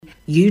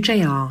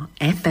UJR,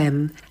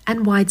 FM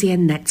and YDN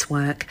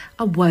Network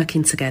are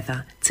working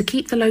together to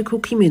keep the local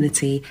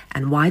community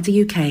and wider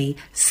UK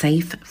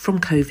safe from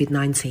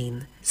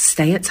COVID-19.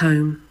 Stay at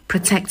home,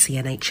 protect the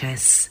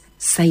NHS,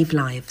 save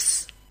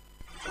lives.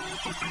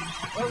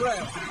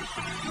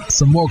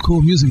 Some more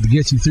cool music to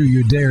get you through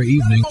your day or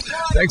evening.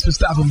 Thanks for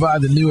stopping by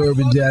the New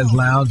Urban Jazz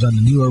Lounge on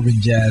the New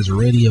Urban Jazz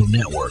Radio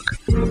Network.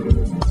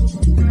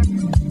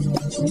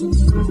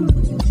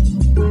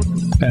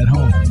 At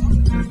home,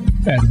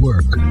 at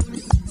work,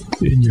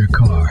 in your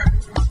car.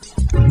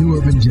 New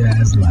Urban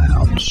Jazz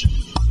Lounge.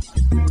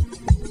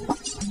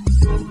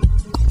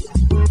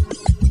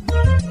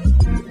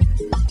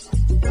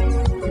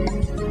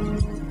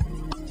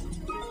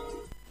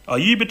 Are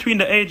you between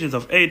the ages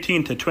of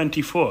 18 to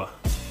 24?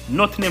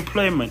 Not in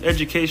employment,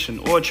 education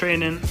or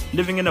training,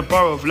 living in the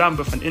borough of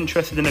Lambeth and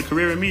interested in a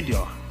career in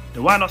media?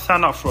 Then why not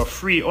sign up for a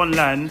free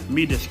online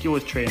media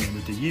skills training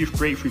with the Youth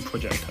Breakthrough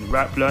Project and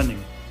RAP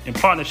Learning in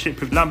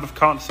partnership with Lambeth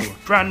Council.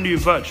 Brand new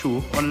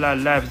virtual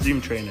online live Zoom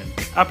training.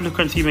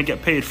 Applicants even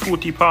get paid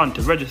 £40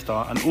 to register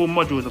and all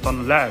modules are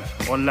done live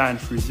online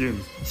through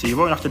Zoom. So you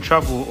won't have to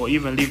travel or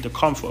even leave the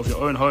comfort of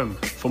your own home.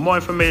 For more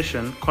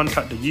information,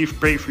 contact the Youth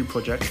Breakthrough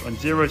Project on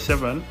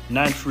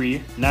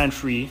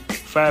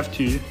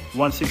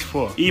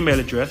 07939352 Email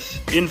address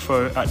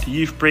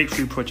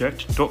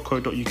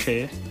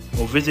info@theyouthbreakthroughproject.co.uk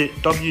or visit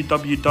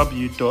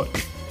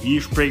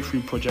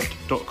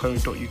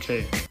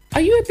www.youthbreakthroughproject.co.uk. Are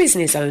you a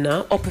business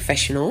owner or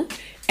professional?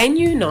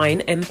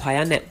 NU9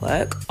 Empire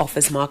Network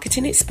offers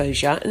marketing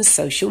exposure and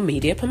social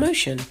media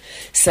promotion.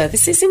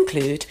 Services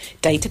include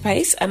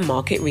database and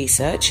market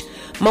research,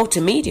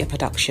 multimedia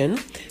production,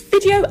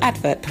 video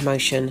advert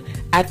promotion,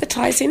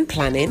 advertising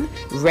planning,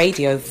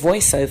 radio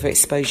voiceover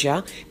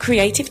exposure,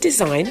 creative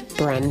design,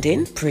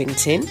 branding,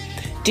 printing,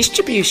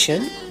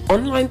 distribution,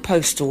 online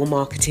postal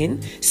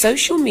marketing,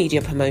 social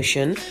media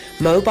promotion,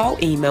 mobile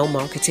email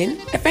marketing,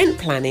 event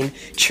planning,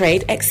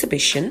 trade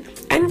exhibition,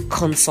 and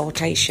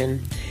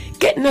consultation.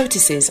 Get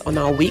notices on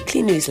our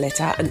weekly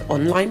newsletter and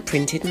online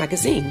printed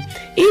magazine.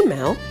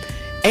 Email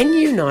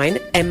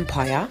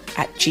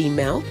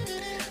nu9empire@gmail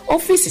or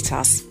visit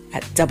us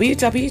at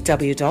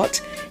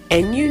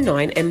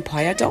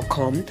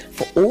www.nu9empire.com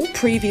for all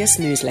previous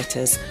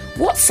newsletters.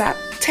 WhatsApp,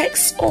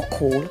 text or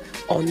call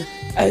on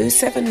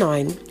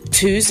 079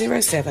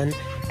 207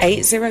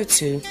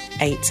 802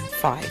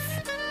 85.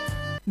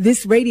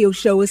 This radio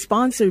show is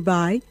sponsored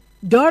by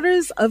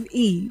Daughters of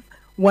Eve,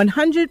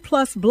 100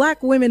 Plus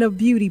Black Women of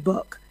Beauty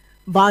book,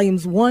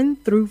 volumes 1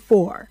 through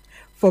 4,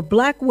 for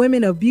Black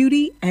women of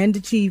beauty and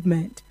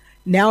achievement.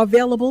 Now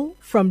available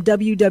from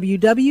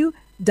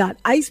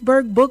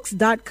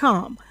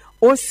www.icebergbooks.com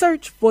or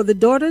search for the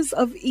Daughters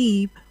of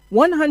Eve,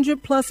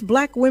 100 Plus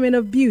Black Women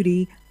of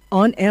Beauty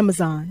on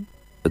Amazon.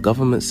 The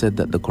government said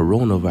that the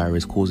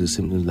coronavirus causes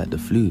symptoms like the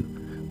flu,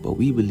 but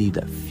we believe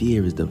that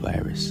fear is the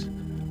virus.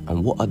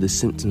 And what are the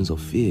symptoms of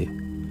fear?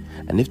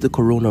 And if the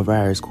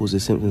coronavirus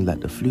causes symptoms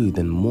like the flu,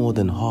 then more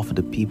than half of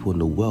the people in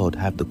the world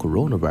have the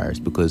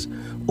coronavirus because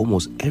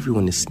almost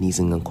everyone is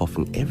sneezing and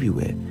coughing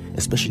everywhere,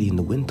 especially in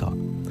the winter.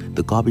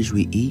 The garbage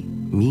we eat,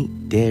 meat,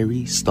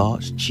 dairy,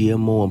 starch,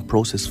 GMO and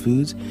processed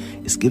foods,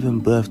 is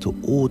giving birth to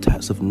all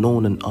types of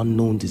known and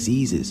unknown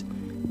diseases.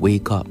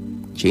 Wake up,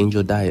 change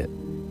your diet.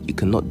 You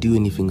cannot do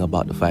anything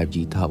about the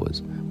 5G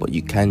towers, but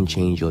you can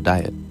change your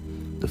diet.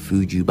 The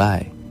food you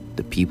buy,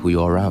 the people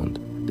you're around,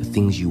 the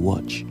things you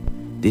watch.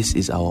 This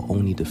is our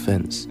only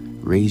defense.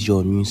 Raise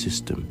your immune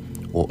system,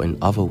 or in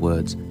other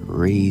words,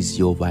 raise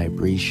your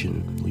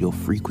vibration, your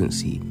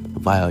frequency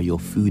via your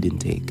food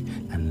intake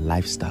and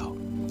lifestyle.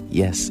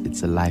 Yes,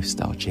 it's a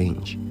lifestyle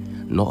change,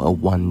 not a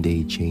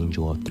one-day change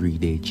or a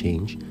 3-day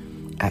change.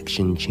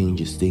 Action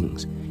changes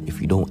things. If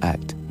you don't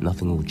act,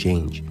 nothing will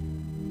change.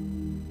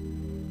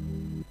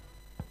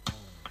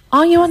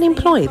 Are you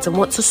unemployed and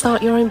want to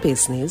start your own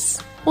business?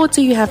 Or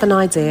do you have an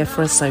idea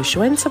for a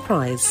social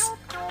enterprise?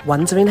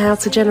 Wondering how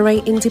to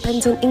generate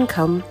independent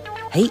income?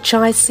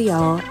 HICREC,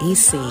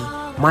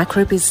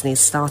 Micro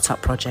Business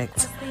Startup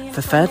Project.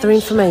 For further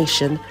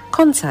information,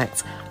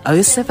 contact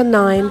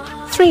 079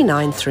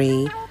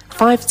 393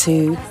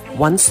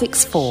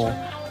 52164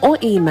 or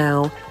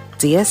email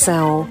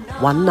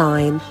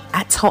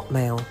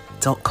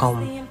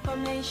dsl19@hotmail.com.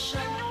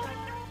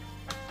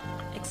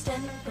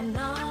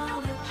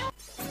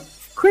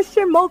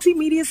 Christian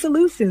Multimedia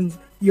Solutions,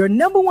 your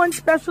 #1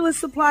 specialist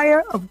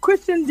supplier of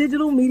Christian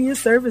digital media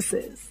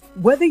services.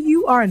 Whether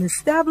you are an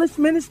established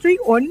ministry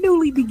or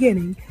newly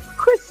beginning,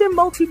 Christian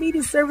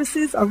Multimedia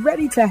Services are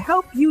ready to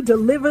help you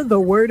deliver the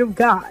Word of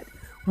God.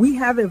 We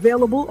have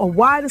available a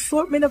wide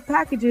assortment of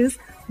packages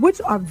which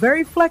are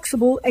very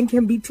flexible and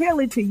can be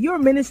tailored to your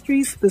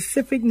ministry's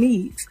specific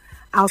needs.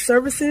 Our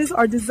services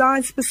are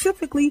designed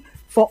specifically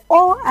for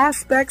all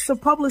aspects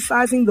of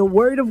publicizing the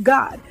Word of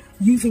God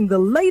using the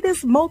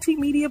latest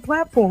multimedia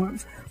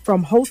platforms,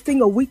 from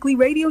hosting a weekly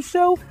radio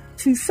show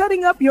to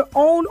setting up your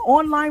own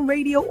online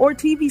radio or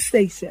TV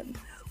station.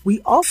 We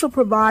also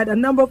provide a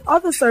number of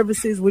other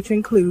services which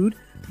include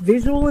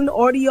visual and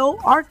audio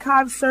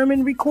archive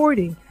sermon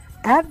recording,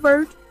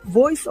 advert,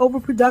 voice over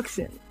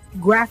production,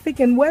 graphic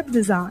and web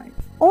design,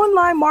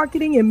 online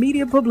marketing and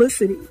media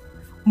publicity,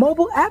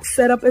 mobile app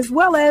setup, as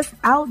well as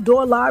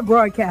outdoor live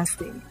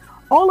broadcasting.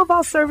 All of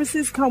our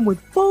services come with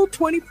full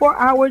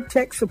 24-hour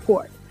tech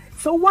support.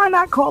 So why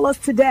not call us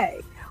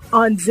today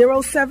on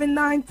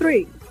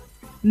 0793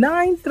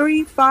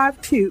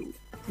 9352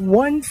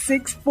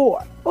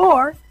 164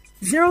 or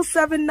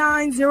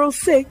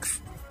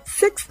 07906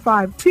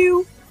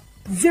 652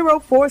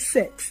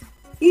 046.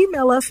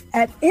 Email us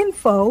at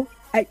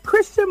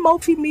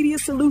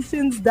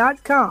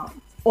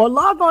info@christianmultimediasolutions.com or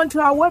log on to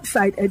our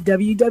website at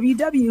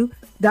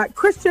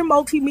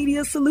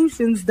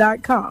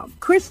www.christianmultimediasolutions.com.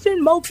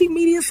 Christian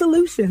Multimedia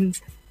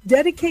Solutions,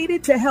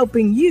 dedicated to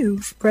helping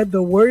you spread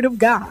the word of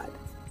God.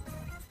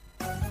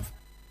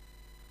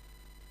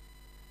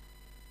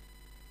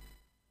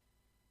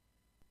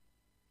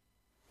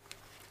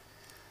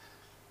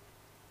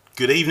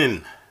 Good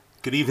evening,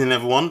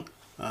 everyone.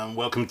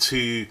 Welcome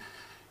to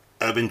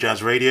Urban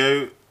Jazz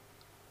Radio.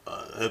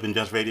 Urban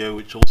Jazz Radio,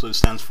 which also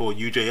stands for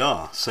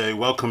UJR. So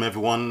welcome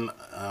everyone.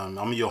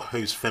 I'm your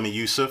host, Femi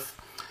Yusoof.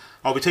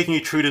 I'll be taking you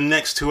through the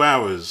next 2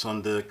 hours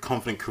on the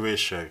Confident Career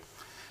Show.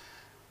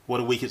 What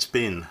a week it's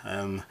been.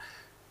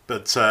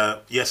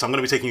 Yes, I'm going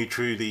to be taking you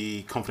through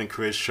the Confident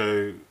Career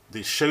Show,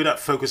 the show that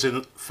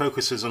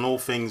focuses on all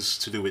things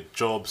to do with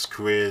jobs,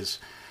 careers,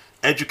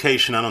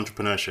 education and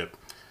entrepreneurship.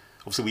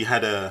 Obviously, we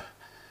had a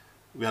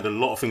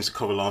lot of things to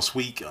cover last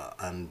week,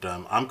 and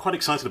I'm quite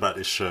excited about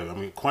this show.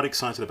 I'm quite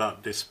excited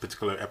about this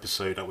particular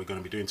episode that we're going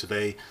to be doing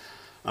today,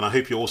 and I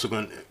hope you're also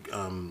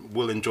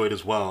will enjoy it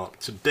as well.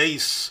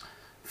 Today's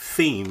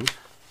theme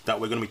that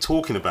we're going to be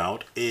talking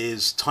about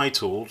is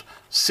titled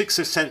 6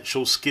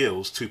 Essential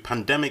Skills to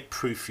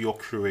Pandemic-Proof Your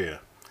Career.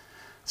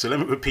 So let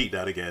me repeat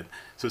that again.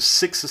 So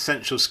 6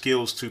 Essential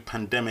Skills to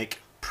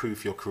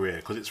Pandemic-Proof Your Career,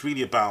 because it's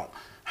really about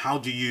how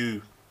do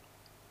you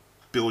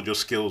build your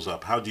skills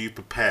up, how do you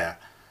prepare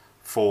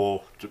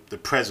for the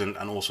present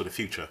and also the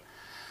future.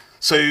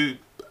 So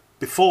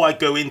before I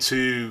go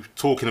into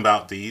talking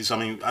about these, I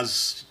mean,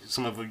 as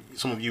some of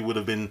you would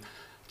have been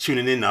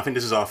tuning in, I think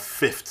this is our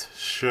 5th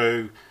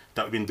show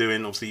that we've been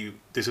doing. Obviously,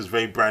 this is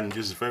very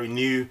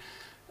new.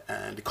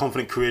 And the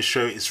Confident Career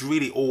Show is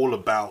really all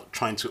about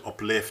trying to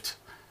uplift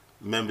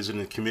members in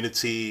the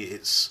community.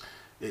 It's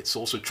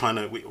also trying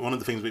to, one of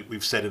the things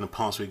we've said in the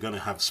past, we're going to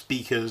have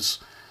speakers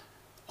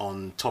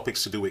on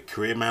topics to do with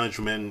career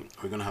management.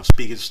 We're going to have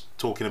speakers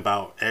talking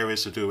about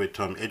areas to do with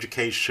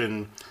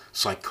education,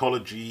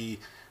 psychology,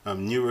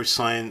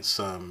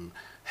 neuroscience,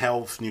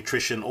 health,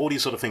 nutrition, all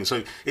these sort of things.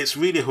 So it's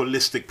really a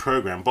holistic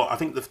program, but I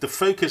think the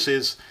focus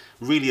is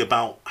really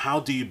about how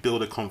do you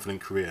build a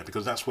confident career,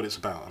 because that's what it's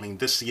about. I mean,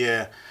 last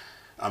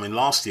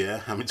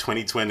year,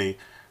 2020,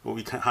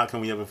 how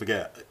can we ever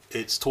forget?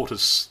 It's taught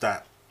us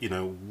that,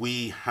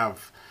 we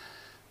have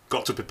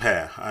got to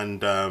prepare, and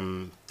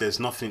there's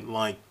nothing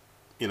like,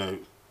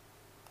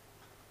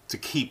 to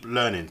keep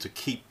learning, to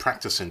keep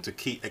practicing, to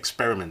keep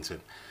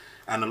experimenting.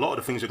 And a lot of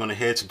the things you're going to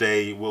hear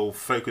today will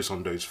focus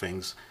on those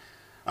things.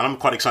 And I'm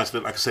quite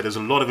excited. Like I said, there's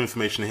a lot of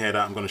information here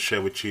that I'm going to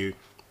share with you.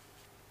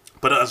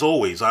 But as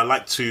always, I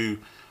like to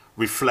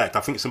reflect.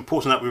 I think it's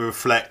important that we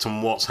reflect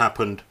on what's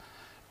happened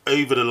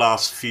over the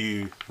last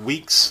few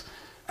weeks.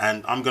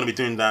 And I'm going to be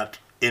doing that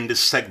in this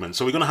segment.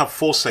 So we're going to have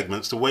 4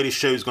 segments. The way this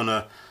show is going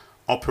to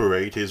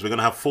operate is we're going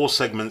to have 4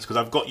 segments, because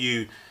I've got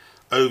you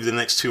over the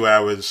next 2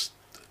 hours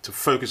to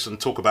focus and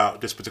talk about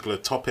this particular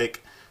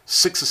topic,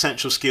 6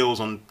 essential skills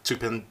to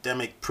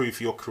pandemic-proof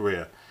your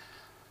career.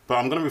 But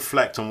I'm going to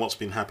reflect on what's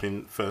been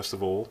happening first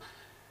of all.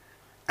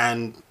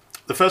 And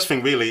the first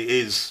thing really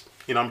is,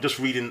 I'm just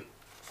reading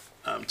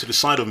to the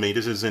side of me.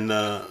 This is in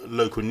the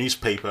local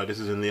newspaper. This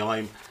is in the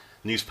I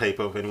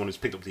newspaper, if anyone who's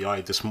picked up the I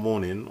this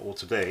morning or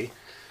today.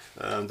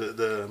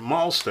 The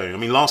milestone. I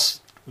mean, last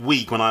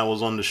week when I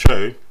was on the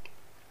show,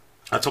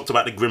 I talked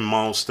about the grim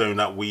milestone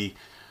that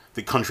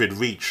the country had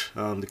reached.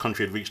 The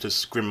country had reached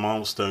this grim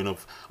milestone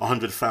of more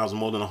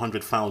than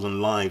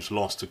 100,000 lives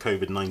lost to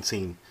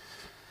COVID-19.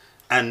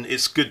 And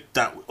it's good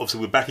that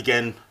obviously we're back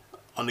again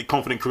on the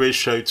Confident Careers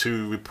Show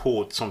to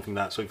report something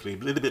that's hopefully a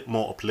little bit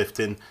more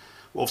uplifting.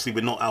 Obviously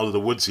we're not out of the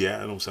woods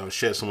yet, and also I'll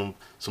share some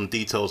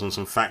details and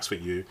some facts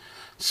with you.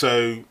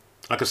 So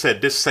like I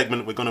said, this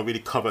segment we're going to really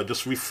cover,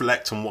 just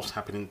reflect on what's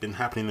been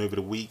happening over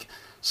the week,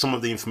 some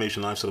of the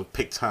information I've sort of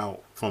picked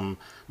out from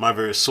my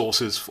various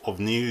sources of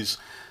news.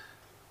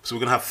 So we're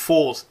going to have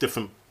 4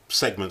 different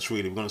segments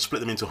really. We're going to split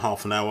them into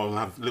half an hour. We'll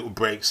have little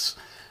breaks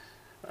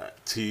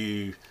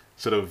to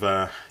sort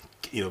of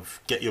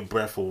get your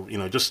breath, or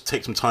just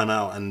take some time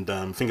out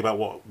and think about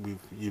what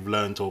you've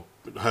learned or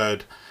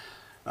heard.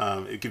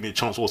 It'll give me a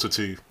chance also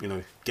to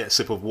get a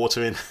sip of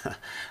water in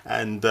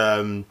and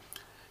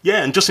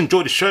and just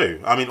enjoy the show.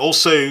 I mean,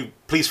 also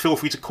please feel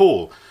free to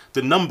call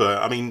the number.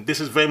 I mean, this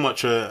is very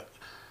much a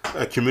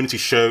community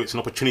show. It's an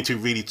opportunity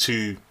really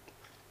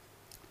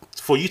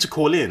for you to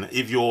call in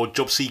if you're a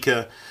job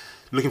seeker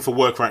looking for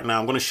work right now.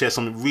 I'm going to share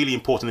some really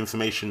important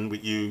information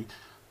with you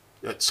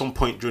at some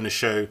point during the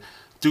show.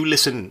 Do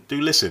listen,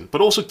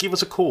 but also give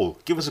us a call.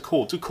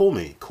 Do call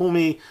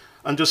me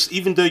And just,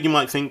 even though you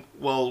might think,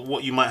 well,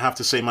 what you might have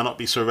to say might not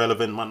be so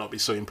relevant, might not be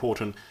so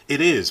important, it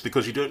is,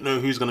 because you don't know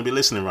who's going to be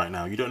listening right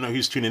now. You don't know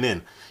who's tuning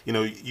in. You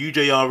know,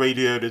 UJR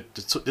radio,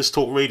 this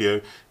talk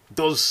radio,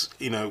 does,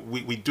 you know,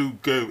 we do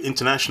go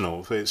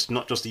international. So it's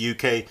not just the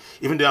UK.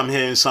 Even though I'm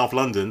here in South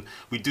London,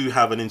 we do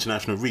have an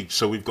international reach.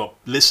 So we've got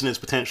listeners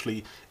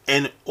potentially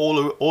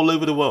all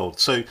over the world.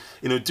 So,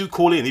 you know, do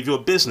call in if you're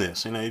a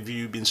business. You know, if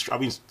you've been,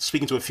 I've been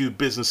speaking to a few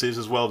businesses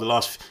as well.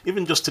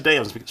 Even just today,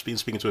 I've been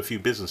speaking to a few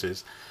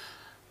businesses.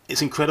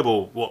 It's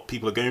incredible what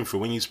people are going through.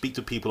 When you speak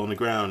to people on the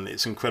ground,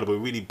 it's incredible. It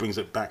really brings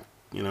it back,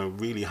 you know,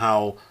 really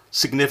how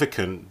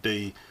significant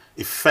the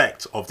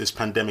effect of this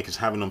pandemic is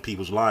having on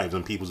people's lives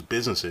and people's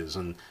businesses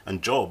and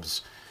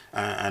jobs,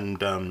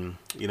 and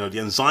you know, the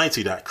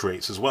anxiety that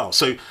creates as well.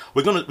 So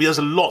there's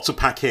a lot to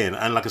pack in,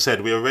 and like I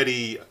said, we're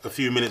already a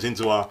few minutes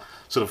into our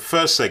sort of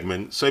first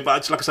segment. So,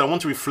 but like I said, I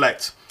want to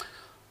reflect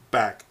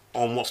back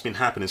on what's been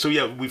happening. So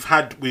yeah,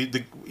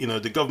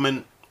 the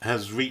government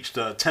has reached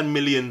 10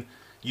 million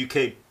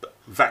UK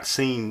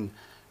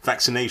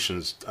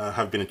vaccinations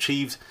have been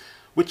achieved,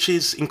 which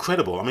is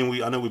incredible. I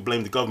mean, I know we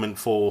blame the government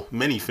for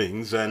many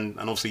things, and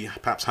obviously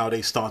perhaps how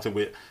they started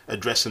with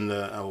addressing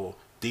or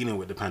dealing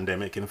with the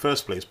pandemic in the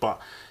first place. But,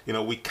 you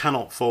know, we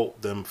cannot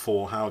fault them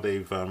for how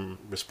they've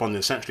responded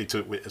essentially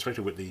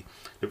especially with the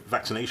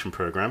vaccination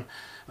program.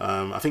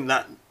 I think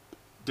that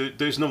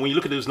when you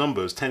look at those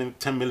numbers, 10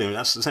 million,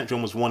 that's essentially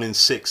almost 1 in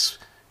 6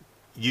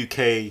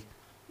 UK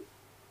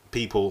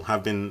people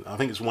have been, I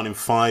think it's 1 in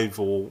 5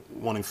 or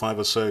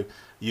so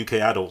UK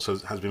adults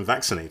has been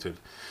vaccinated,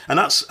 and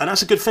that's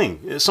a good thing.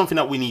 It's something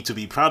that we need to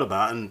be proud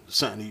about, and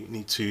certainly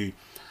need to,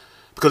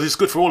 because it's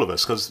good for all of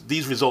us. Because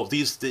these results,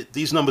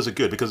 these numbers are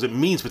good, because it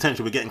means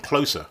potentially we're getting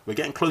closer. We're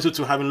getting closer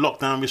to having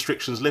lockdown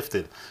restrictions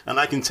lifted. And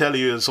I can tell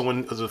you, as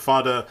a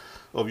father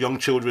of young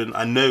children,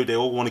 I know they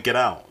all want to get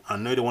out.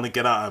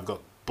 I've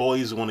got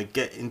boys who want to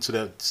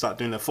get start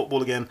doing their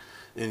football again,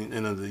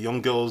 and the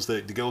young girls,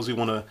 the girls who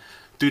want to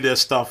do their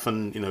stuff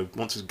and, you know,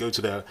 want to go to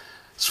their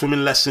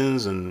swimming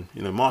lessons and,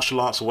 you know,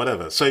 martial arts or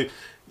whatever. So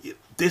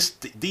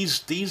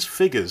these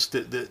figures,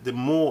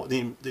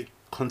 the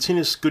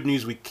continuous good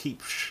news we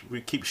keep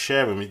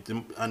sharing,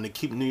 and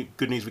the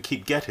good news we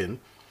keep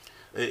getting,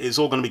 is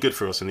all going to be good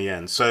for us in the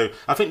end. So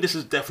I think this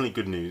is definitely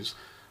good news.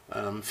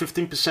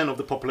 15% of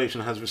the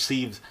population has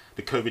received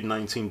the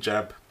COVID-19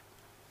 jab,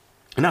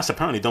 and that's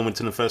apparently done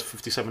within the first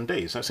 57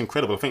 days. That's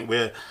incredible. I think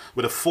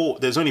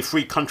there's only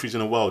 3 countries in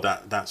the world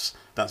that's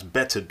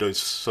bettered those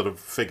sort of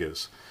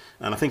figures.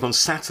 And I think on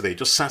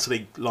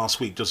Saturday last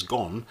week, just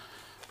gone,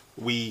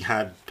 we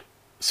had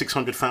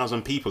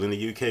 600,000 people in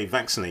the UK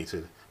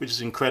vaccinated, which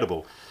is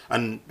incredible.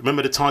 And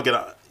remember the target,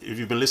 if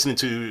you've been listening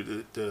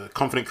to the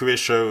Confident Careers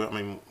show, I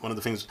mean, one of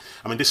the things,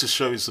 I mean, this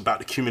show is about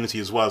the community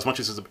as well. As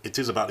much as it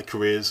is about the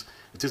careers,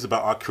 it is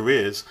about our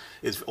careers,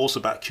 it's also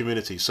about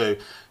community. So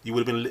you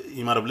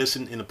might have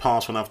listened in the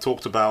past when I've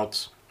talked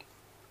about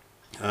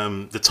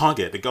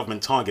the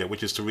government target,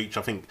 which is to reach,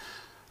 I think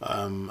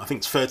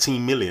it's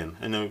 13 million.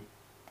 You know,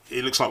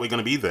 it looks like we're going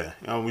to be there.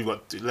 You know, we've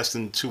got less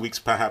than 2 weeks,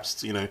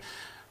 perhaps, you know,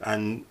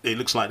 and it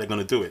looks like they're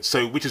going to do it.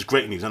 So, which is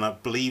great news. And I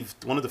believe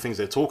one of the things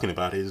they're talking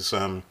about is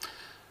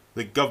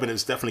the government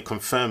has definitely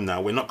confirmed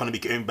now we're not going to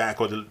be going back,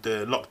 or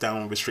the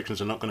lockdown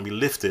restrictions are not going to be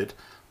lifted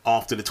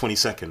after the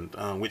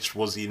 22nd, which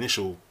was the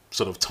initial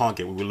sort of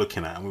target we were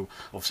looking at. And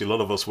obviously a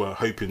lot of us were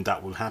hoping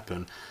that would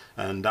happen,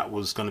 and that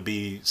was going to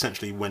be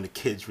essentially when the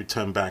kids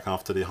return back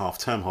after the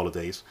half-term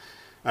holidays.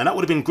 And that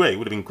would have been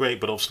great,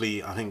 but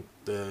obviously I think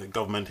the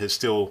government is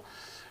still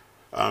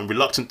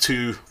reluctant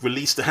to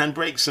release the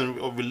handbrakes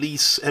or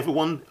release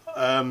everyone,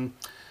 and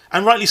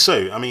rightly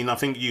so. I mean, I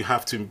think you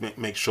have to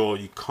make sure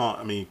you can't,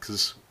 I mean,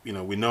 because, you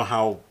know, we know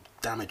how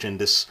damaging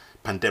this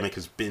pandemic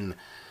has been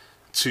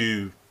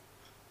to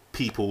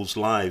people's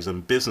lives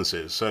and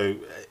businesses. So,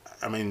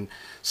 I mean,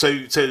 so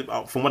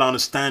from what I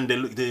understand,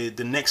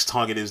 the next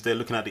target is they're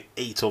looking at the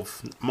 8th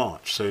of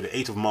March. So the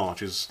 8th of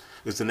March is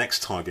the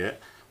next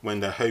target, when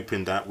they're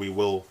hoping that we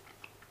will,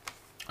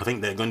 I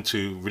think they're going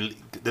to,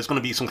 there's going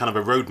to be some kind of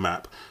a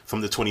roadmap from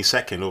the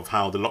 22nd of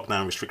how the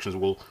lockdown restrictions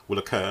will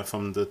occur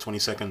from the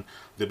 22nd,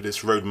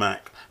 this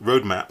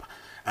roadmap.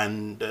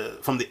 And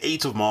from the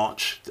 8th of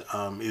March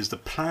is the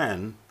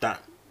plan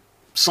that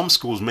some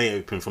schools may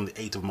open from the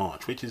 8th of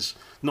March, which is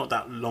not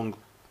that long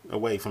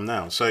away from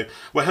now. So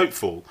we're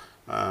hopeful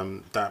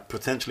that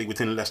potentially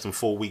within less than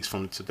 4 weeks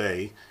from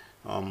today,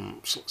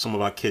 some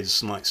of our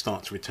kids might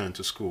start to return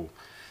to school.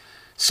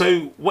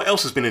 So what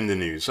else has been in the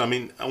news? I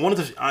mean,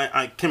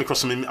 I came across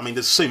some, I mean,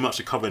 there's so much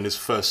to cover in this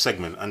first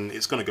segment, and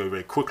it's going to go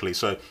very quickly.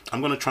 So I'm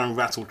going to try and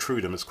rattle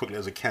through them as quickly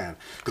as I can,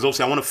 because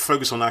obviously I want to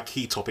focus on our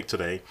key topic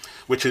today,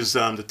 which is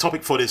the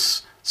topic for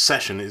this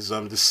session is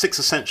the 6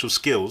 essential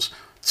skills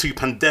to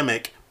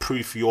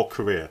pandemic-proof your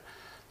career.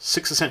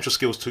 6 essential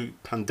skills to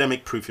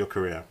pandemic-proof your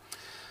career.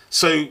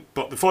 So,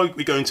 but before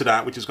we go into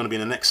that, which is going to be in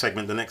the next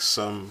segment, the next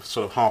sort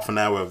of half an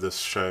hour of this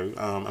show,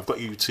 hopefully I've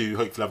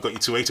got you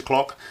to 8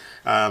 o'clock.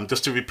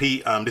 Just to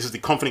repeat, this is the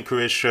Confident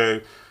Careers Show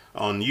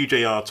on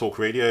UJR Talk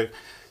Radio.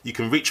 You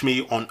can reach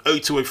me on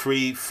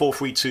 0203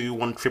 432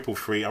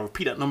 1333. I'll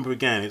repeat that number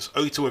again. It's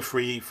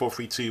 0203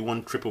 432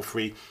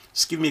 1333.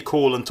 Just give me a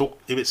call and talk.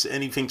 If it's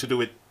anything to do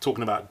with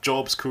talking about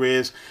jobs,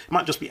 careers, it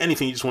might just be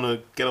anything you just want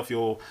to get off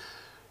your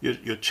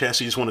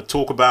chest. You just want to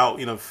talk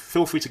about.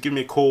 Feel free to give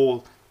me a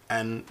call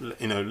and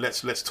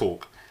let's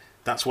talk.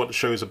 That's what the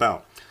show is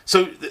about.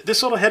 So this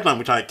sort of headline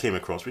which I came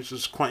across, which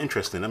was quite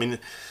interesting. I mean,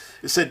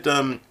 it said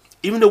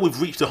even though we've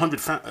reached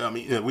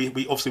 100,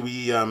 we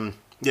obviously one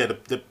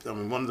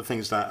of the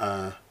things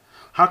that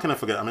how can I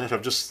forget? I mean,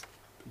 I'm just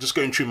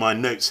going through my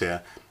notes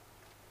here.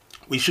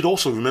 We should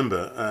also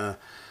remember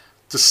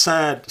the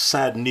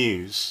sad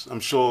news.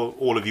 I'm sure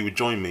all of you would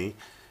join me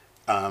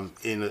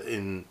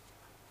in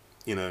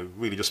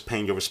really just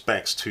paying your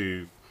respects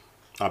to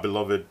our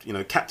beloved,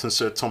 Captain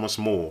Sir Thomas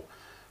More,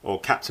 or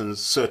Captain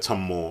Sir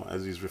Tom Moore,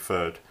 as he's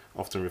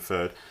often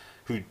referred,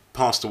 who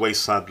passed away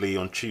sadly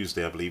on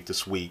Tuesday, I believe,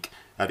 this week,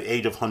 at the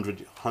age of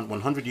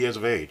 100 years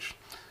of age,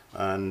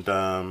 and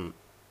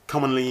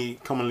commonly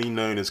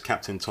known as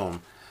Captain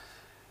Tom.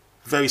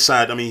 Very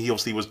sad. I mean, he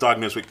obviously was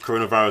diagnosed with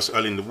coronavirus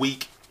early in the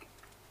week,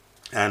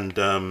 and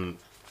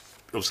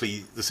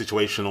obviously the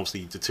situation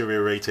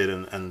deteriorated,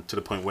 and to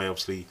the point where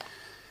obviously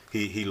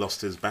he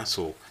lost his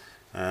battle.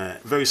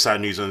 Very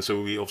sad news, and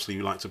so we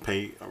like to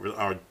pay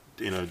our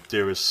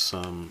dearest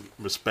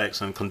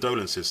respects and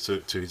condolences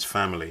to his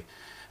family.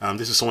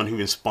 This is someone who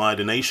inspired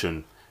the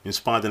nation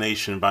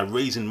by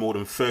raising more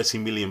than £30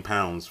 million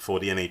for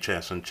the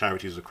NHS and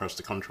charities across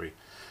the country.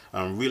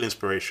 Real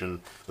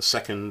inspiration, a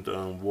second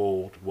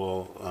World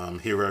War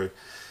hero.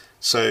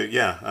 So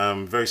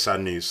very sad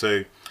news.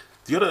 So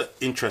the other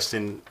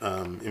interesting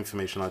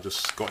information I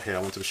just got here, I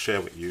wanted to share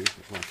with you,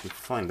 if I can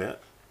find it.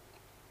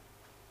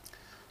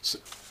 So,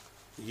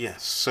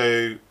 yes,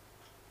 so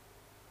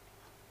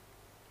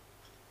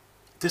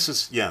this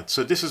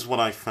is what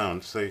I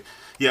found. So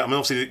I mean,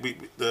 obviously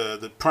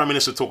the Prime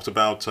Minister talked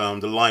about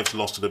the lives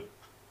lost to the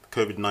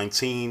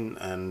COVID-19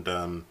 and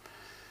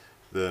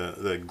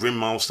the grim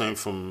milestone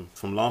from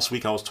last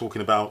week I was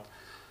talking about.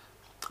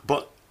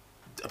 But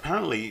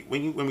apparently,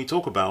 when we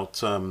talk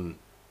about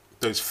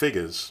those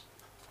figures,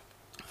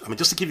 I mean,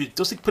 just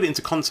to put it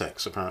into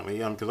context, apparently,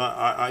 because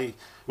I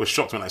was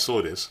shocked when I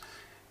saw this.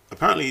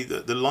 Apparently,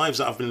 the lives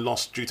that have been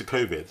lost due to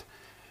COVID,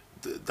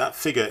 that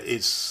figure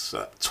is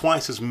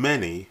twice as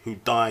many who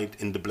died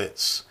in the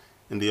Blitz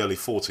in the early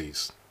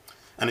 40s,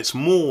 and it's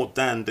more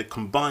than the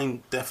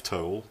combined death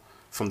toll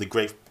from the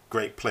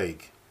Great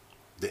Plague,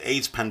 the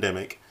AIDS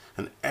pandemic,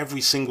 and every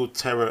single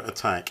terror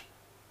attack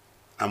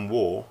and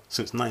war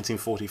since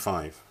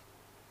 1945.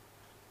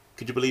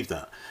 Could you believe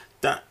that?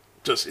 That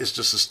is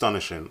just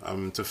astonishing.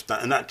 And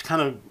that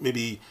kind of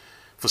maybe,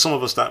 for some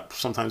of us, that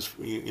sometimes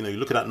you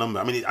look at that number.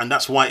 I mean, and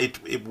that's why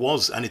it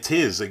was and it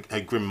is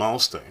a grim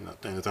milestone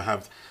to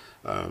have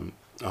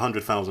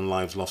 100,000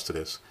 lives lost to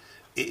this.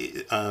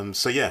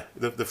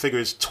 The figure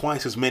is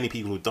twice as many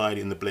people who died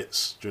in the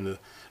Blitz during the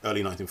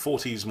early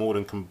 1940s, more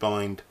than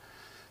combined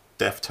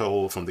death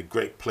toll from the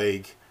Great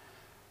Plague,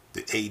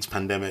 the AIDS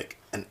pandemic,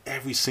 and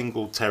every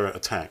single terror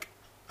attack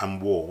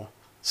and war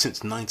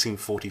since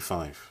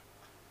 1945.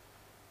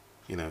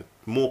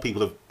 More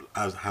people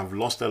have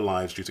lost their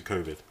lives due to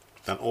COVID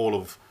than all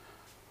of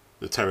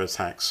the terror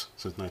attacks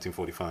since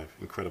 1945.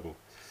 Incredible.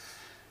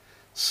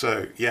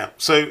 So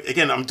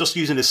again, I'm just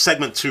using this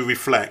segment to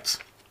reflect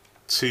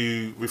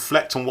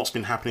on what's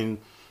been happening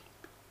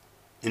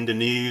in the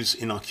news,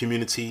 in our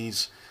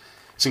communities.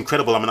 It's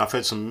incredible. I mean, I've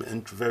heard some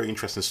very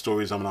interesting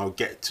stories. I mean, I'll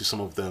get to some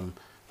of them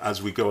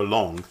as we go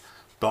along.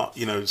 But,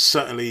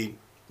 certainly,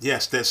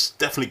 yes, there's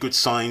definitely good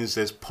signs.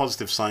 There's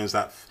positive signs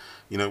that,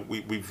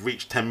 we've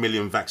reached 10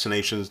 million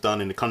vaccinations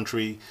done in the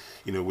country.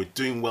 We're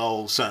doing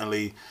well,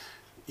 certainly,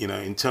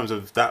 in terms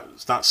of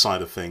that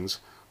side of things.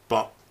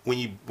 But when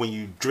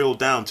you drill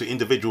down to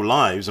individual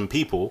lives and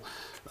people,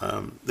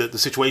 the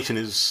situation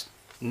is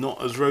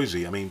not as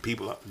rosy. I mean,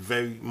 people are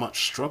very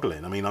much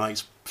struggling. I mean, I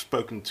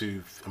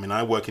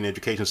work in the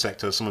education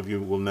sector. Some of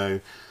you will know.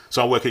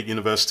 So I work at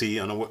university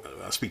and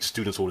I speak to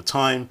students all the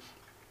time.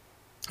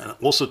 And I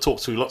also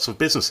talk to lots of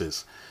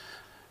businesses.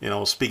 I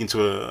was speaking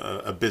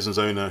to a business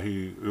owner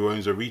who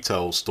owns a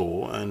retail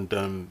store and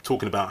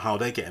talking about how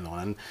they're getting on.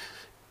 And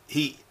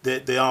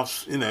they are,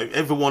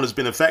 everyone has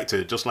been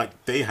affected just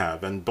like they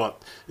have.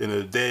 But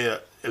they're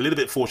a little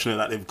bit fortunate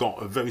that they've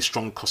got a very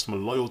strong customer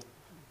loyal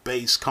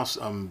base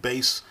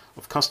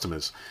of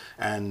customers,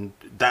 and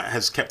that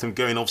has kept them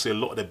going. Obviously, a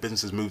lot of their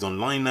businesses moved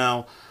online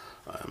now.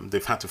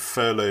 They've had to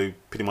furlough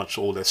pretty much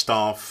all their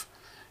staff,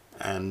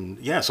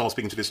 and so I was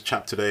speaking to this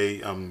chap today.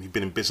 He's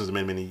been in business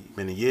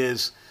many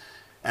years,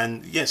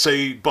 and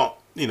but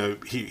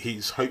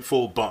he's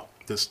hopeful. But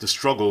the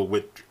struggle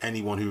with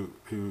anyone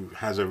who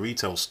has a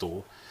retail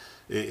store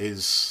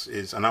is,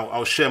 and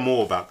I'll share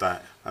more about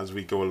that as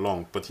we go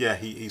along. But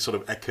he sort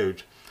of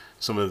echoed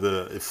some of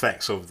the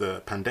effects of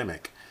the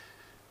pandemic.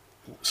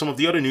 Some of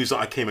the other news that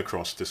I came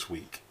across this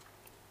week.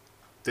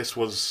 This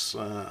was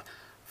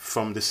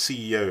from the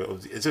CEO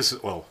of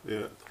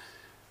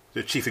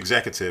the chief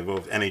executive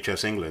of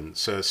NHS England,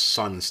 Sir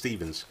Simon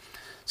Stevens.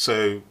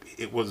 So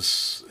it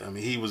was,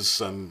 he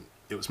was,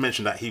 it was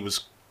mentioned that he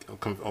was,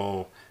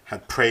 or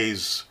had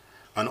praise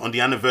on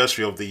the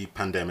anniversary of the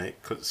pandemic,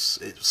 because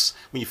it's,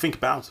 when you think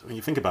about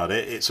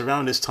it, it's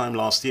around this time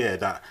last year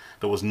that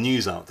there was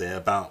news out there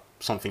about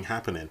something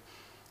happening.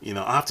 You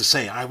know, I have to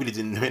say, I really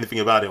didn't know anything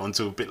about it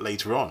until a bit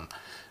later on.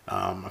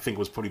 I think it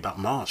was probably about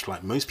March,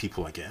 like most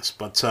people, I guess.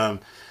 But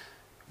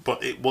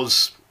it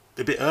was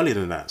a bit earlier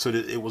than that, so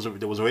there was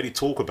already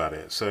talk about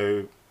it.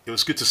 So it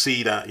was good to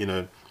see that, you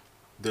know,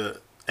 the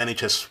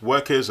NHS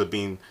workers are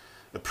being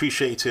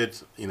appreciated.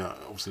 You know,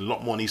 obviously a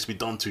lot more needs to be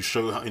done to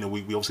show how, you know,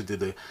 we obviously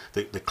did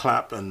the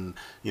clap, and,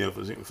 you know,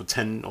 for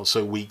 10 or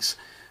so weeks.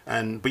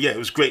 But yeah, it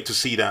was great to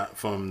see that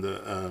from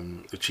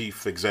the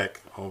chief exec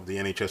of the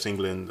NHS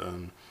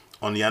England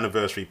on the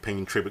anniversary,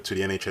 paying tribute to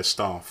the NHS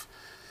staff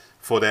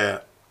for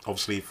their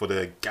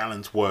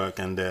gallant work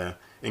and their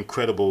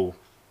incredible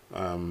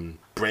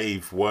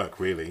brave work,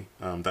 really,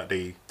 that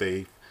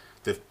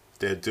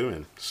they're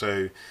doing.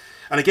 So,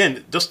 and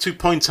again, just to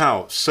point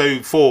out,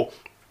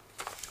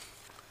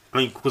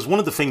 because one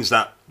of the things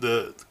that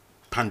the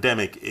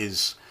pandemic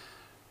is,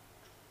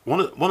 one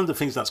of the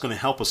things that's going to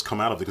help us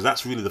come out of it, because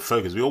that's really the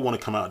focus. We all want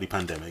to come out of the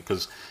pandemic,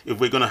 because if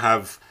we're going to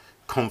have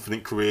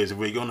confident careers, if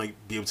we're going to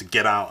be able to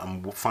get out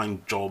and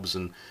find jobs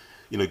and,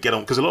 you know, get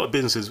on, because a lot of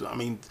businesses, I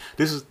mean,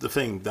 this is the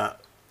thing, that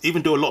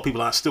even though a lot of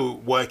people are still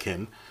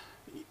working,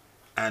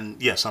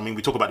 and yes, I mean,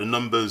 we talk about the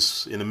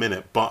numbers in a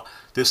minute, but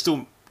there's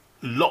still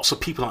lots of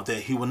people out there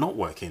who are not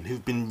working,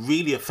 who've been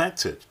really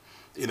affected.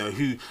 You know,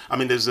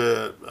 there's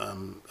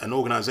an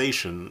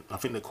organisation, I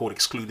think they're called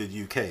Excluded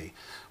UK,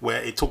 where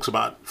it talks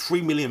about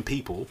 3 million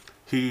people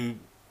who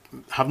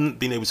haven't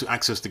been able to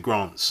access the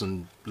grants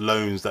and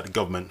loans that the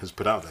government has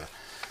put out there.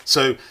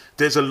 So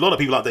there's a lot of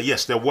people out there,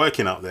 yes, they're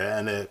working out there,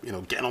 and they're, you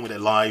know, getting on with their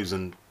lives,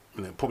 and,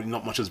 you know, probably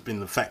not much has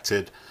been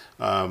affected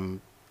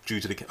due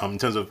to the, in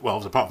terms of, well,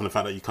 apart from the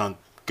fact that you can't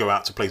go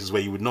out to places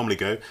where you would normally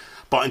go,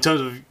 but in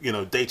terms of, you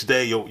know, day to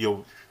day,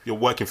 you're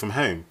working from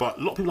home. But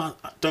a lot of people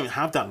don't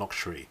have that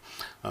luxury.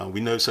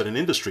 We know certain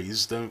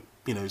industries don't,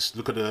 you know,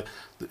 look at the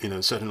you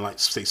know, certain, like,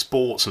 say,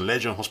 sports and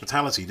leisure and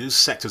hospitality, those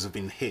sectors have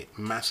been hit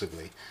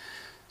massively.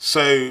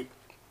 So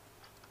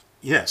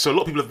yeah, so a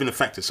lot of people have been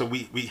affected, so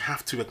we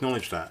have to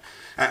acknowledge that.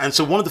 And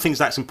so one of the things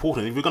that's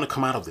important, if we're going to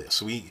come out of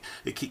this,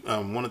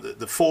 one of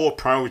the 4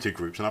 priority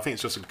groups, and I think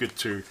it's just good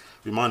to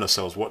remind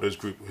ourselves what those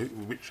groups,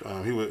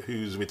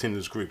 who's within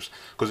those groups,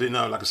 because, you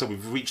know, like I said,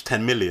 we've reached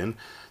 10 million.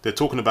 They're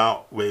talking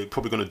about, we're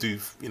probably going to do,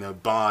 you know,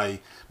 by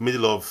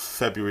middle of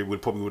February, we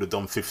probably would have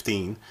done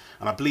 15,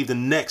 and I believe the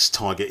next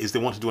target is they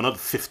want to do another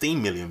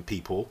 15 million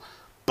people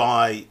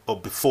by or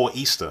before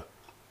Easter.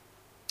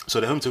 So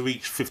they're hoping to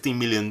reach 15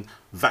 million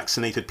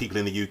vaccinated people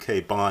in the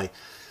UK by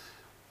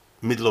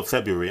middle of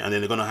February, and then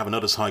they're going to have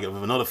another target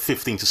of another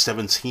 15 to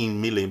 17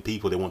 million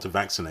people they want to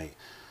vaccinate.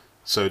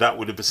 So that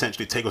would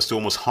essentially take us to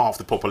almost half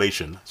the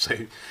population. So,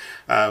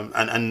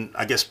 and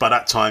I guess by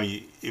that time,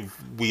 if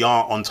we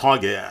are on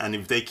target, and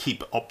if they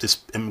keep up this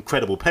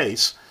incredible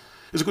pace,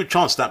 there's a good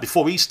chance that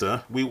before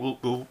Easter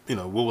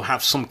we'll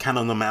have some kind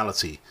of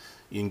normality,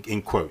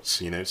 in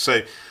quotes, you know.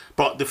 So,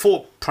 but the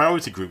 4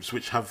 priority groups,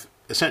 which have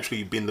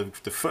essentially been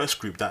the first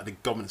group that the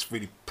government's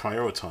really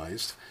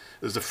prioritised,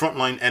 is the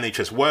frontline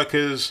NHS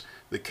workers,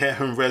 the care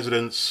home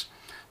residents,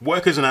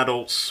 workers and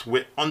adults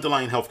with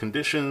underlying health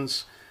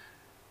conditions,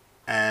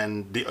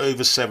 and the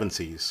over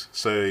 70s.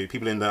 So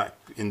people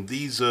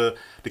these are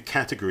the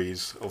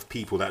categories of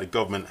people that the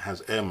government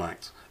has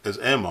earmarked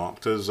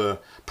as a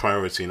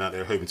priority, and that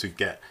they're hoping to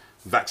get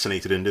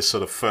vaccinated in this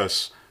sort of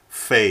first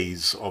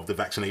phase of the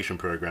vaccination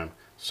program,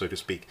 so to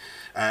speak.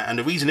 And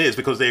the reason is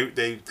because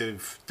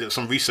there's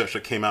some research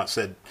that came out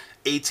said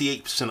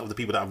 88% of the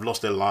people that have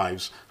lost their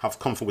lives have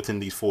come from within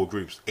these 4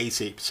 groups.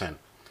 88%.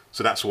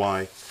 So that's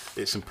why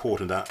it's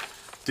important that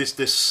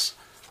this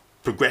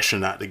progression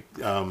that the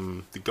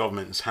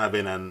government is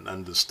having,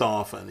 and the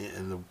staff and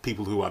the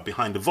people who are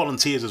behind, the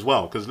volunteers as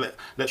well, because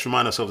let's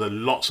remind ourselves there are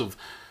lots of,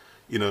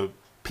 you know,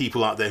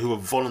 people out there who are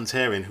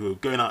volunteering, who are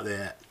going out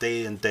there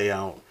day in, day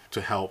out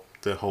to help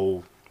the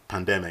whole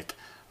pandemic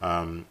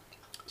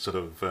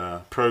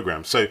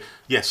program. So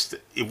yes,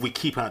 if we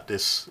keep at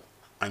this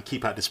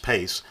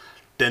pace,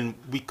 then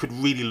we could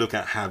really look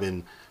at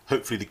having,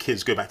 hopefully the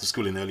kids go back to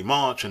school in early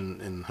March,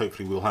 and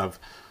hopefully we'll have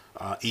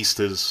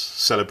Easter's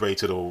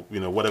celebrated, or, you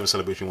know, whatever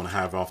celebration you want to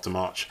have after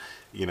March.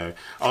 You know,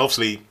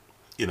 obviously,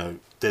 you know,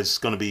 there's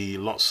going to be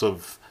lots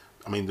of,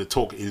 I mean, the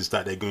talk is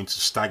that they're going to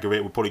stagger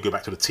it. We'll probably go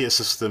back to the tier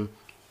system.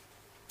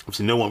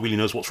 Obviously, no one really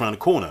knows what's around the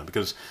corner,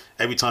 because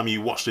every time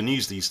you watch the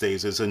news these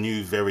days, there's a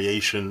new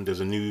variation, there's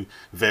a new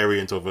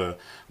variant of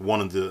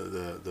one of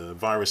the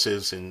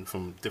viruses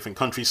from different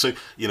countries. So,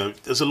 you know,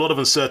 there's a lot of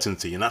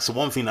uncertainty, and that's the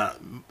one thing that,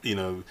 you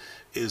know,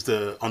 is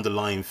the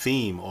underlying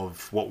theme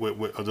of what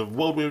of the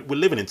world we're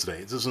living in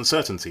today. There's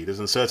uncertainty. There's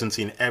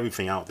uncertainty in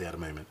everything out there at the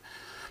moment.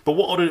 But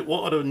what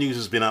other news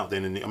has been out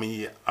there? I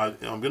mean,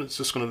 I'm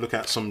just going to look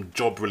at some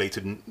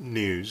job-related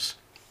news.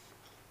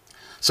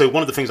 So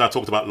one of the things I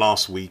talked about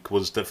last week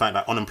was the fact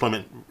that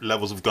unemployment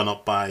levels have gone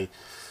up to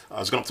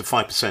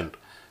 5%.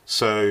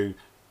 So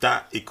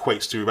that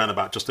equates to around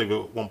about just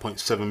over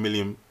 1.7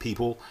 million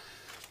people.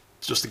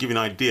 Just to give you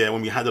an idea,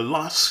 when we had the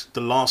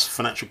last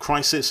financial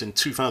crisis in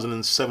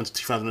 2007 to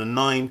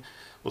 2009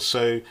 or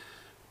so,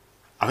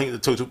 I think the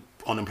total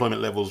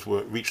unemployment levels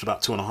were reached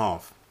about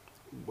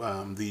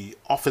 2.5. The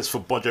Office for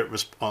Budget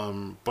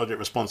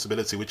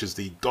Responsibility, which is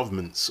the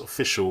government's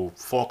official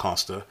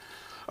forecaster,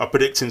 are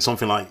predicting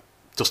something like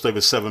just over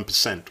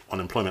 7%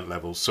 unemployment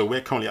levels. So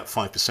we're currently at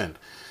 5%.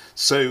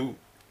 So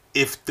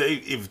if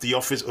the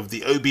office of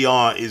the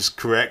OBR is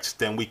correct,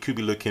 then we could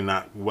be looking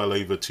at well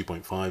over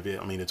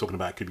 2.5. I mean, they're talking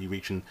about it could be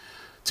reaching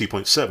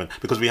 2.7,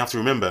 because we have to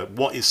remember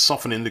what is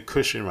softening the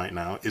cushion right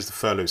now is the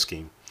furlough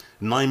scheme.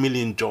 9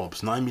 million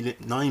jobs, 9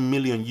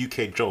 million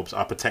UK jobs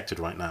are protected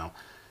right now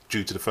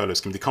due to the furlough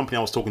scheme. The company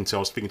I was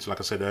speaking to, like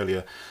I said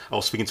earlier, I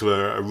was speaking to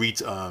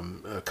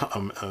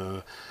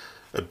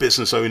a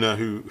business owner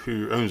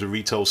who owns a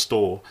retail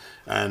store,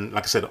 and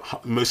like I said,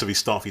 most of his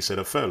staff, he said,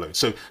 are furloughed.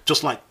 So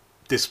just like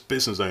this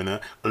business owner,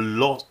 a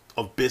lot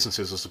of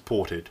businesses are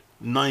supported.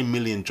 9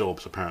 million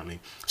jobs apparently.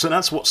 So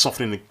that's what's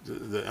softening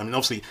the I mean,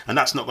 obviously, and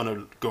that's not going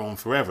to go on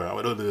forever.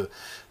 I know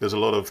there's a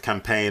lot of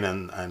campaign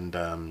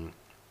and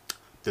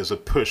there's a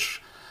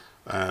push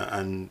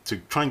and to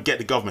try and get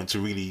the government to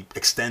really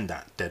extend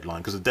that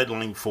deadline, because the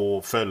deadline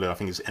for furlough, I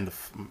think, is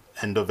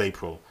end of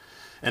April.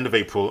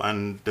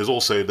 And there's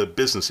also the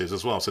businesses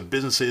as well. So the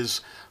businesses,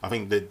 I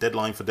think the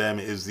deadline for them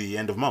is the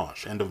end of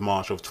March of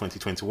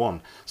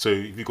 2021. So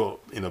if you've got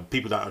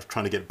people that are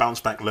trying to get bounce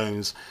back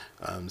loans,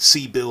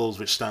 C-bills,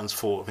 which stands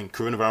for, I think,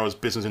 Coronavirus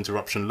Business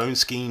Interruption Loan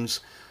Schemes.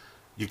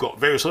 You've got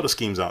various other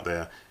schemes out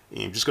there.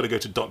 You've just got to go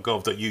to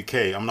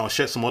 .gov.uk. I'll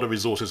share some other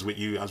resources with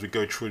you as we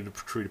go through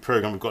the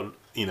program. We've got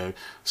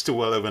still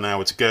well over an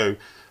hour to go.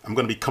 I'm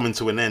going to be coming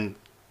to an end,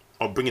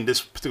 or bringing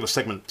this particular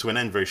segment to an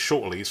end very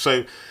shortly.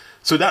 So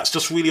that's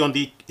just really on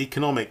the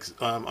economics,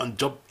 on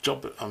job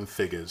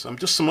figures.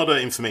 Just some other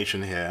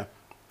information here.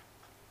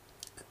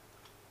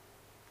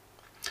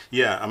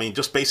 Yeah, I mean,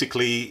 just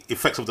basically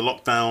effects of the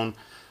lockdown.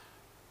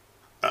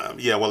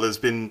 It's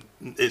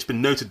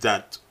been noted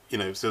that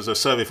there's a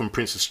survey from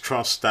Prince's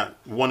Trust that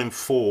 1 in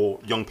 4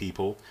 young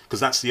people, because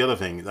that's the other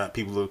thing that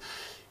people,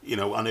 I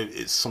know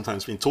it's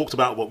sometimes been talked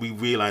about, but we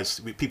realise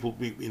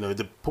probably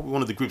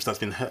one of the groups that's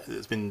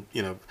been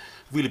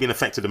really been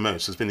affected the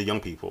most has been the young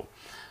people.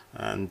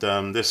 And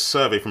this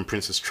survey from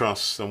Prince's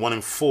Trust, 1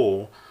 in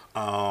 4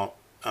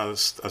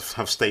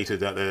 have stated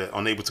that they're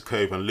unable to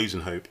cope and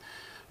losing hope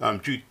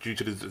due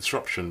to the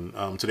disruption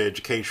to their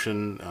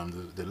education,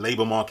 the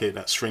labour market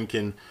that's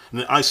shrinking,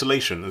 and the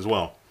isolation as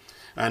well.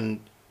 And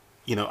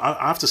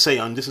I have to say,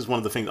 and this is one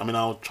of the things,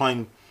 I'll try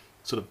and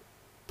sort of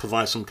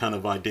provide some kind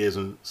of ideas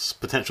and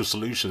potential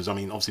solutions.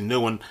 Obviously no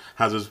one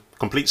has a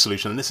complete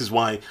solution, and this is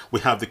why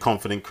we have the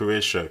Confident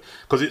Careers Show,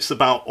 because it's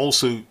about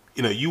also,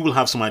 you will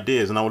have some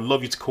ideas, and I would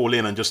love you to call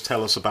in and just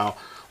tell us about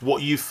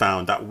what you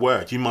found that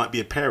worked. You might be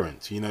a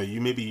parent,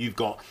 you've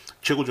got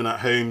children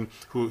at home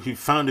who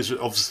found this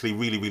obviously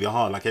really, really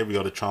hard, like every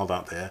other child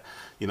out there.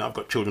 I've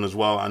got children as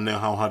well. I know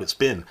how hard it's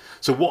been.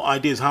 So what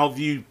ideas, how have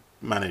you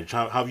managed?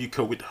 How have you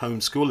coped with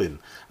homeschooling?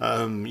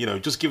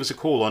 Just give us a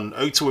call on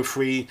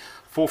 0203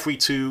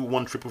 432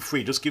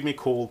 1333. Just give me a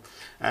call,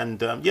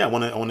 and I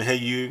want to hear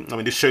you.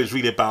 This show is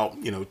really about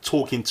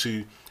talking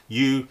to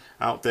you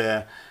out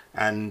there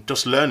and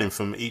just learning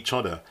from each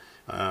other.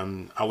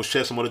 I will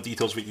share some other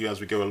details with you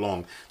as we go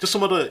along. Just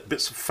some other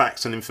bits of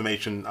facts and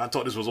information. I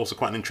thought this was also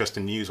quite an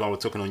interesting news while we're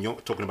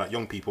talking about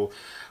young people.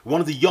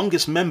 One of the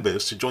youngest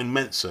members to join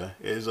Mensa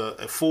is a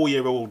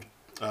 4-year-old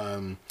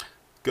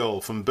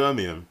girl from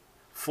Birmingham.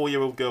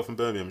 4-year-old girl from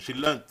Birmingham. She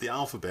learnt the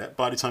alphabet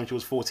by the time she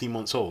was 14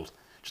 months old.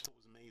 Just thought it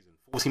was amazing.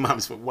 14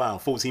 months. Wow,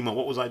 14 months.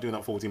 What was I doing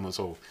at 14 months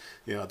old?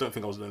 I don't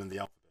think I was learning the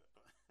alphabet.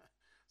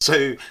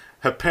 So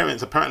her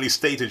parents apparently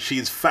stated she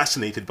is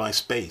fascinated by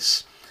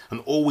space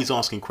and always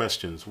asking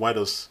questions. Why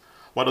does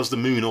the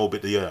moon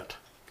orbit the Earth?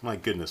 My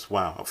goodness,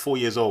 wow, at 4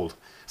 years old.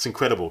 It's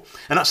incredible.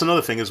 And that's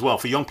another thing as well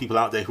for young people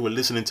out there who are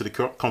listening to the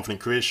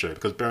Confident Careers Show,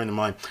 because bearing in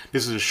mind,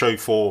 this is a show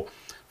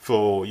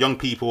for young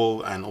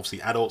people and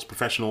obviously adults,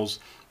 professionals.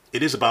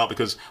 It is about,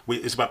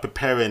 it's about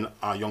preparing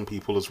our young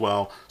people as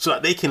well so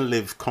that they can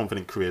live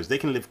confident careers, they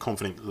can live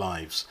confident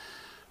lives.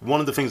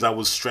 One of the things I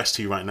will stress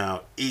to you right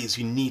now is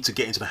you need to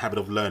get into the habit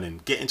of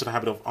learning, get into the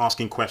habit of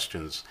asking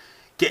questions,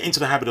 get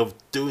into the habit of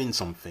doing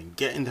something.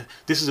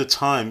 This is a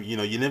time,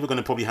 you're never going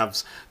to probably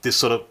have this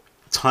sort of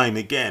time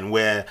again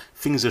where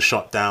things are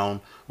shut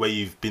down, where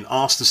you've been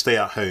asked to stay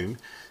at home,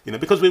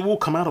 because we will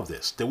come out of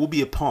this. There will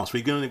be a past.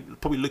 We're going to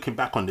probably looking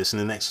back on this in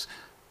the next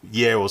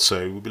year or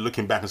so. We'll be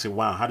looking back and say,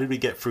 wow, how did we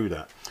get through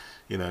that?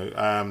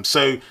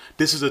 So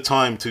this is a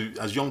time to,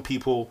 as young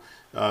people,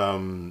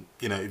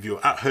 if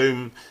you're at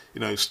home,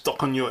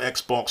 stuck on your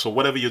Xbox or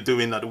whatever you're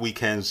doing at the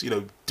weekends,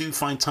 do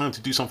find time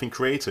to do something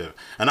creative.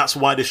 And that's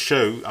why this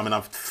show,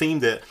 I've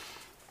themed it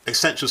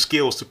essential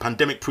skills to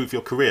pandemic-proof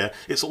your career.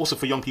 It's also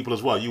for young people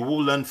as well. You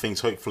will learn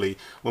things, hopefully.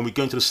 When we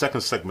go into the second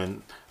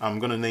segment, I'm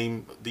going to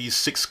name these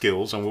 6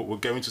 skills, and we'll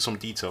go into some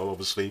detail,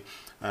 obviously.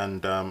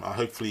 And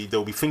hopefully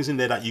there'll be things in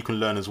there that you can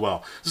learn as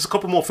well. There's a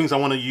couple more things I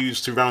want to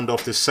use to round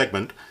off this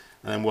segment,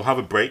 and then we'll have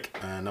a break,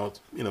 and I'll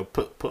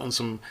put on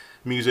some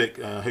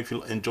music. Hope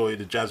you'll enjoy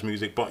the jazz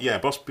music. But yeah,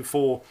 boss,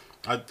 before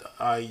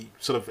I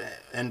sort of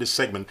end this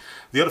segment,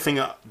 the other thing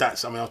I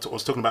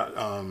was talking about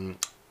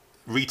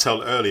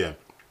retail earlier.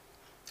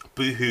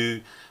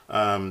 Boohoo,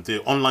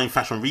 the online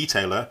fashion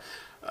retailer,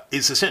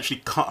 is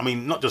essentially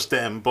not just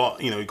them,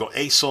 but you've got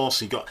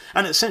ASOS,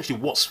 and essentially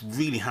what's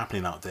really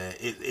happening out there.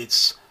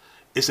 It's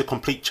a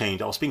complete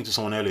change. I was speaking to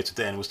someone earlier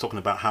today and was talking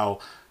about how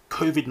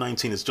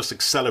COVID-19 has just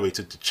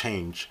accelerated the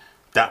change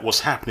that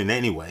was happening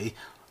anyway.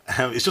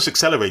 It's just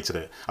accelerated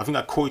it. I think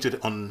I quoted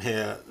on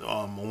here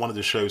on one of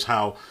the shows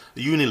how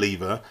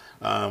Unilever,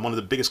 one of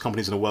the biggest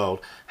companies in the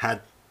world,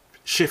 had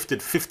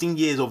shifted 15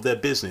 years of their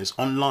business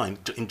online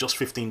in just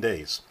 15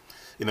 days.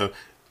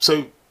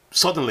 So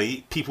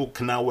suddenly people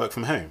can now work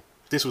from home.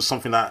 This was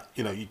something that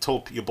you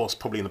told your boss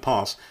probably in the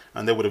past,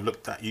 and they would have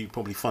looked at you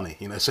probably funny.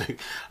 So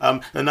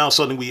and now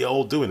suddenly we're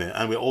all doing it,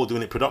 and we're all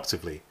doing it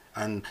productively.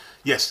 And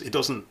yes, it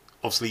doesn't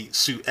obviously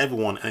suit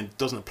everyone, and it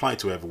doesn't apply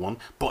to everyone,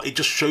 but it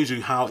just shows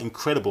you how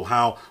incredible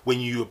how when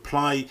you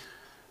apply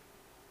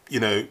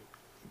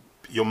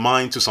your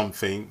mind to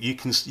something, you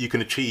can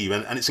achieve,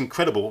 and it's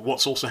incredible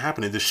what's also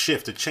happening. The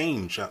shift, the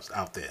change that's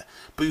out there.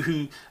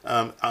 Boohoo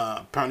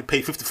apparently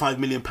paid £55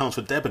 million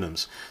for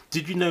Debenhams.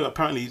 Did you know?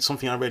 Apparently,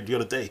 something I read the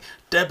other day.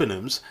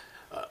 Debenhams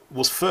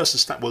was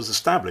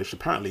established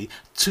apparently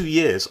 2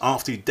 years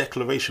after the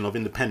Declaration of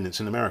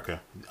Independence in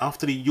America,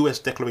 after the U.S.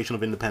 Declaration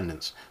of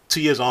Independence. 2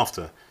 years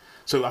after.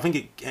 So I think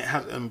it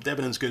has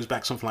Debenhams goes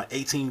back something like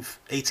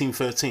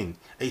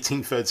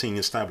 1813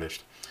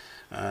 established.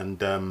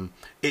 And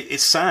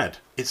it's sad.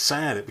 It's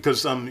sad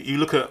because you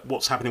look at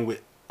what's happening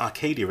with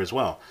Arcadia as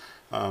well.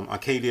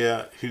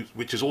 Arcadia,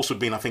 which has also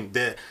been, I think,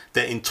 they're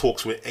in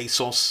talks with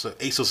ASOS.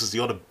 ASOS is the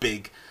other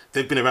big.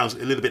 They've been around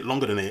a little bit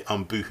longer than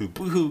Boohoo.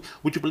 Boohoo,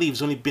 would you believe,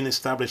 has only been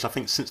established, I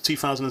think, since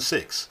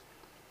 2006.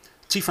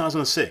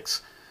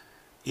 2006,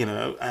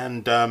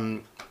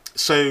 and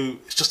so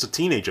it's just a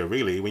teenager,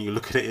 really, when you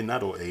look at it in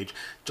adult age.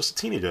 Just a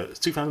teenager. It's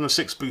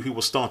 2006, Boohoo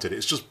was started.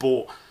 It's just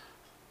bought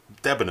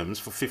Debenhams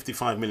for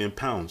 £55 million.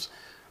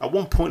 At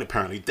one point,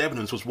 apparently,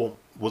 Debenhams was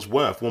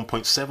worth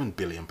 £1.7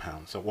 billion.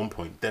 At one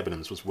point,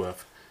 Debenhams was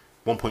worth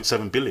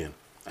 £1.7 billion,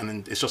 and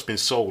then it's just been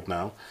sold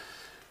now.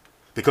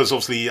 Because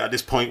obviously, at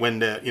this point, when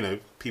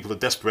people are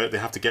desperate, they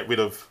have to get rid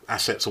of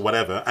assets or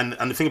whatever. And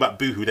the thing about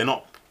Boohoo, they're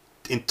not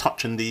in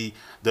touch in the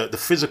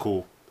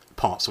physical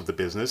parts of the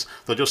business.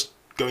 They're just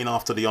going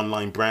after the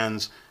online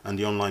brands and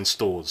the online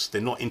stores. They're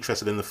not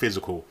interested in the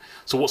physical.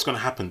 So what's going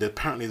to happen? They're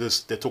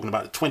talking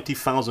about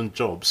 20,000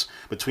 jobs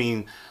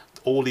between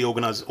all the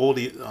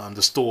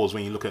stores.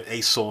 When you look at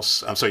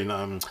ASOS,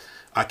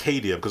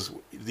 Arcadia, because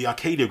the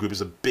Arcadia group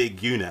is a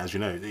big unit, as you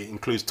know. It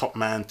includes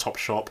Topman,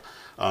 Topshop,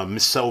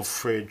 Miss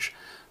Selfridge.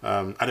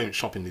 I don't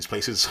shop in these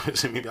places,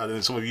 so maybe I don't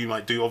know, some of you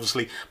might do,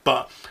 obviously.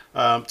 But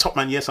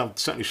Topman, yes, I've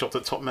certainly shopped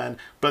at Topman.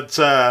 But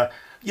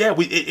yeah,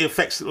 it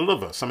affects a lot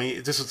of us. I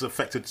mean, this has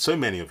affected so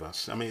many of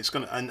us. I mean, it's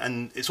gonna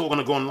and it's all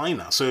gonna go online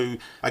now. So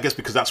I guess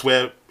because that's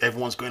where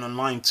everyone's going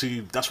online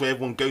to. That's where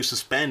everyone goes to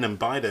spend and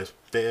buy their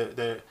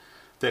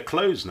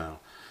clothes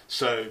now.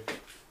 So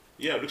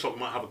yeah, it looks like we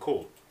might have a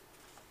call.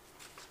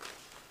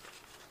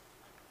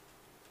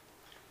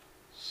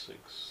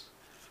 6.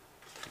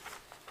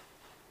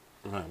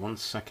 Right, 1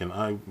 second.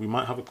 We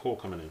might have a call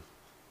coming in.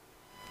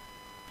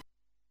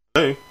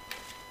 Hello.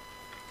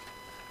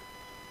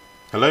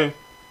 Hello.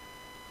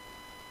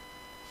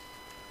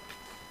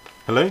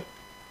 Hello?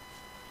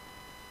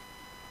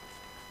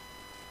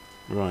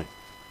 Right.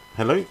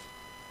 Hello? I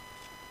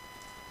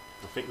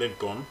think they've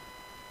gone.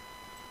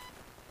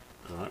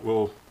 Alright,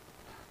 we'll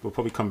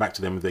probably come back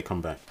to them if they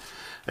come back.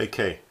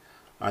 Okay.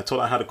 I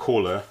thought I had a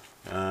caller,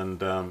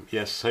 and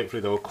yes,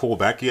 hopefully they'll call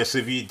back. Yes,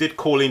 if you did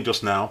call in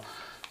just now,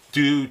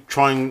 do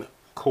try and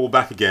call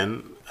back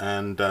again,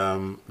 and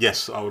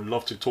yes, I would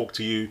love to talk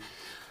to you.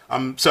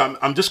 So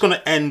I'm just going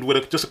to end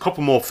with just a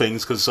couple more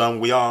things, because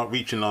we are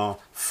reaching the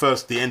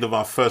end of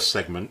our first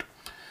segment.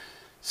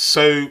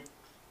 So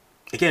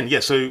again,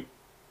 yeah, so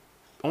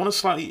I want to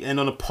slightly end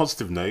on a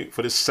positive note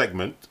for this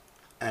segment.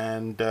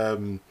 And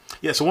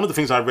yeah, so one of the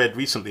things I read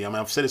recently, I mean,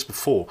 I've said this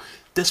before,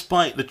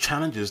 despite the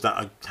challenges that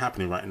are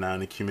happening right now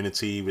in the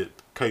community with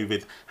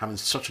COVID having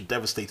such a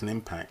devastating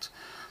impact,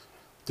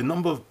 the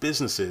number of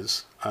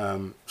businesses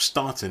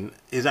starting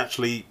is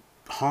actually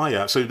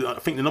higher. So I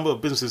think the number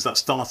of businesses that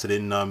started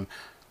in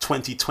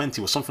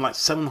 2020 was something like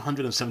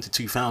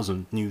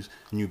 772,000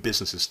 new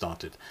businesses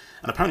started,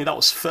 and apparently that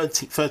was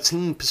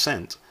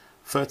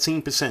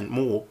 13%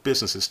 more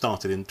businesses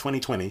started in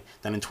 2020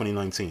 than in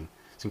 2019.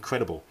 It's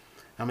incredible.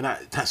 I mean,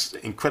 that's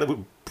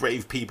incredible,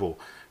 brave people.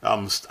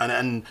 And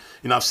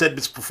you know, I've said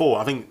this before.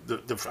 I think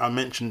I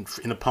mentioned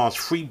in the past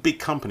 3 big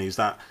companies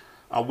that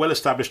are well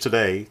established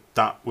today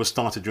that were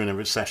started during a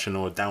recession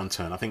or a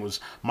downturn. I think it was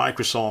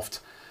Microsoft,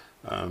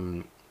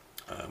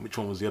 which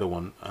one was the other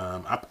one?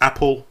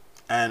 Apple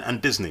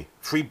and Disney,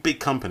 3 big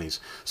companies.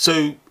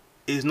 So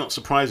it's not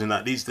surprising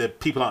that the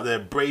people out there,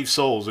 brave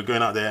souls, are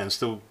going out there and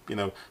still,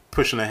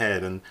 pushing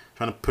ahead and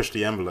trying to push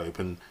the envelope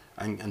and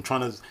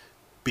trying to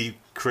be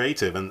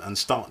creative and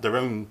start their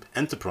own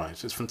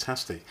enterprise. It's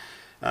fantastic.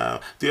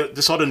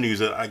 This other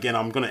news, again,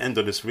 I'm going to end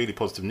on this really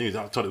positive news.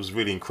 I thought it was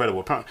really incredible.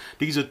 Apparently,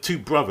 these are 2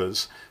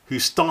 brothers who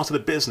started a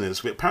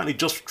business with apparently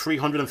just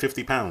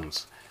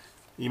 £350.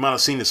 You might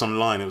have seen this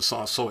online. I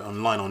saw it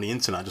online on the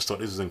internet. I just thought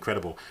this is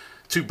incredible.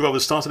 2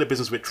 brothers started a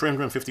business with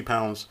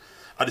 £350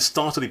 at the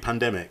start of the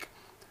pandemic,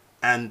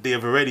 and they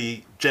have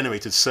already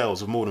generated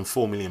sales of more than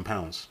 £4 million.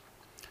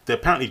 They're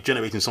apparently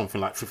generating something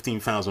like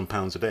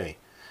 £15,000 a day.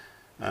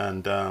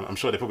 And I'm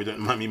sure they probably don't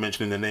mind me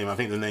mentioning their name. I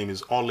think the name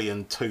is Ollie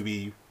and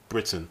Toby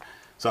Britton.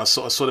 So I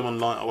saw them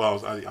online.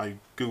 Well, I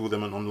googled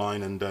them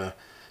online, and there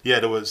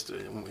was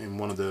in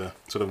one of the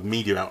sort of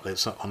media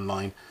outlets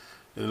online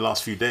in the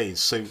last few days.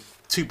 So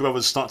 2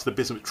 brothers started the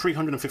business with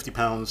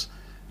 £350,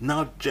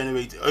 now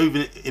generate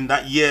over in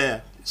that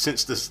year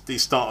since the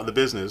start of the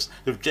business,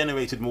 they've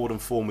generated more than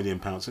 £4 million.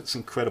 It's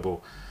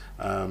incredible.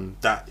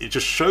 That it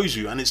just shows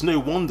you, and it's no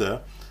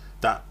wonder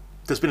that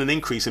there's been an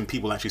increase in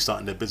people actually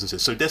starting their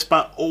businesses. So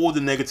despite all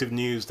the negative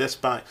news,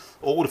 despite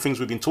all the things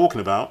we've been talking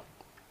about,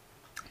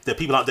 there are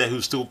people out there who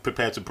are still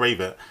prepared to brave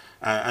it,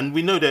 and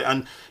we know that.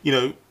 And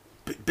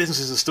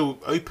businesses are still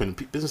open.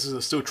 Businesses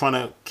are still trying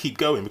to keep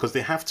going because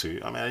they have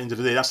to. I mean, at the end of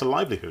the day, that's a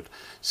livelihood.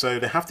 So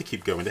they have to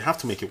keep going. They have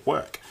to make it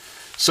work.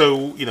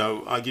 So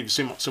I give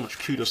so much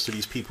kudos to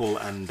these people,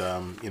 and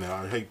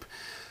I hope,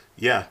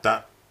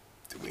 that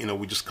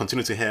we just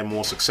continue to hear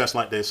more success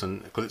like this,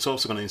 and because it's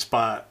also going to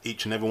inspire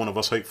each and every one of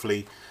us,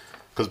 hopefully.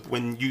 Because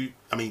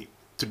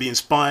to be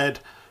inspired,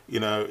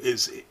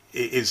 is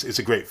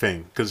a great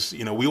thing, because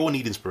we all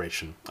need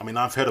inspiration. I mean,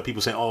 I've heard of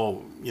people saying,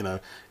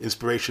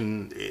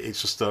 inspiration is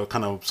just some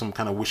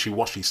kind of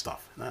wishy-washy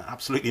stuff. No,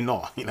 absolutely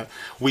not.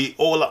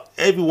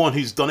 Everyone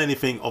who's done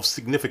anything of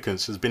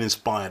significance has been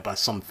inspired by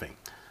something.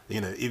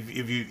 If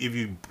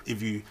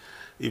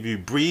you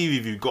breathe,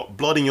 if you've got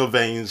blood in your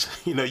veins,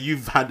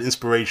 you've had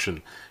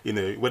inspiration.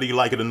 Whether you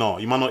like it or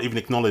not, you might not even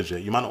acknowledge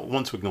it. You might not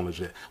want to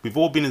acknowledge it. We've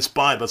all been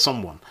inspired by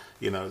someone.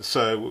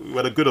 So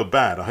whether good or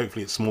bad, or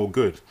hopefully it's more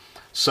good.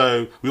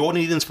 So we all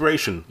need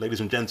inspiration,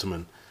 ladies and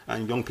gentlemen,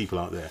 and young people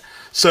out there.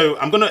 So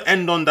I'm going to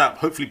end on that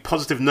hopefully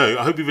positive note.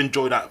 I hope you've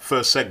enjoyed that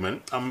first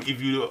segment.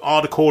 If you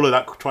are the caller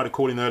that tried to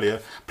call in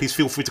earlier, please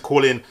feel free to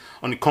call in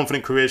on the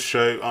Confident Careers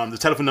Show. The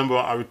telephone number,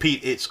 I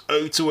repeat, it's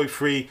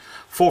 0203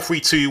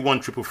 432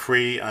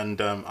 1333,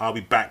 and I'll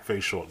be back very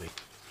shortly.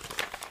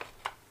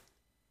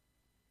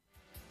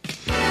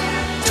 Don't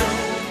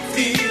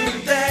feel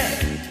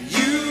that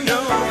you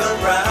know the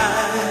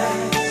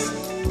rise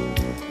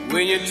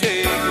when you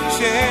take a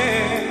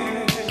chance.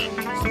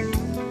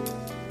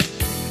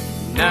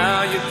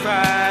 Now you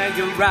cry,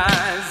 you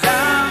rise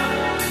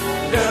out.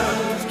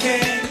 Love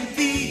can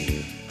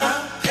be a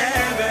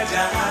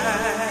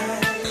paradise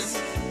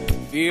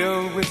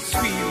filled with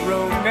sweet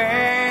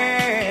romance.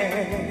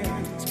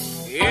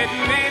 It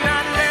may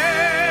not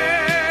last.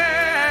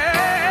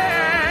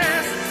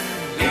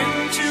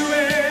 Into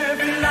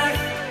every light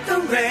the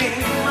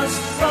rain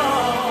must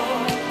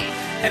fall,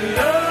 and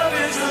love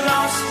is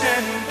lost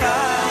and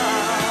found.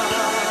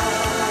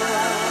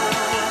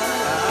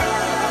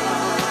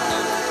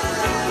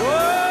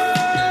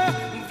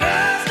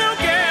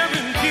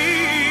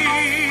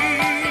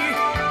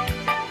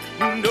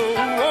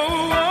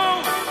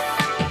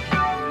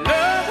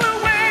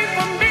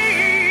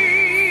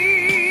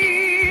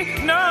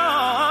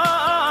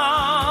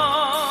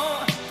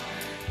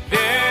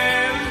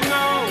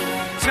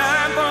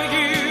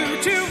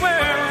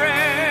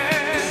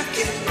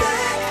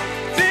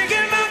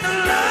 Thinking about the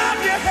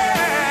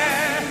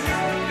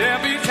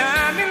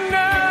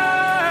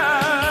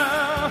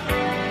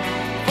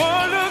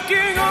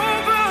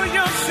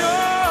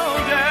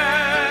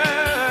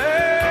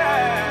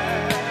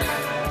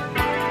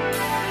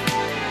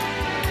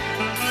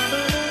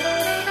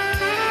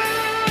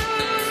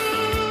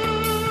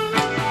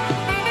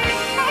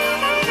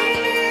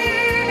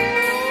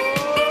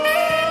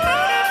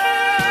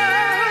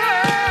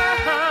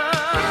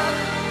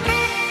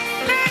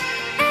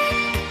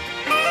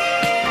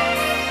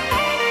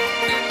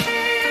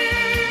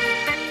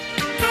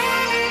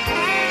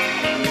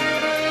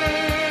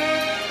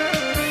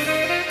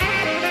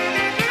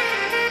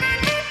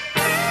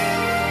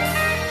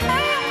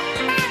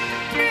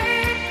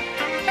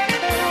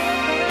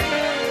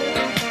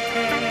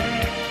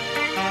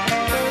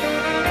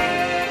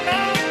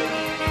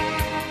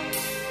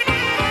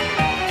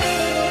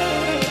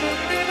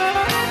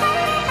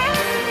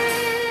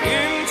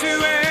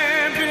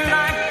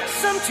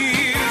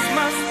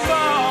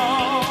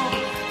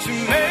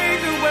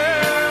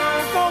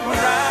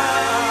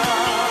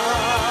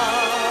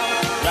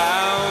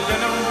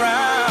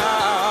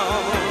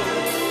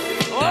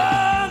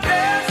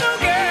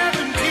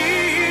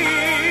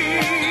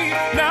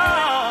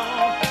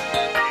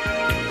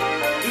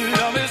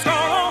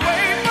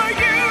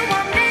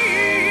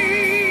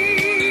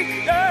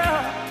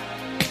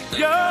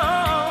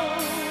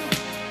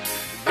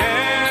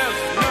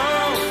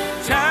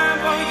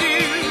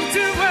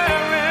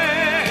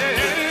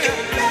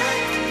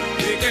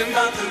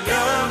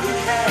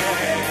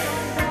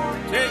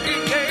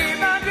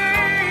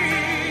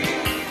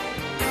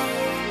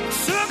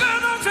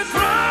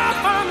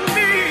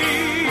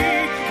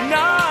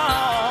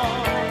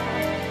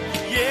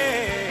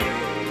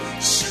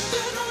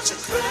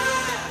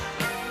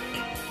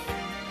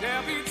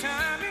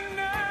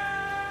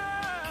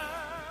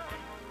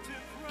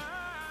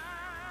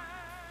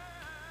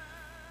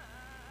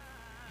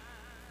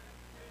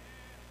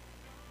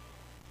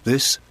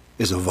This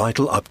is a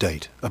vital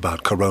update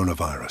about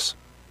coronavirus.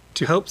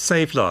 To help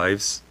save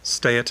lives,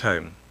 stay at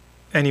home.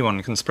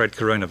 Anyone can spread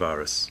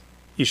coronavirus.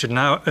 You should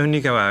now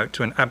only go out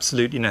when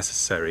absolutely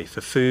necessary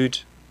for food,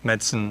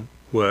 medicine,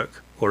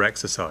 work or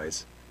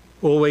exercise.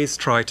 Always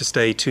try to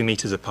stay 2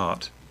 meters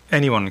apart.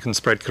 Anyone can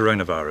spread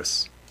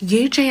coronavirus.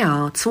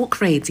 UJR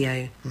Talk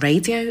Radio,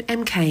 Radio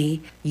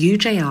MK,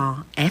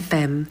 UJR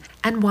FM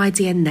and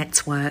YDN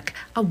Network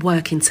are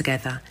working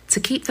together to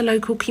keep the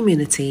local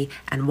community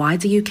and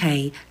wider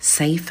UK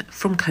safe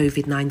from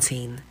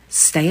COVID-19.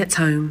 Stay at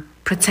home,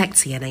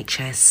 protect the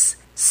NHS,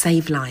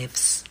 save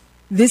lives.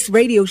 This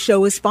radio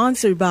show is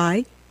sponsored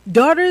by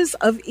Daughters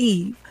of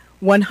Eve,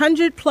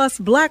 100 Plus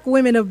Black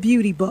Women of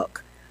Beauty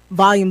book,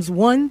 volumes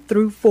 1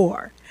 through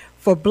 4,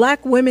 for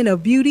Black women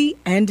of beauty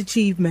and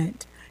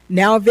achievement.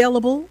 Now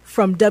available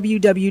from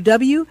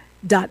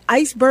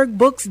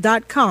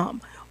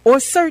www.icebergbooks.com or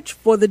search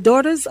for the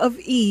Daughters of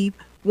Eve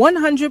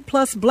 100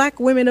 Plus Black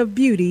Women of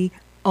Beauty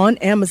on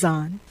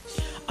Amazon.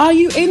 Are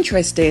you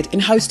interested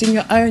in hosting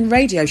your own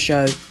radio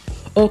show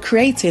or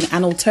creating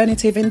an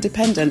alternative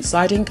independent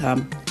side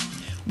income?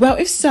 Well,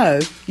 if so,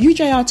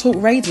 UJR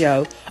Talk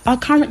Radio are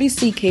currently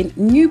seeking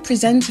new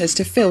presenters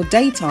to fill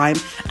daytime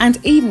and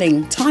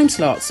evening time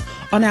slots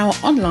on our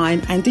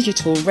online and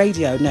digital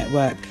radio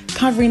network,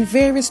 covering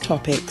various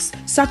topics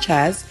such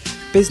as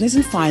business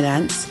and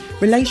finance,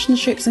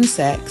 relationships and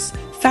sex,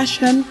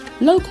 fashion,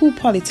 local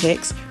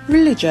politics,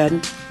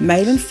 religion,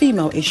 male and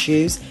female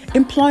issues,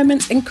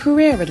 employment and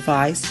career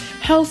advice,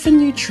 health and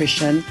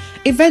nutrition,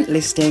 event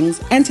listings,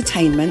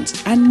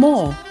 entertainment and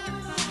more.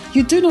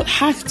 You do not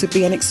have to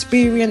be an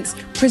experienced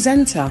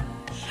presenter,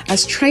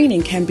 as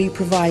training can be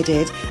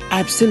provided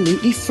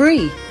absolutely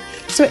free.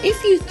 So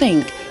if you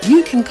think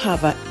you can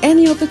cover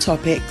any of the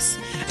topics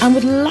and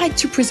would like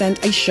to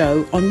present a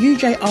show on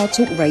UJR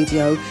Talk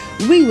Radio,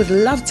 we would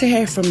love to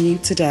hear from you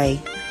today.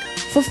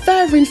 For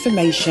further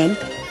information,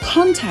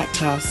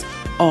 contact us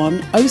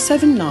on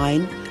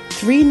 079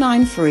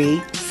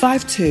 393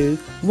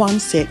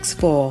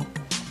 52164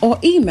 or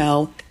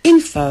email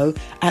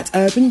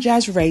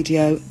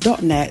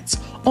info@urbanjazzradio.net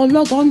or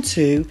log on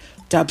to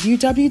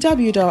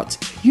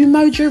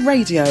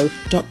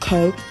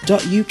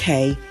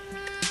www.umojaradio.co.uk.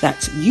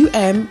 That's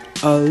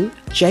UMOJA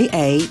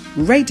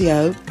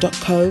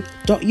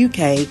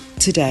radio.co.uk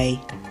today.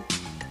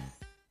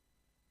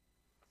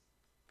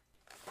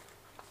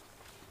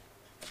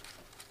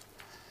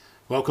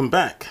 Welcome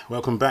back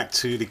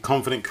to the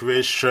Confident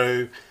Careers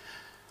Show.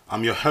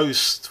 I'm your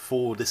host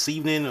for this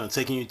evening. I'm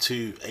taking you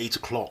to 8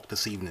 o'clock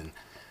this evening,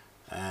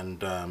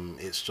 and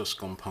it's just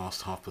gone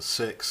past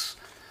 6:30.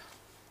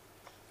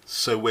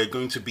 So we're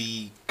going to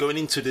be going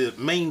into the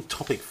main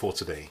topic for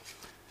today,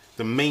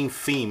 the main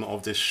theme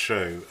of this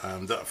show.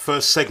 The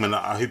first segment,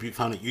 I hope you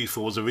found it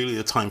useful, was really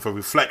a time for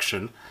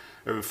reflection,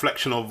 a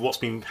reflection of what's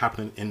been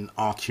happening in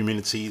our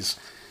communities.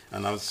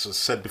 And as I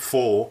said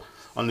before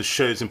on the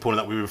show, it's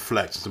important that we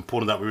reflect. It's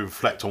important that we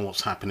reflect on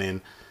what's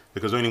happening,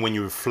 because only when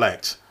you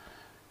reflect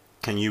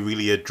can you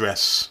really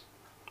address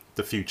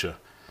the future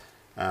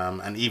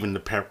and even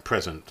the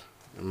present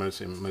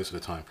most of the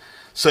time.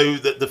 So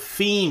the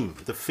theme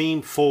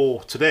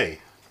for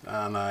today,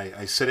 and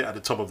I said it at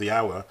the top of the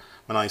hour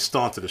when I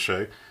started the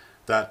show,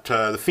 that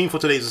the theme for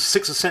today is the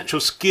 6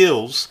 essential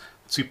skills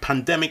to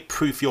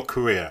pandemic-proof your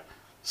career.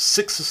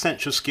 6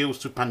 essential skills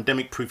to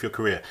pandemic-proof your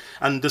career.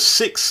 And the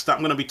 6 that I'm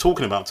going to be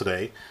talking about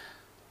today,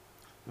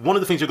 one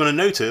of the things you're going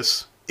to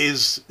notice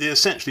is they're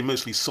essentially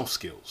mostly soft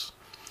skills.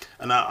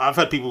 And I've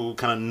had people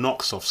kind of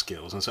knock soft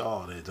skills and say,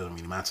 oh, it doesn't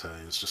really matter,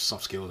 it's just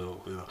soft skills,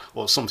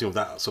 or something of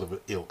that sort of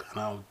ilk. And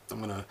I'm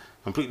going to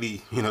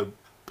completely,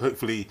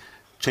 hopefully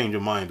change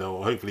your mind,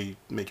 or hopefully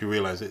make you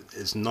realize it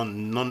is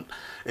it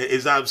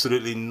is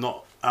absolutely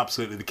not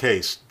the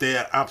case.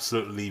 They're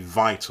absolutely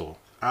vital.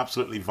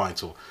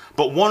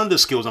 But one of the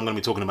skills I'm going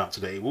to be talking about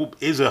today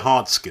is a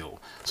hard skill.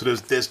 So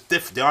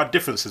there are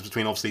differences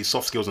between obviously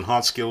soft skills and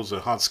hard skills.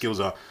 Hard skills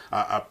are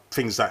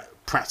things that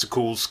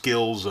practical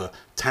skills are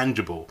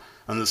tangible,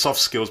 and the soft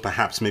skills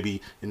perhaps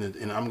maybe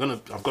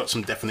I've got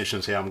some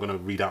definitions here I'm going to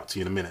read out to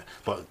you in a minute,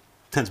 but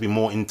tend to be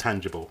more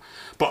intangible.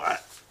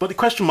 But the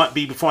question might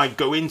be, before I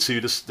go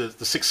into the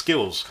 6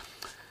 skills,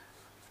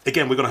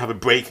 again we're going to have a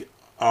break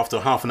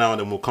after half an hour,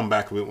 then we'll come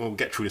back, we'll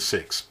get through the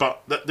 6.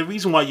 But the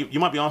reason why you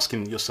might be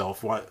asking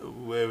yourself,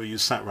 where you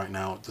sat right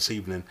now this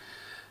evening,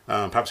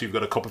 perhaps you've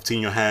got a cup of tea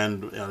in your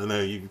hand, I don't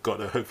know,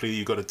 hopefully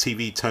you've got a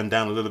TV turned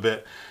down a little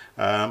bit,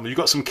 you've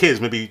got some kids,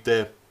 maybe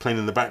they're playing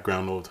in the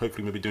background, or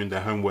hopefully maybe doing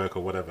their homework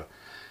or whatever.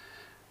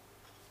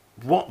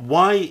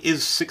 Why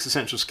is 6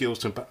 essential skills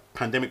to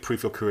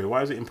pandemic-proof your career?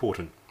 Why is it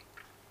important?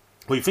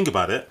 Well, you think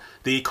about it,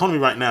 the economy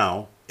right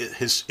now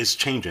is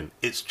changing.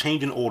 It's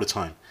changing all the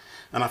time.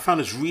 And I found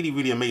this really,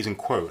 really amazing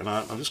quote, and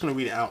I'm just going to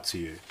read it out to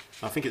you.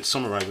 I think it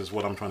summarizes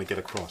what I'm trying to get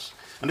across.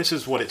 And this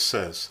is what it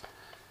says.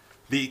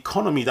 The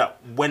economy that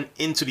went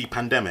into the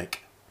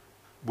pandemic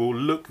will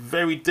look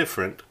very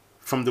different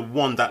from the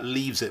one that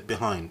leaves it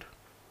behind.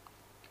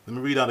 Let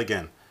me read that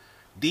again.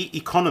 The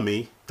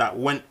economy that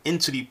went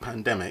into the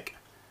pandemic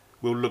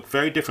will look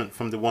very different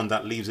from the one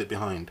that leaves it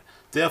behind.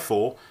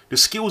 Therefore, the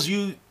skills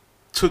you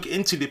took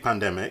into the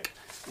pandemic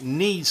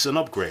needs an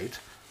upgrade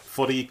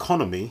for the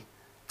economy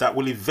that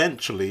will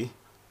eventually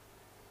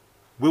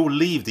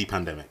leave the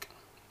pandemic.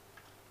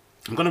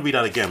 I'm going to read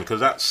that again because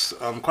that's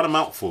quite a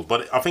mouthful,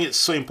 but I think it's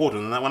so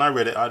important. And when I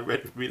read it, I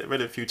read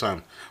it a few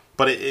times,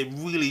 but it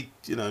really,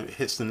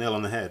 hits the nail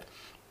on the head.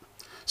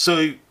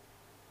 So,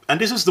 and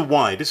this is the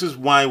why. This is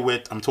why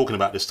I'm talking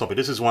about this topic.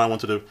 This is why I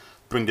wanted to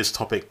bring this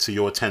topic to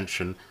your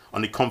attention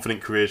on the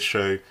Confident Careers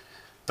show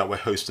that we're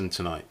hosting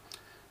tonight.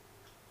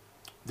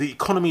 The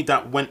economy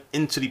that went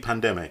into the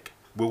pandemic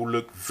will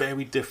look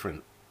very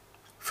different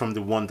from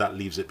the one that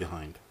leaves it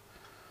behind.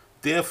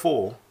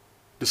 Therefore,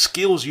 the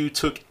skills you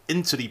took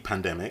into the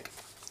pandemic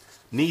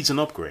needs an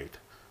upgrade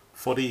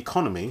for the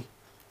economy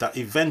that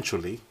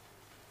eventually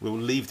will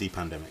leave the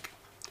pandemic.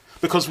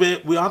 Because we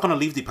are going to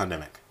leave the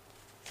pandemic.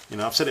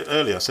 I've said it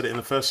earlier. I said it in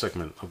the first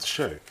segment of the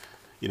show.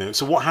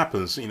 So what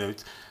happens? There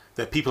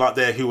are people out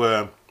there who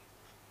are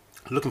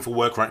looking for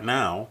work right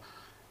now,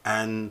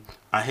 and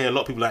I hear a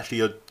lot of people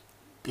actually are,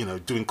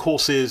 doing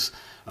courses.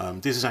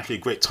 This is actually a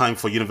great time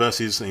for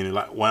universities.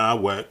 Like where I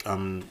work,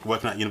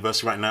 working at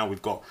university right now,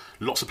 we've got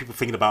lots of people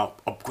thinking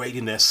about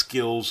upgrading their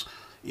skills.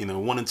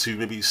 Wanting to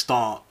maybe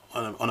start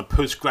on a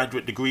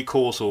postgraduate degree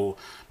course, or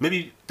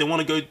maybe they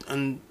want to go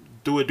and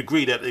do a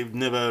degree that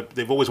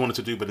they've always wanted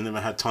to do, but they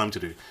never had time to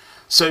do.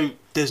 So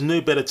there's no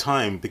better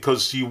time,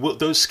 because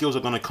those skills are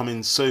going to come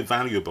in so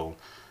valuable,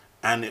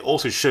 and it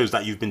also shows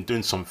that you've been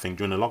doing something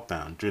during the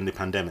lockdown, during the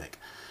pandemic.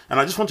 And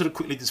I just wanted to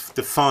quickly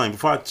define,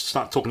 before I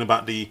start talking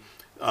about the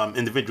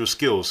individual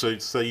skills,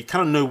 so you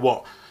kind of know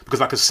what, because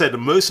like I said,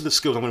 most of the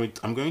skills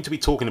I'm going to be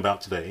talking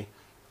about today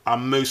are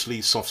mostly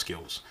soft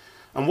skills.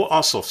 And what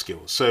are soft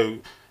skills? So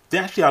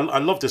I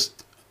love this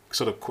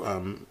sort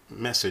of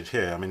message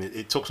here. I mean,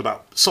 it talks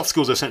about soft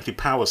skills are essentially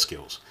power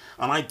skills.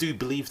 And I do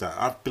believe that.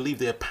 I believe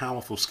they're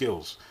powerful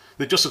skills.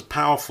 They're just as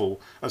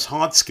powerful as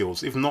hard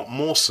skills, if not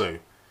more so.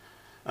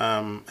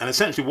 And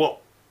essentially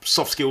what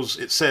soft skills,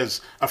 it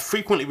says, are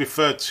frequently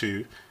referred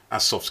to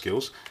as soft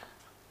skills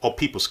or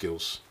people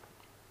skills.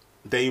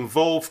 They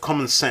involve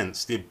common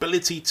sense, the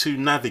ability to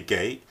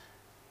navigate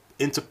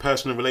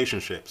interpersonal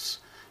relationships,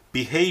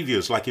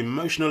 behaviors like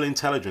emotional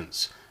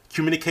intelligence,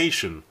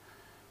 communication,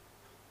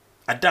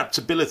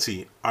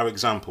 adaptability are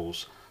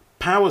examples.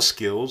 Power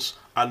skills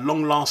are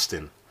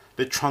long-lasting.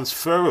 They're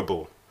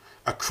transferable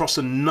across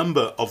a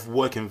number of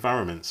work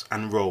environments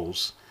and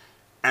roles,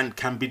 and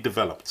can be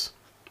developed.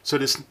 So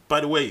this,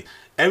 by the way,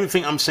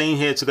 everything I'm saying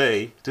here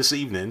today, this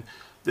evening,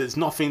 there's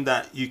nothing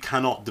that you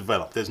cannot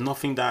develop. There's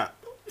nothing that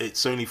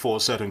it's only for a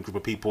certain group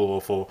of people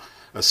or for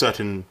a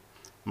certain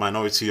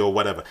minority or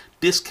whatever.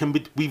 This can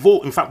be, we've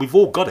all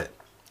got it.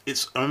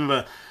 I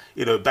remember,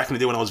 back in the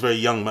day when I was very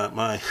young,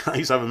 I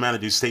used to have a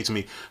manager who say to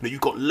me,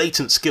 you've got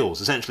latent skills.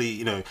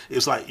 Essentially, it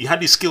was like you had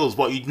these skills,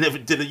 but you never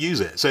didn't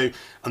use it. So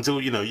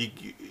until,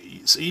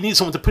 so you need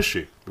someone to push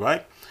you,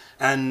 right?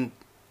 And,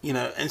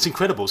 and it's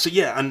incredible. So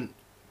yeah, and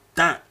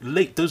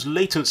those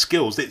latent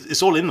skills,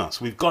 it's all in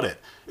us. We've got it.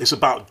 It's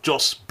about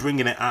just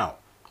bringing it out,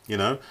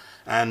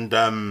 and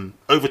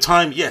over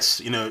time, yes,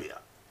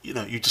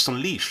 you just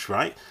unleash,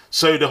 right?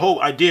 So the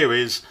whole idea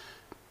is,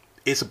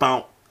 it's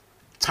about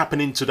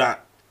tapping into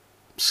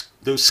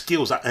those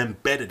skills that are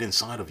embedded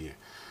inside of you.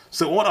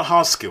 So what are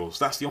hard skills?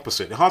 That's the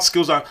opposite. The hard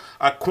skills are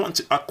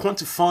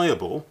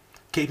quantifiable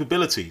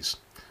capabilities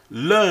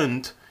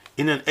learned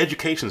in an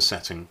education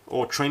setting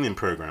or training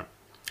program.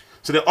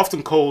 So they're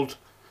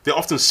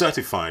often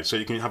certified, so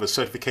you can have a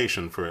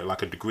certification for it,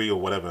 like a degree or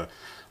whatever,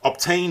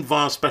 obtained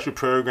via special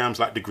programs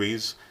like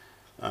degrees,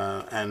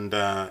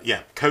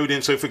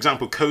 coding. So for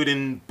example,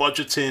 coding,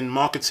 budgeting,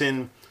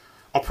 marketing,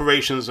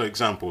 operations are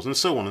examples, and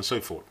so on and so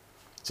forth.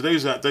 So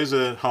those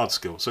are hard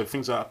skills. So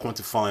things that are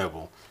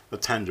quantifiable, they're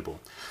tangible.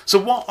 So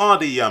what are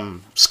the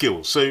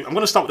skills? So I'm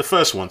going to start with the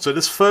first one. So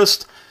this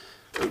first,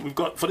 we've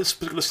got, for this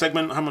particular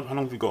segment, how long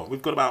have we got?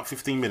 We've got about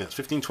 20 minutes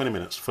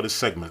for this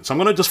segment. So I'm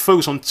going to just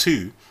focus on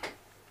two,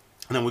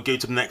 and then we'll go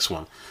to the next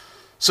one.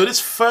 So this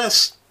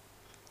first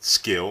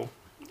skill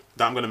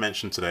that I'm going to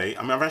mention today,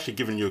 I mean, I've actually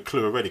given you a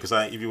clue already, because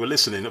if you were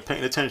listening or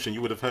paying attention,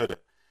 you would have heard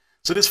it.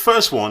 So this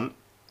first one,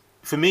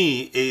 for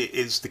me,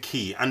 is the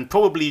key, and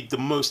probably the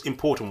most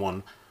important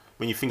one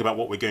when you think about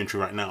what we're going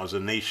through right now as a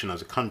nation,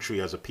 as a country,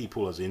 as a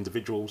people, as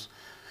individuals.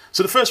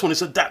 So the first one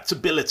is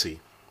adaptability.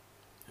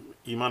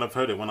 You might have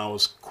heard it when I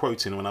was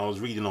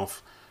reading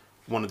off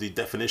one of the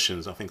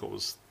definitions. I think it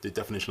was the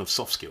definition of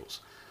soft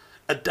skills.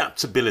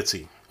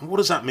 Adaptability. And what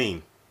does that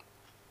mean?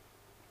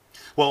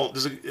 Well,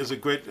 there's a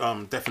great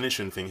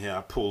definition thing here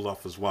I pulled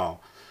off as well.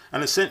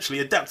 And essentially,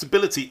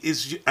 adaptability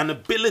is an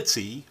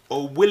ability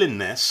or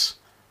willingness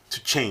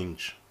to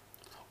change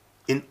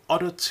in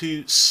order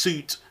to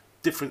suit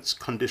different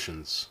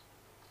conditions.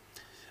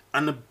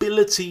 An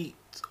ability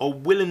or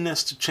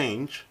willingness to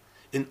change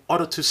in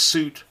order to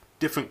suit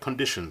different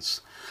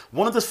conditions.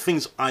 One of the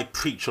things I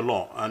preach a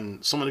lot,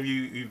 and some of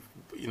you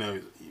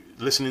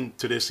listening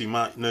to this, you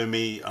might know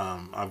me.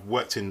 I've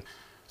worked in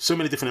so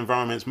many different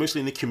environments, mostly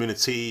in the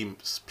community,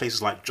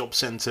 places like job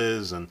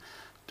centres and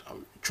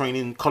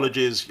training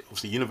colleges,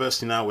 obviously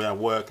university now where I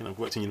work, and I've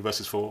worked in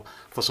universities for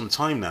some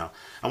time now.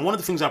 And one of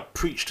the things I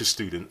preach to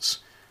students,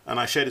 and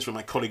I share this with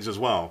my colleagues as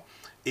well,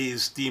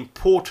 is the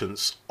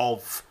importance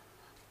of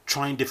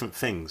trying different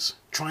things,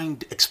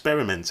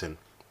 experimenting.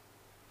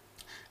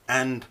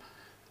 And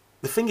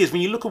the thing is,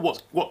 when you look at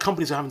what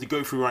companies are having to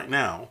go through right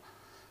now,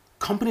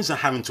 companies are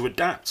having to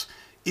adapt.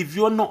 If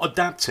you're not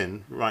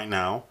adapting right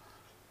now,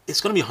 it's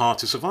going to be hard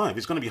to survive.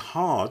 It's going to be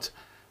hard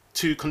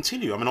to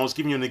continue. I mean, I was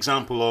giving you an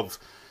example of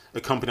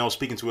a company I was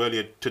speaking to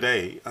earlier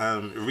today,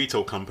 a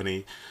retail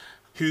company,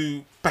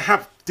 who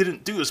perhaps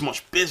didn't do as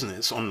much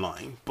business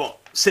online, but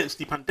since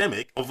the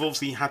pandemic, have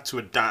obviously had to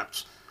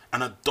adapt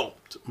and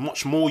adopt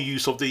much more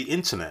use of the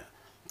internet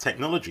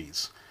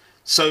technologies.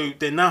 So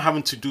they're now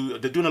they're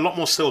doing a lot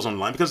more sales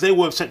online because they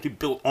were essentially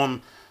built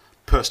on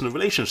personal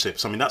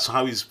relationships. I mean, that's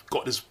how he's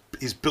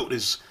built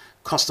his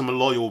customer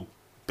loyal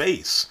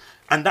base.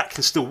 And that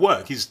can still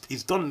work. He's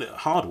done the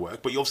hard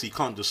work, but you obviously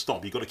can't just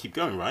stop. You've got to keep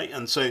going, right?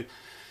 And so,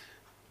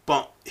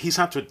 but he's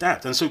had to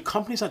adapt. And so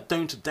companies that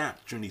don't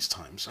adapt during these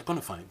times are going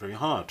to find it very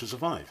hard to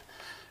survive.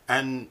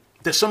 And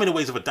there's so many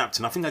ways of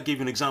adapting. I think I gave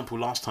you an example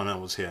last time I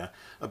was here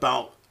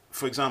about,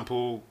 for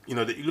example, you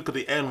look at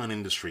the airline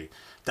industry.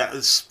 That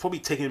has probably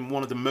taken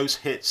one of the most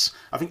hits.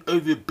 I think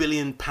over £1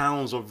 billion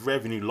of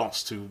revenue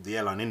lost to the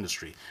airline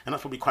industry. And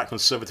that's probably quite a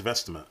conservative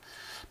estimate.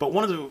 But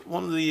one of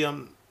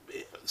the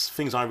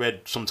things I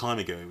read some time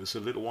ago, it was a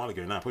little while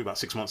ago now, probably about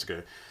 6 months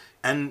ago,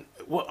 and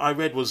what I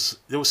read was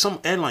there were some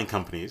airline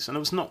companies, and it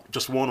was not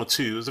just one or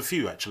two, it was a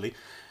few actually,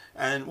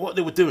 and what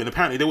they were doing,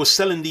 apparently they were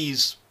selling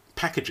these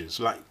packages,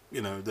 like,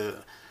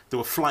 there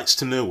were flights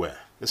to nowhere,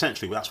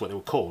 essentially that's what they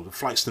were called, the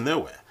flights to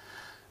nowhere.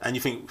 And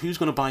you think, who's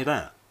going to buy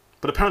that?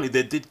 But apparently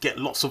they did get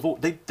lots of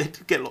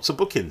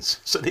bookings,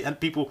 so they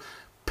had people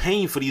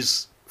paying for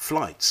these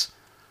flights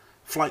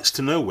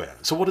to nowhere.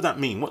 So what did that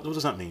mean? What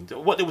does that mean?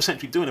 What they were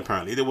essentially doing,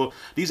 apparently,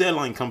 these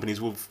airline companies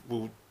will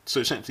so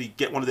essentially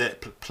get one of their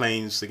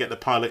planes, they get the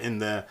pilot in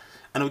there,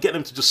 and they'll get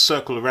them to just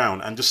circle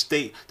around and just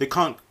stay. They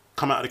can't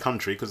come out of the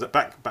country because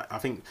back I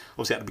think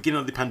obviously at the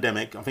beginning of the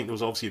pandemic, I think there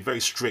was obviously a very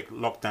strict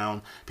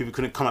lockdown. People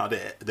couldn't come out of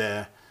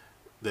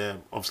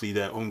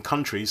their own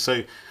country.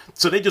 So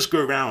they just go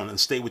around and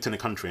stay within the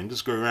country and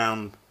just go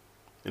around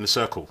in a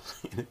circle,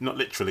 not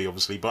literally,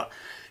 obviously, but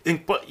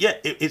yeah,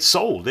 it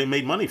sold. They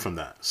made money from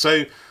that.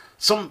 So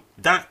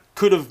that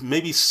could have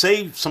maybe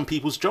saved some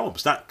people's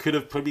jobs. That could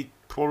have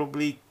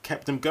probably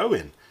kept them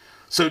going.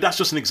 So that's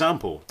just an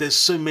example. There's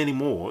so many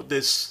more.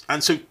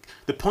 And so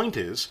the point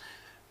is,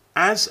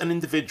 as an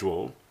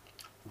individual,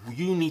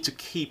 you need to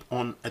keep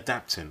on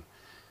adapting.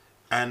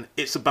 And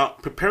it's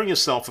about preparing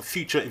yourself for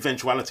future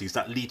eventualities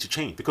that lead to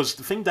change. Because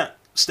the thing that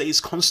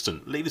stays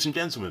constant, ladies and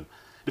gentlemen,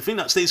 the thing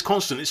that stays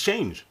constant is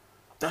change.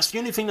 That's the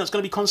only thing that's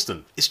going to be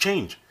constant, is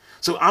change.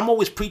 So I'm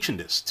always preaching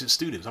this to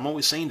students. I'm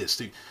always saying this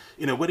to,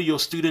 whether you're a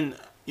student,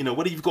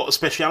 whether you've got a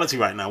speciality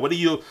right now, whether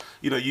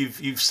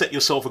you've set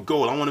yourself a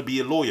goal. I want to be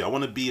a lawyer. I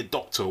want to be a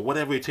doctor,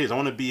 whatever it is. I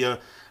want to be I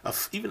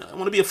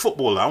want to be a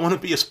footballer. I want to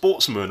be a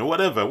sportsman or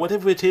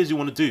whatever it is you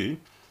want to do.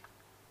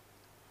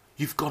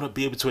 You've got to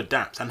be able to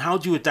adapt. And how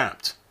do you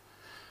adapt?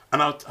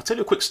 And I'll tell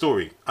you a quick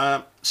story.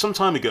 Some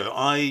time ago,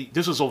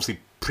 this was obviously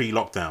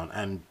pre-lockdown,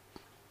 and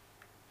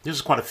this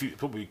was quite a few,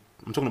 probably,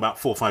 I'm talking about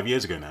 4 or 5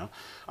 years ago now.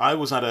 I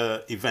was at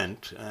an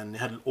event and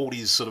had all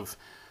these sort of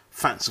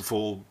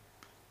fanciful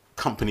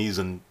companies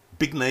and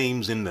big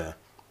names in there.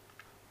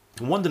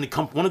 And one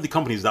of the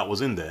companies that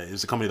was in there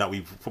is a company that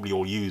we've probably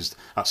all used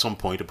at some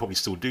point, and probably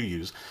still do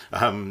use.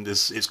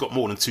 It's got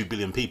more than 2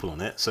 billion people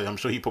on it, so I'm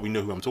sure you probably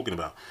know who I'm talking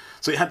about.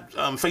 So it had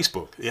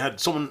Facebook. It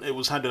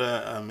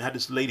had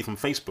this lady from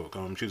Facebook.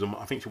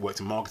 I think she worked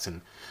in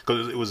marketing,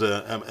 because it was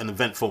an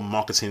event for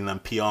marketing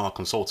and PR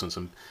consultants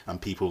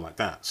and people like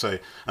that. So,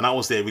 and I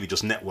was there really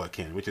just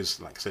networking, which is,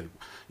 like I said,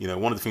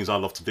 one of the things I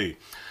love to do.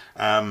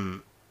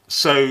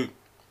 So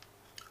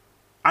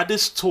at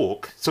this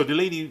talk, so the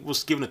lady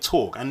was giving a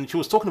talk, and she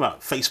was talking about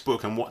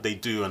Facebook and what they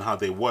do and how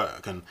they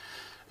work, and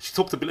she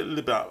talked a little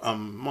bit about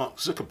Mark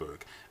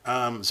Zuckerberg.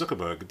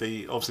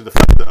 Obviously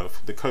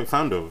the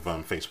co-founder of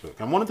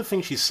Facebook. And one of the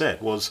things she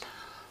said was,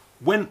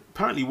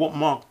 apparently what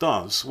Mark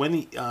does when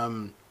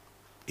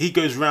he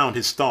goes around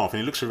his staff and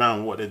he looks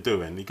around what they're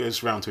doing. He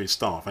goes around to his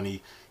staff and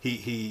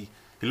he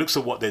looks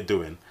at what they're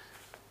doing.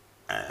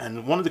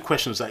 And one of the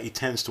questions that he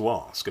tends to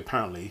ask,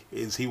 apparently,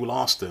 is he will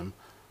ask them,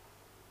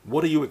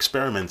 what are you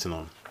experimenting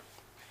on?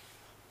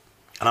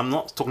 And I'm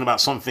not talking about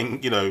something,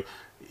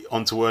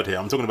 onto word here.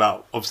 I'm talking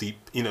about, obviously,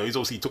 he's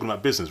obviously talking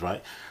about business,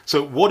 right?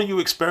 So what are you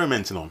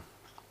experimenting on?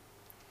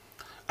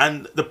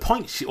 And the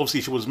point she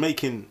was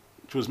making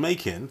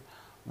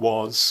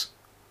was,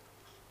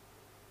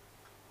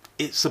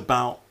 it's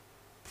about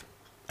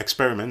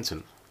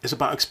experimenting. It's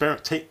about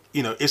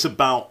it's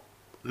about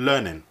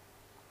learning.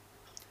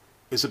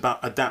 It's about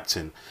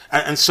adapting.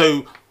 And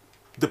so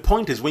the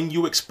point is, when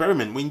you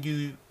experiment, when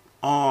you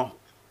are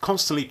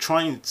constantly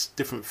trying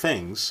different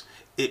things,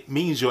 it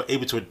means you're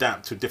able to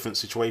adapt to different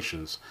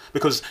situations.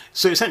 Because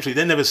so essentially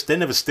they're never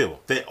still.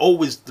 They're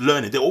always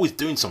learning. They're always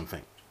doing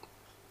something.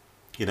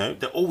 You know,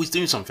 they're always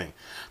doing something.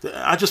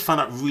 I just found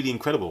that really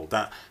incredible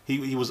that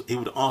he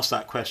would ask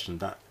that question,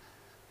 that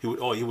he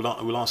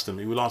would ask them.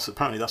 He would ask.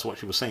 Apparently, that's what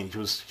she was saying.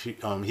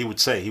 He would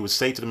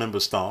say to the member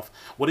of staff,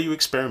 "What are you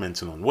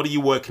experimenting on? What are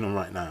you working on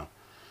right now?"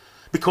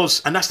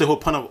 Because, and that's the whole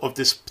point of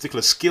this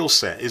particular skill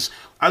set, is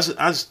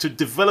as to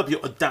develop your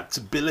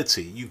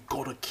adaptability, you've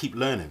got to keep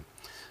learning.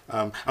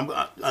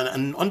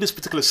 And on this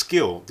particular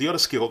skill, the other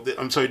skill,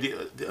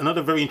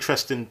 another very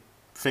interesting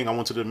thing I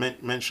wanted to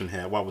mention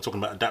here while we're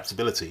talking about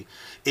adaptability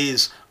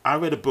is I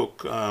read a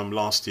book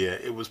last year.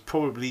 It was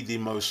probably the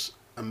most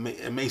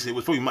amazing. It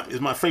was probably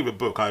my favorite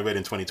book I read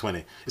in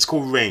 2020. It's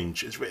called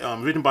Range. It's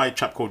written by a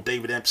chap called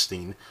David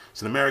Epstein.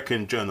 It's an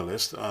American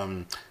journalist.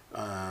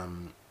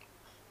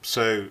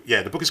 So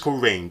yeah, the book is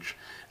called Range,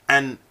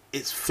 and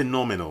it's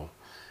phenomenal.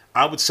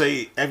 I would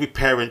say every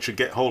parent should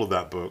get hold of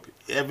that book.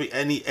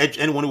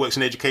 Anyone who works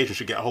in education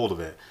should get a hold of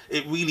it.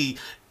 It really,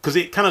 because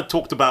it kind of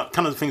talked about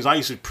kind of the things I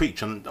used to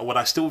preach and what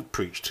I still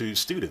preach to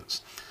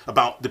students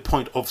about the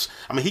point of.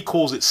 I mean, he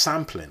calls it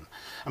sampling.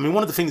 I mean,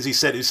 one of the things he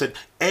said, so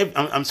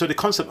the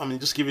concept. I mean,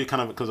 just to give you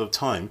kind of because of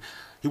time,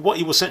 what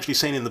he was essentially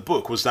saying in the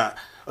book was that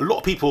a lot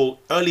of people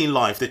early in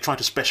life they try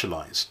to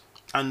specialize.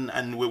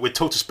 And we're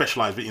told to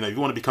specialize, but you know, if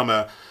you want to become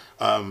a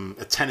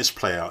tennis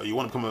player, you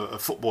want to become a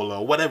footballer,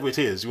 or whatever it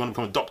is, you want to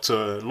become a doctor,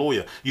 a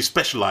lawyer, you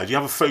specialize, you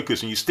have a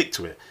focus, and you stick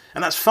to it,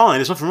 and that's fine.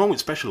 There's nothing wrong with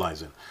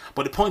specializing.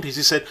 But the point is,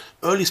 he said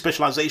early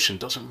specialization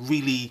doesn't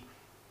really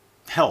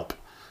help.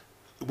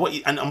 What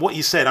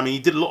he said, I mean, he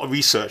did a lot of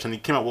research, and he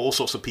came out with all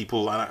sorts of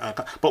people.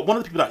 But one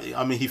of the people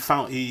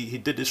that he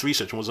did this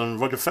research was on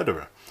Roger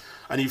Federer,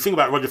 and you think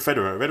about Roger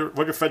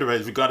Federer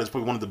is regarded as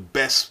probably one of the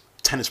best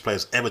tennis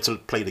players ever to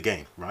play the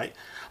game, right?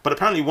 But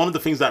apparently one of the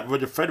things that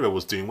Roger Federer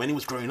was doing when he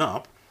was growing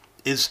up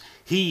is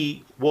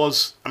in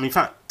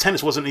fact,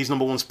 tennis wasn't his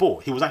number one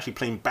sport. He was actually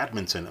playing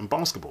badminton and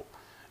basketball.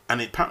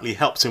 And it apparently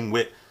helped him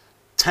with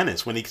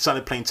tennis when he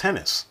started playing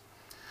tennis.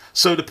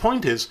 So the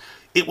point is,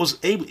 he was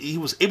able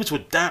to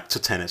adapt to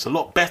tennis a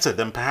lot better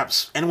than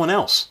perhaps anyone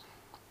else.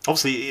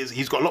 Obviously,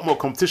 he's got a lot more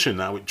competition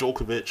now with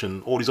Djokovic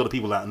and all these other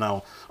people that are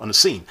now on the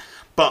scene.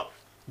 But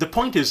the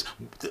point is,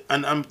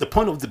 and the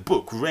point of the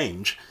book,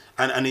 Range,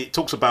 and it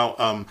talks about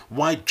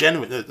why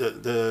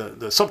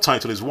the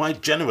subtitle is why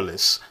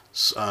generalists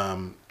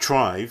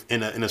thrive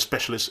in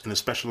a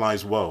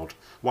specialized world.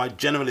 Why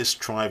generalists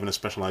thrive in a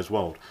specialized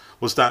world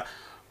was that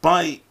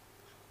by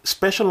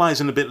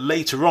specializing a bit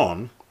later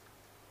on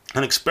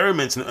and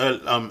experimenting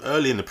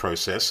early in the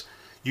process,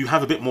 you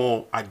have a bit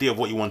more idea of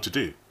what you want to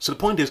do. So the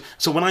point is,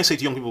 so when I say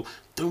to young people,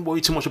 don't worry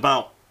too much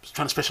about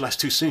trying to specialize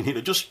too soon. You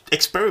know, just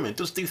experiment,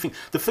 just do things.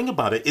 The thing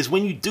about it is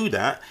when you do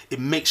that, it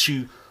makes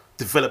you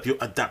develop your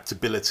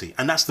adaptability,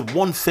 and that's the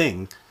one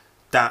thing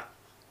that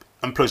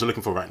employers are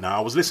looking for right now.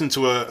 I was listening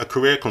to a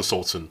career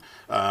consultant.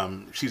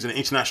 She's an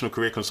international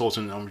career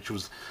consultant. I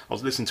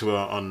was listening to her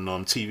on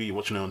TV,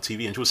 watching her on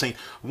TV, and she was saying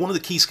one of the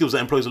key skills that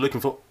employers are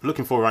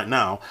looking for right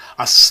now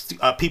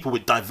are people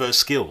with diverse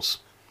skills.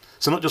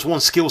 So not just one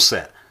skill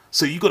set.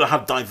 So you got to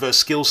have diverse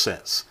skill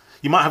sets.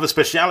 You might have a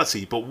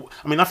speciality, but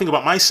I mean, I think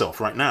about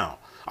myself right now.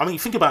 I mean,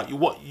 think about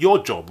your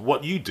job,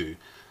 what you do.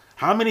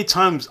 How many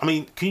times, I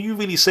mean, can you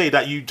really say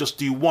that you just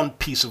do one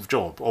piece of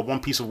job or one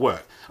piece of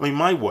work? I mean,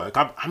 my work,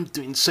 I'm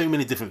doing so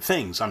many different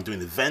things. I'm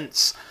doing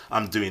events,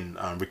 I'm doing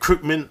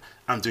recruitment,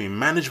 I'm doing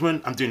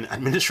management, I'm doing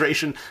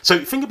administration. So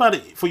think about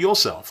it for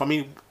yourself. I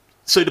mean,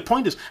 so the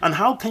point is, and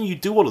how can you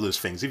do all of those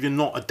things if you're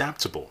not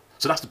adaptable?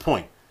 So that's the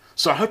point.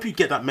 So I hope you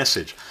get that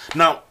message.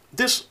 Now,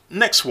 this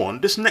next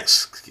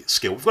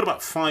skill, we've got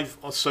about 5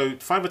 or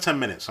 10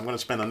 minutes I'm going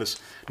to spend on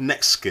this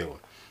next skill.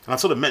 And I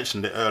sort of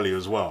mentioned it earlier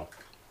as well.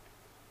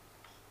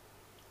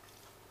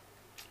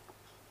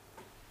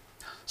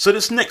 So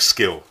this next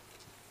skill,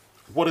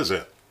 what is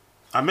it?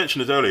 I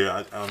mentioned it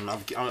earlier.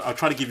 I'll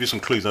try to give you some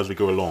clues as we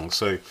go along.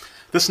 So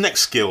this next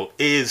skill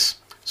is,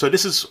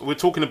 we're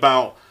talking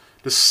about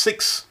the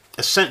 6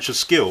 essential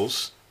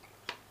skills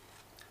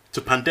to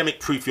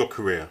pandemic-proof your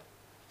career.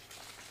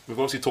 We've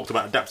obviously talked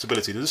about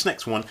adaptability. This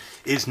next one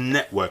is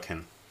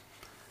networking.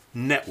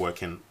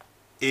 Networking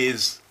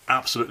is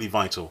absolutely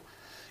vital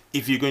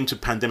if you're going to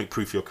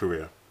pandemic-proof your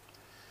career.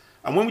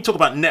 And when we talk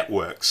about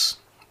networks,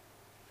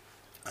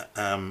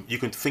 you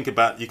can think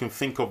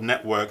of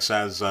networks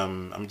as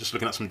I'm just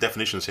looking at some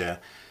definitions here.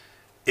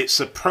 It's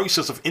a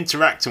process of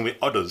interacting with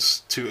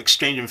others to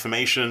exchange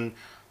information,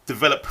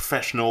 develop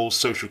professional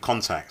social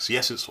contacts.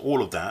 Yes, it's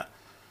all of that.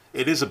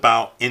 It is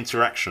about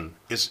interaction.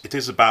 It's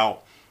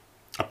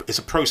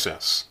a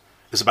process.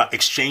 It's about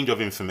exchange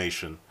of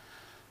information.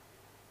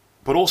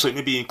 But also it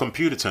may be in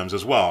computer terms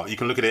as well. You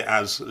can look at it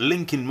as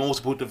linking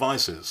multiple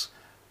devices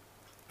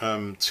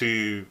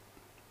to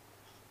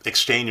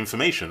exchange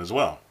information as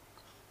well.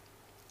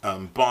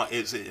 But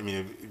if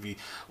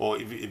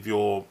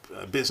you're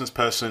a business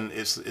person,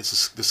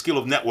 the skill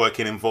of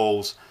networking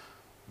involves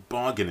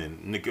bargaining,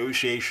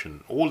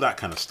 negotiation, all that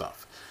kind of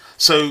stuff.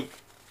 So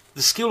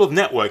the skill of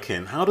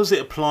networking, how does it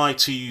apply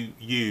to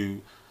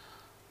you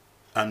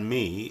and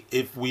me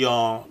if we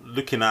are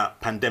looking at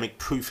pandemic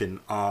proofing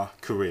our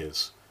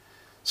careers?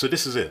 So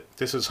this is it.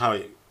 This is how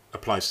it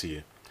applies to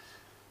you,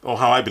 or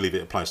how I believe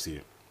it applies to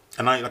you.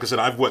 And like I said,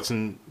 I've worked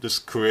in this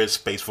career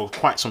space for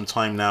quite some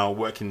time now,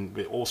 working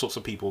with all sorts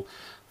of people,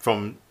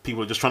 from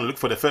people just trying to look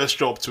for their first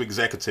job to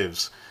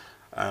executives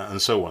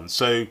and so on.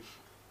 So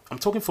I'm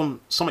talking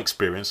from some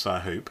experience, I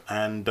hope,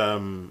 and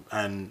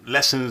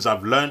lessons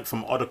I've learned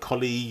from other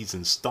colleagues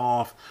and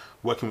staff,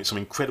 working with some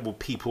incredible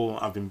people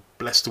I've been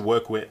blessed to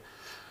work with,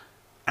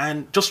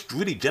 and just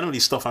really generally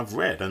stuff I've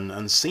read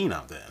and seen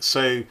out there.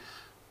 So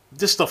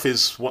this stuff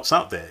is what's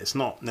out there. It's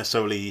not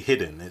necessarily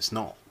hidden. It's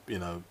not,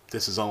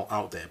 this is all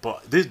out there.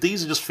 But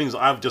these are just things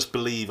that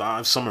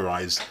I've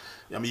summarized.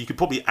 I mean, you could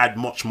probably add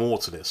much more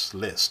to this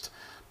list.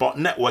 But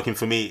networking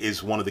for me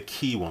is one of the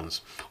key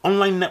ones.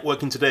 Online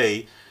networking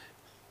today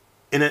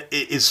it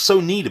is so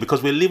needed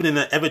because we're living in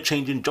an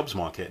ever-changing jobs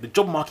market. The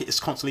job market is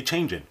constantly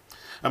changing.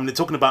 I mean, they're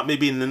talking about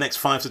maybe in the next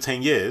 5 to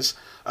 10 years,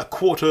 a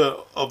quarter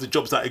of the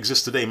jobs that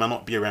exist today might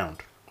not be around.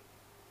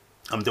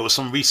 There was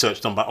some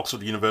research done by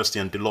Oxford University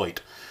and Deloitte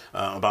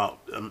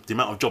about the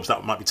amount of jobs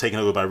that might be taken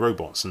over by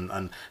robots,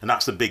 and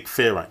that's the big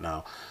fear right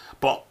now.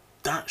 But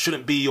that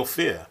shouldn't be your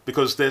fear,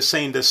 because they're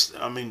saying this.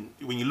 I mean,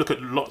 when you look at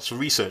lots of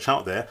research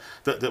out there,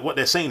 that what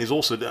they're saying is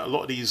also that a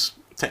lot of these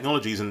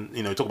technologies, and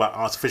talk about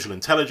artificial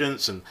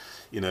intelligence and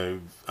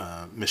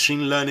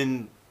machine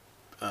learning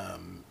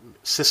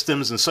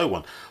systems and so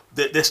on,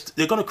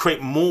 they're going to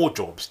create more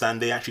jobs than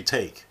they actually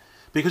take,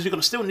 because you're going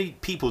to still need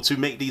people to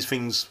make these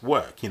things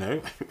work,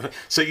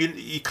 So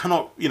you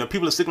cannot,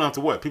 people are still going to have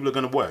to work. People are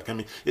going to work. I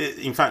mean,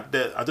 in fact,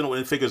 I don't know what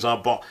the figures are,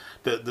 but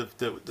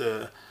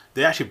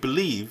they actually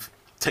believe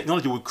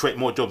technology will create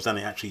more jobs than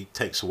it actually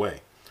takes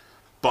away.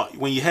 But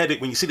when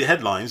you see the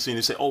headlines, and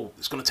you say, "Oh,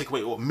 it's going to take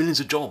away millions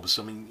of jobs."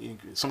 I mean,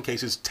 in some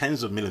cases,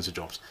 tens of millions of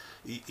jobs.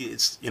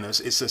 It's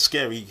it's a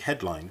scary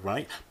headline,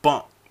 right?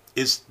 But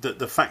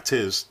the fact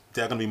is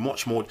there are going to be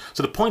much more.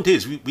 So the point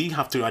is we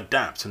have to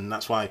adapt, and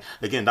that's why,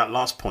 again, that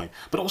last point.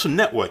 But also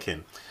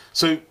networking.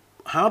 So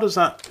how does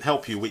that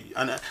help you?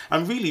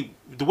 And really,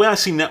 the way I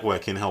see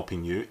networking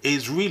helping you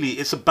is really,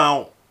 it's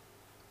about,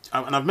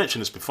 and I've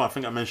mentioned this before. I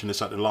think I mentioned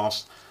this at the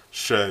last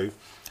show.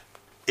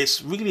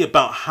 It's really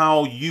about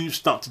how you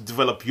start to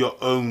develop your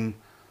own.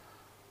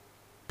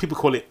 People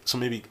call it, so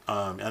maybe,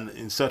 and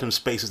in certain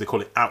spaces they call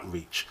it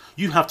outreach.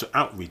 You have to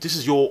outreach. This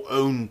is your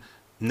own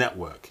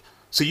network.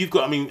 So you've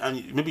got,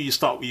 and maybe you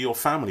start with your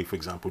family, for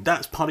example.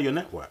 That's part of your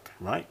network,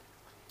 right?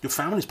 Your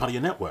family is part of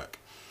your network.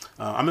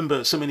 I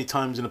remember so many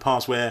times in the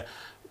past where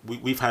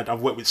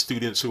I've worked with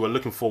students who are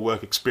looking for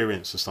work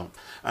experience or something,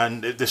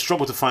 and they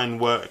struggle to find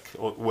work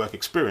or work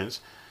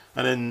experience.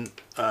 And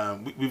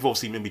then we've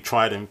obviously maybe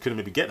tried and couldn't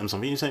maybe get them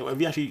something. You say, well,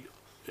 have you actually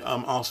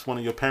asked one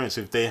of your parents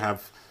if they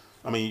have,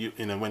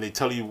 when they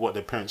tell you what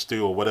their parents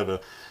do or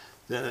whatever,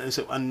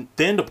 and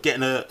they end up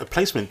getting a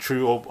placement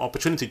through, or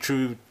opportunity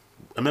through,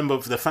 a member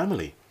of their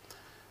family.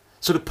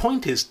 So the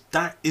point is,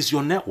 that is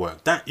your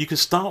network. That you can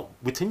start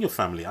within your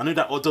family. I know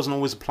that doesn't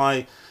always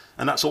apply,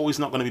 and that's always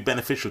not going to be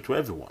beneficial to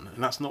everyone,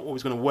 and that's not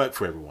always going to work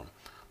for everyone.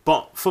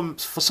 But for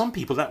some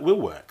people, that will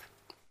work.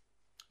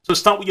 So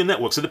start with your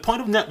network. So the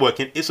point of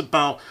networking is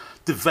about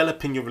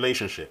developing your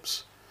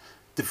relationships.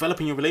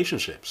 Developing your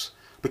relationships.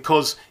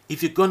 Because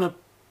if you're going to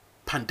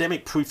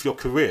pandemic-proof your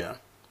career,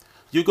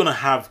 you're going to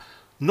have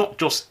not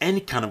just any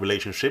kind of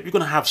relationship. You're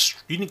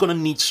going to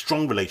need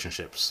strong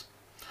relationships,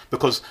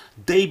 because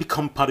they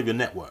become part of your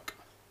network.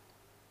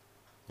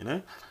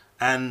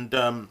 And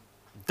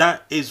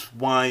that is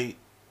why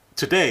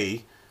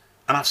today,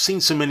 and I've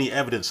seen so many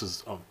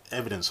evidence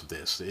of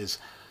this, is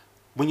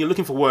when you're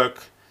looking for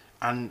work.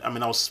 And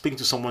I was speaking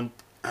to someone,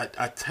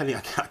 I tell you,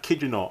 I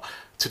kid you not,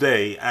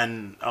 today,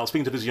 and I was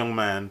speaking to this young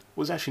man,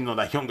 who was actually not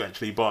that young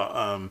actually, but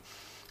a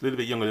little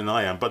bit younger than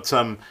I am, but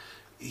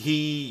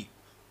he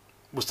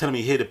was telling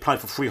me he had applied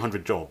for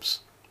 300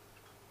 jobs.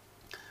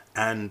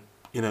 And,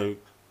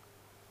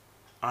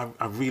 I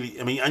really,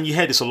 and you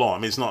hear this a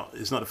lot. It's not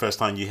the first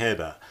time you hear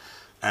that.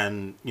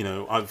 And,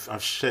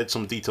 I've shared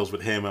some details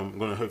with him. I'm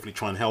going to hopefully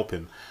try and help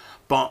him.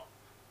 But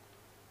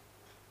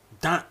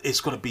that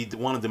is got to be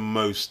one of the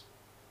most,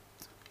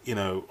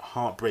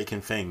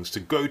 heartbreaking things to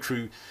go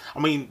through.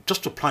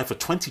 Just to apply for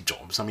 20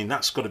 jobs,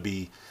 that's got to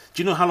be,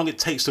 do you know how long it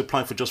takes to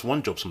apply for just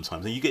one job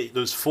sometimes? And you get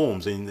those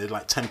forms and they're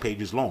like 10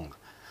 pages long.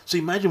 So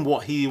imagine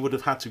what he would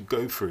have had to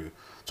go through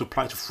to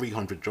apply to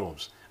 300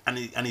 jobs, and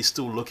he's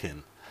still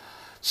looking.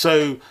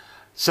 So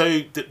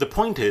the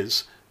point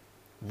is,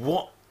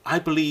 what I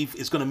believe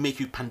is going to make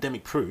you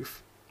pandemic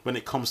proof when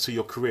it comes to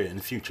your career in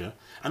the future,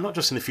 and not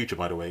just in the future,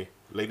 by the way,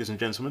 ladies and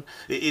gentlemen,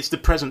 it's the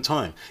present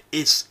time.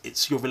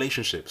 It's your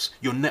relationships,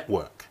 your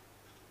network.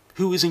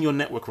 Who is in your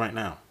network right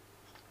now?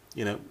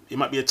 It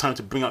might be a time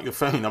to bring out your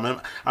phone.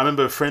 I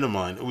remember a friend of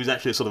mine who was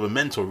actually sort of a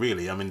mentor,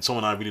 really.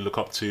 Someone I really look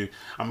up to.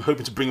 I'm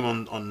hoping to bring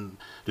him on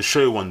the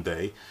show one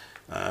day,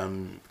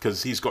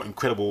 because he's got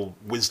incredible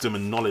wisdom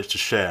and knowledge to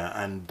share,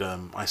 and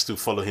I still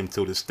follow him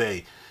till this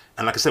day.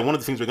 And like I said, one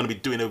of the things we're going to be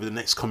doing over the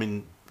next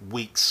coming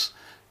weeks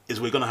is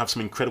we're going to have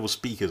some incredible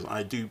speakers.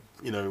 I do,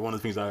 one of the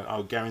things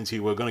I'll guarantee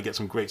we're going to get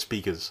some great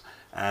speakers,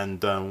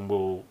 and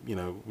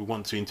we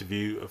want to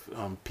interview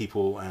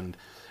people, and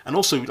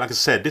also, like I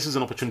said, this is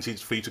an opportunity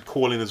for you to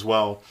call in as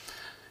well.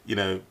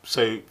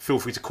 So feel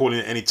free to call in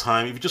at any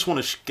time. If you just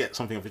want to get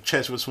something off your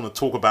chest, you just want to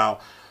talk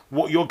about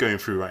what you're going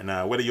through right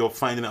now, whether you're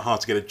finding it hard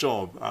to get a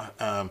job,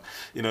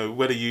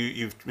 whether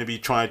you've maybe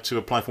tried to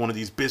apply for one of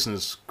these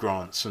business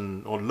grants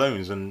or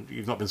loans and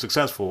you've not been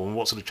successful, and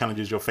what sort of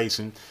challenges you're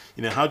facing.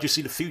 How do you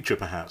see the future?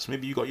 Perhaps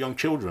maybe you've got young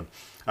children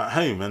at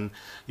home and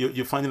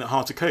you're finding it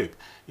hard to cope.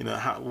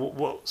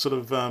 What sort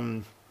of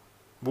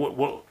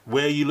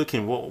where are you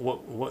looking?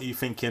 What are you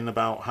thinking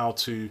about how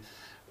to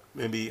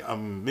maybe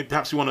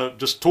perhaps you want to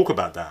just talk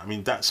about that. I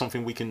mean, that's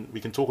something we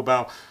can talk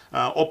about,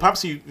 or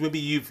perhaps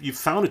you've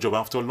found a job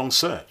after a long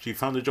search. You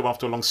found a job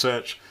after a long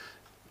search.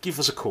 Give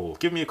us a call.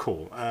 Give me a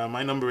call.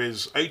 My number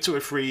is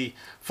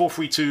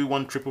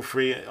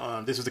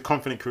 0203-432-1333. This is the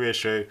Confident Career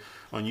Show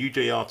on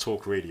UJR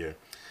Talk Radio.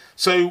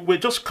 So we're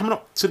just coming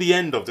up to the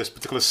end of this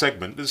particular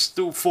segment. There's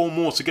still 4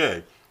 more to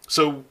go.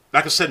 So,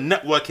 like I said,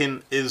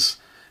 networking is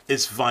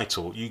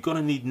vital. You're going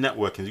to need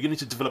networking. You're going to need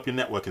to develop your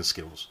networking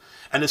skills.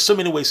 And there's so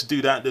many ways to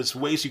do that. There's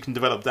ways you can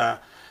develop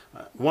that.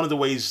 One of the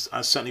ways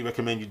I certainly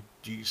recommend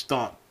you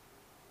start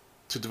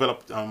to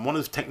develop, one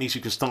of the techniques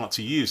you can start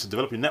to use to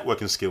develop your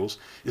networking skills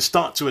is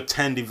start to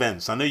attend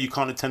events. I know you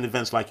can't attend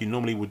events like you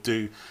normally would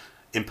do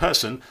in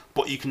person,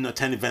 but you can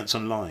attend events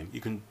online.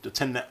 You can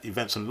attend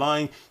events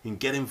online, you can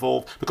get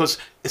involved, because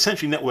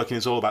essentially networking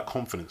is all about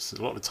confidence.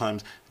 A lot of the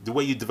times, the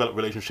way you develop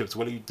relationships, the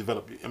way you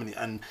develop,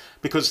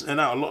 because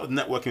now a lot of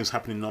networking is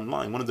happening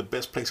online. One of the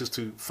best places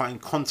to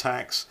find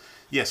contacts,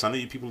 yes, I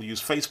know people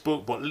use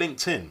Facebook, but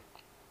LinkedIn,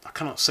 I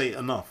cannot say it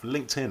enough,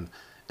 LinkedIn,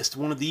 it's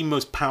one of the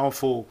most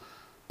powerful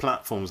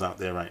platforms out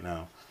there right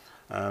now.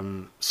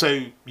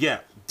 So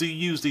yeah, do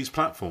use these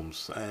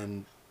platforms,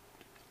 and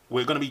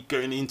we're going to be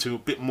going into a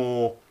bit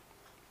more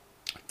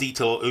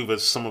detail over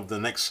some of the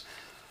next,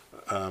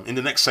 in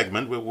the next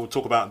segment, we'll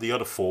talk about the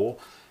other 4.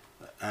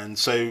 And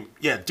so,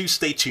 yeah, do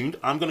stay tuned.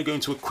 I'm going to go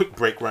into a quick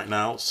break right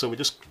now. So we're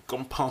just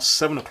gone past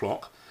 7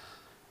 o'clock.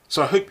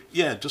 So I hope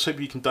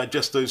you can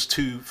digest those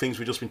 2 things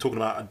we've just been talking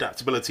about.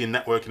 Adaptability and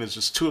networking is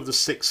just 2 of the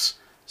 6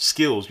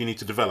 skills you need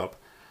to develop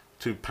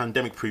to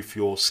pandemic-proof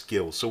your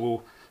skills. So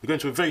we'll go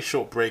into a very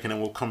short break, and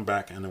then we'll come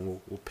back, and then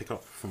we'll pick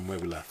up from where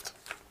we left.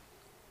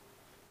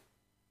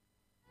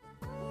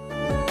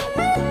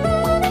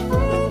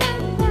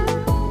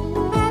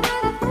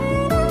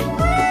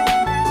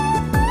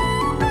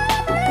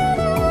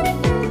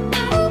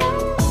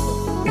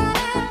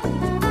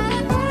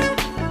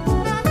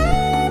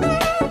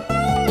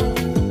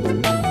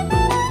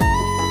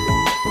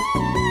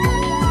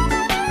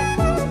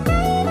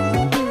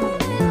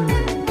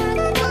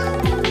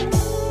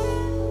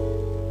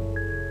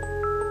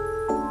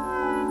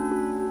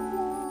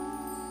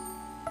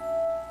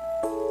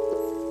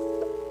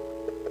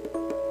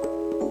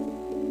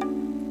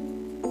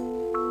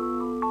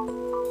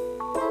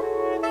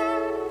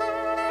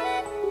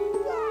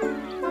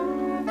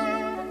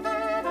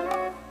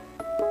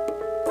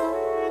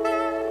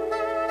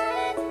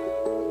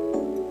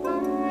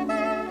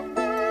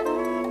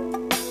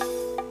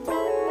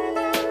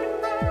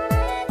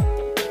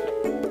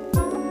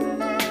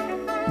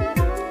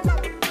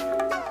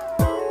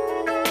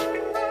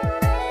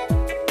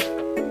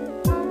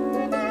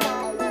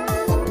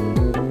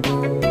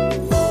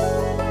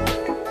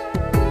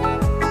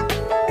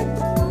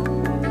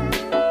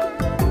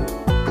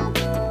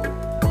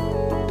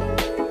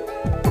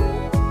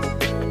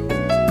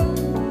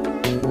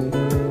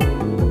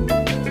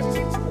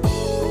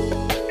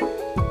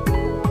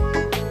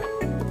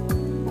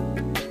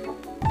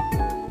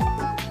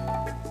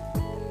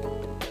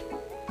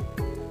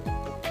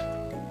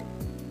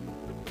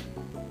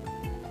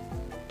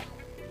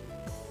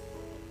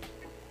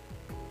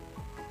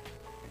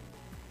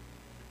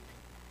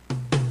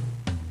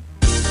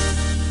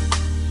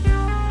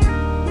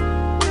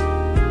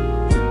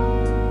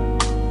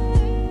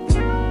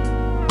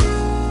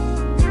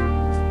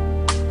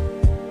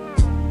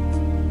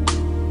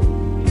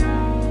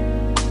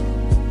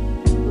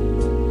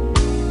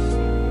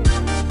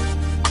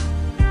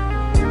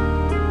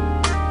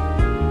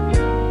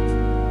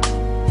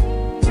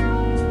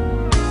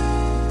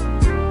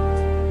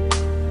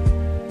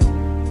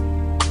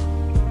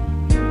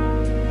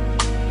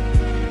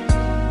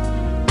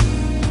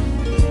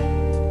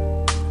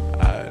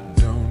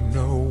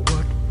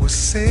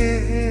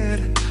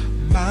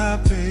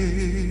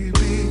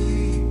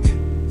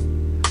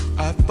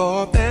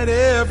 thought that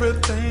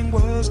everything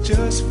was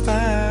just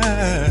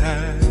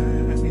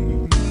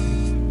fine.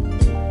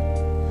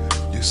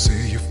 You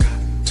say you've got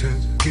to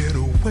get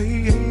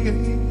away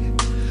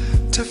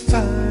to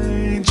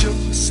find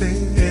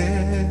yourself.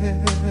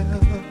 Yeah.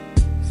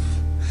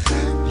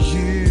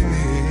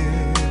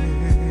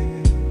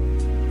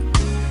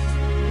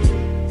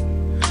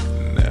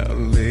 Now,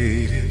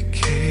 lady,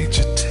 can't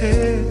you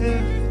tell?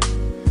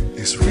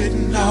 It's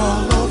written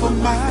all over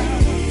my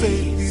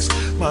face.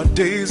 my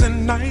days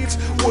and nights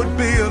would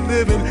be a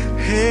living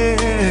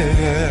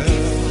hell.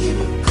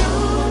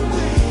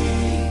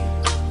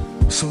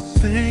 So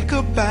think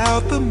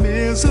about the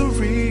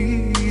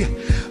misery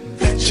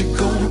that you're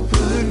gonna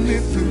put me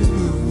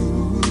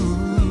through.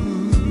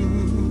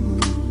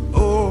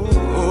 Oh,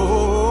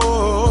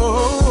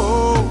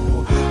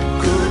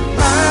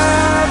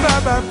 goodbye,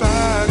 bye, bye,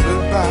 bye,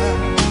 goodbye.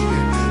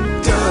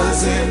 It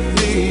doesn't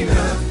mean a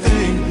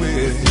thing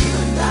with you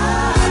and I.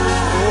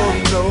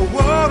 Oh no,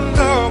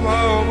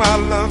 my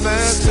love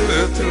has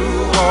stood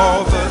through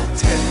all the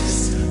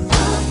tests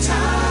of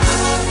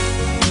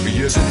time.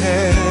 Yes, it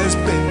has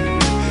been.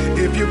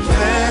 If you're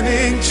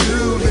planning to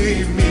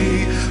leave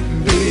me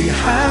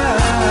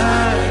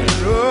behind,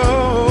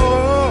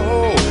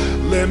 oh,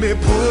 let me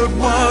put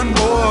one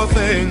more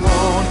thing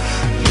on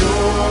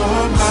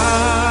your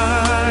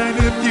mind.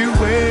 If you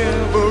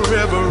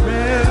ever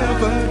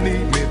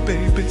need me,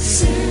 baby,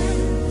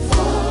 sing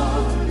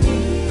for me.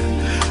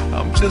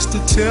 I'm just a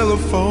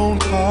telephone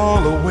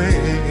call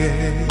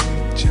away.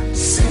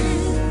 Just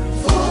sing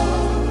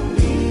for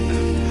me.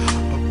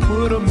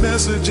 Put a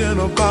message in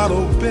a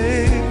bottle,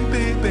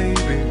 baby, baby,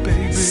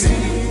 baby.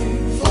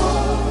 Sing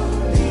for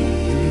me.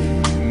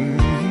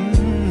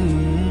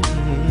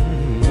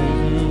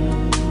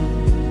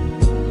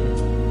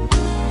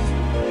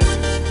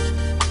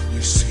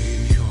 You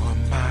see, you're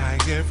my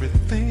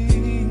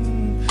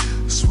everything,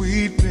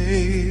 sweet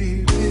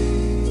baby.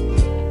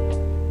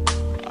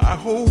 Our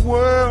whole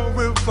world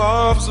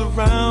revolves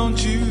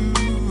around you.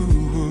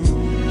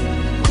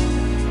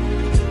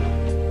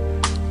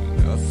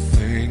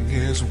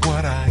 Is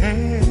what I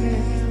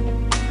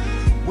am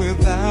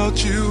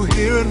without you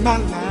here in my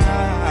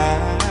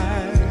life.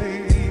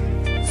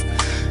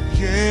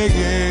 Yeah,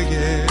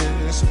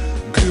 yes.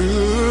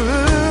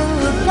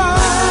 Goodbye,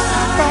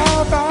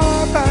 bye,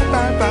 bye, bye,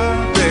 bye,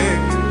 bye,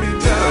 baby.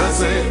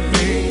 Doesn't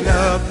mean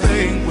a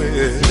thing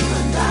with you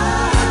and I.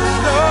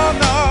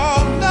 No.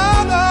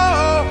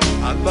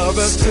 Our love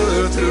has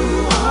stood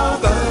through all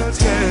the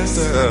tests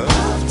of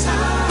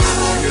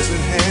time. Yes, it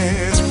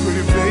has,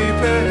 pretty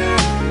baby.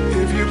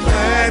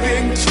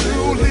 Planning to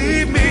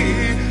leave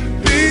me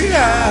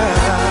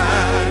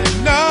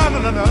behind.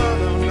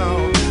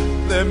 No.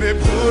 Let me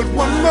put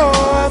one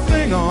more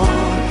thing on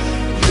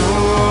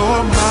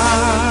your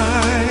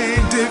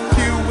mind. If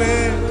you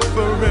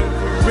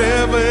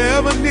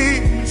ever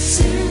need me,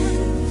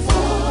 sing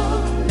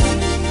for me.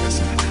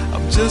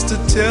 I'm just a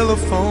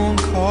telephone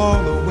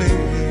call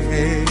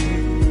away.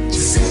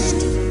 Just sing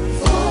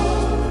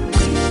for me.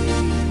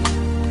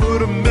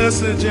 Put a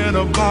message in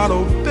a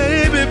bottle,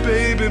 baby,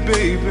 baby,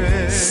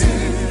 baby.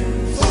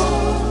 Send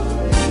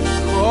for me.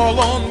 Call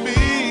on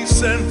me,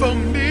 send for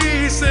me,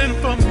 baby. Send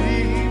for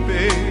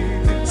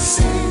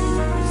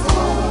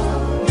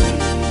me.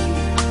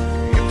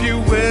 If you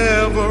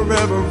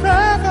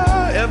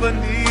ever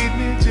need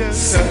me,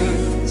 just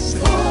send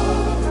for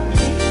me.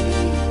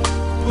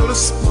 Put a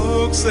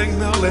smoke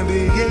signal in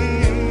the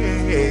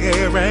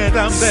air, and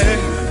I'm there.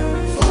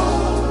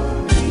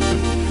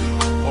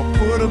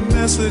 Put a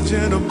message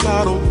in a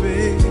bottle,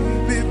 baby,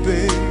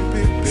 baby,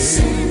 baby.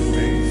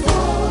 Sing for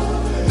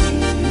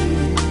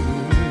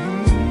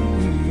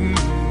me.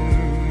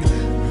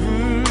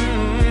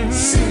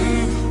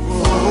 Sing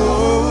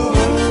for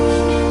me.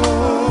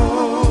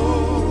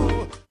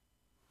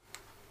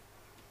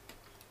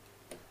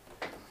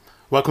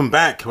 Welcome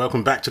back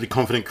to the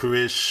Confident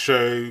Careers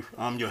Show.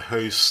 I'm your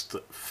host,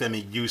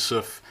 Femi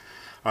Yusoof.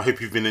 I hope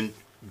you've been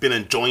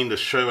enjoying the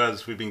show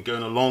as we've been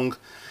going along.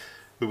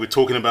 We've been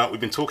talking about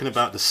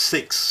the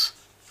six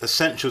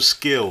essential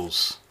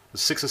skills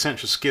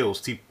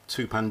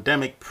to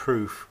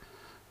pandemic-proof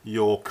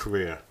your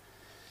career.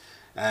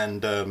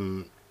 And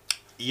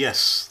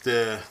yes,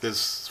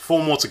 there's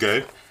 4 more to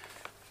go.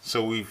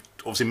 So we've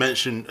obviously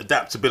mentioned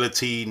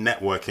adaptability,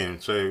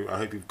 networking. So I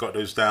hope you've got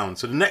those down.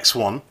 So the next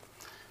one,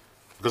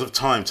 because of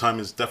time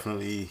is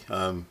definitely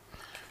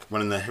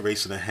running the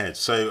racing ahead.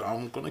 So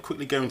I'm going to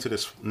quickly go into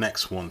this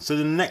next one. So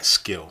the next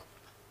skill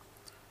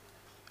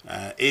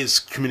is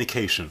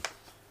communication.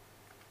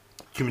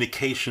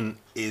 Communication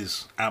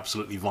is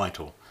absolutely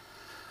vital.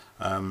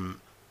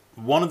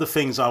 One of the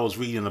things I was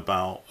reading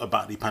about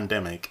the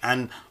pandemic,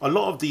 and a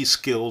lot of these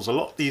skills, a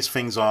lot of these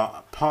things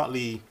are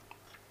partly,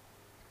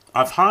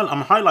 I'm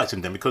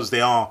highlighting them because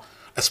they are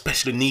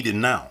especially needed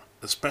now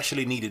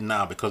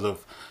because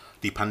of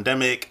the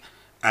pandemic,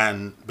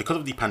 and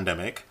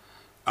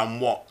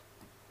what,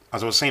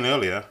 as I was saying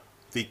earlier,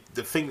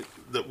 the thing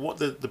that what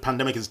the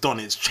pandemic has done,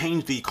 it's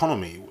changed the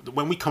economy.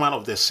 When we come out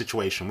of this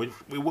situation, we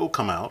will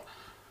come out,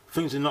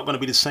 things are not going to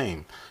be the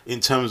same in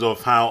terms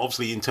of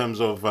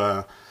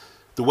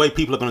the way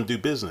people are going to do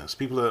business.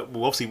 People are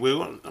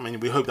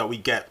we hope that we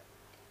get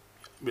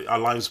our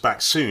lives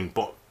back soon,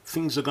 but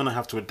things are going to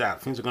have to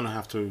adapt. Things are going to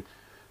have to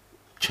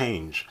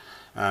change.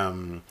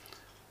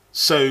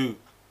 So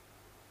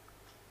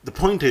the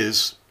point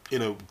is,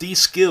 these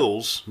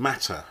skills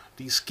matter.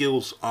 These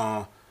skills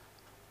are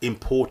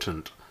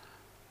important.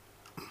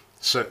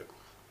 So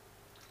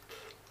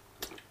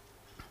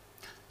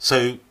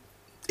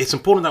it's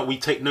important that we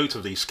take note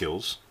of these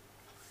skills.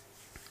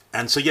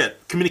 And so, yeah,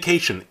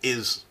 communication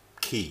is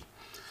key.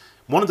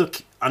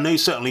 I know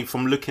certainly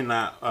from looking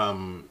at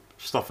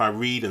stuff I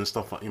read and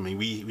stuff, I mean,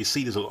 we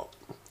see this a lot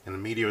in the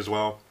media as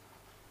well.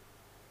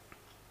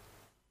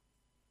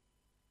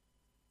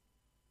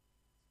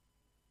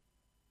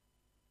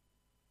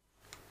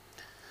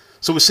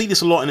 So we see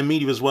this a lot in the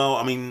media as well.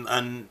 I mean,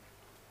 and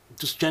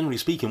just generally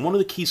speaking, one of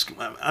the key,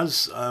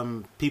 as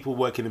people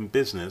working in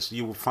business,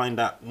 you will find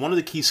that one of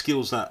the key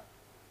skills that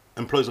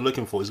employers are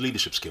looking for is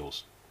leadership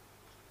skills.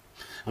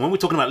 And when we're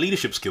talking about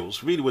leadership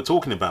skills, really we're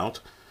talking about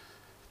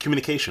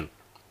communication.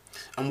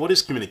 And what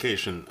is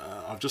communication?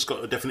 I've just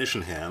got a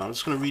definition here, and I'm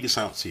just going to read this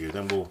out to you,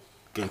 then we'll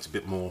go into a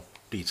bit more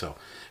detail.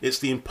 It's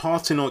the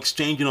imparting or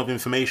exchanging of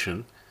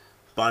information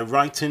by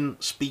writing,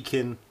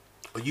 speaking,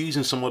 or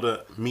using some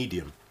other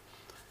medium.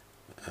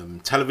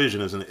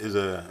 Television is an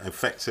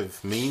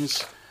effective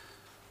means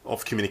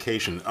of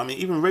communication. I mean,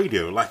 even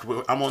radio, like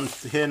I'm on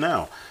here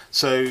now.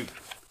 So,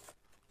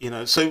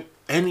 so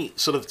any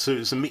sort of, so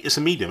it's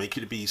a medium. It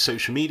could be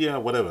social media,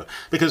 whatever.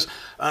 Because,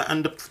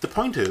 and the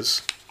point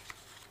is,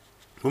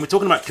 when we're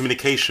talking about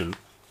communication,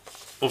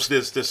 obviously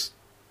there's this,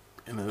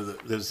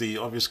 there's the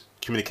obvious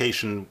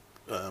communication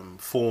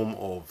form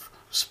of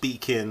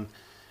speaking,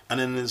 and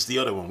then there's the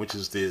other one, which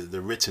is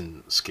the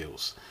written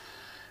skills.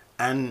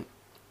 And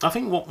I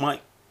think what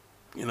might,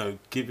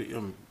 give it,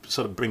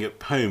 sort of bring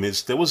it home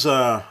is there was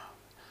a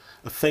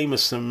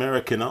famous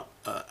American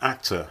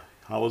actor.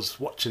 I was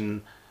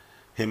watching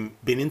him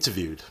being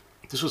interviewed.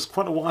 This was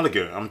quite a while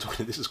ago.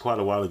 This is quite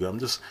a while ago.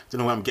 Don't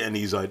know where I'm getting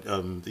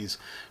these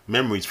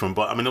memories from,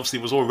 but I mean, obviously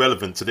it was all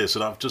relevant to this,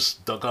 and I've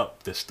just dug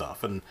up this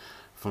stuff and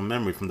from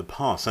memory from the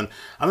past. And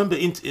I remember,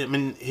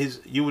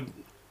 you would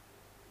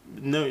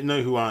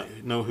know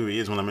who he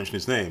is when I mention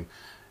his name.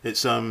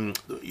 It's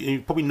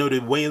you probably know the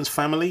Wayans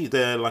family.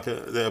 They're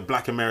they're a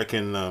Black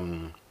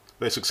American,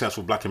 very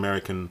successful Black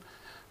American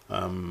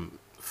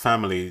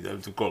family.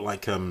 They've got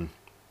a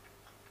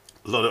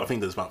lot of, I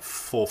think there's about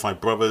 4 or 5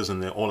 brothers,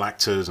 and they're all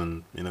actors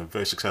and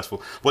very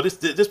successful. But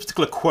this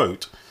particular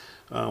quote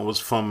was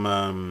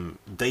from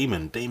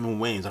Damon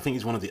Wayans. I think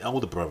he's one of the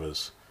elder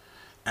brothers,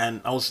 and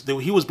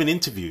he was being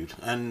interviewed,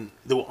 and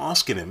they were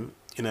asking him,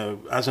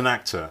 as an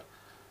actor,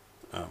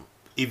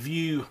 if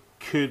you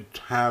could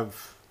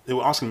have. They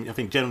were asking, I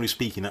think, generally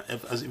speaking,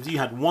 if you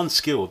had one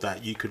skill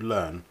that you could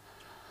learn,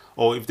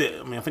 or I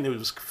think it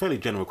was a fairly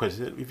general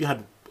question. If you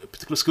had a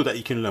particular skill that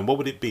you can learn, what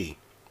would it be?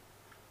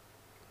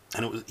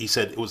 And he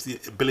said it was the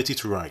ability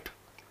to write.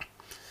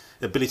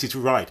 The ability to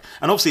write.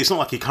 And obviously, it's not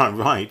like he can't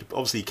write.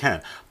 Obviously, he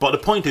can. But the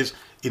point is,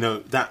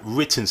 that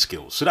written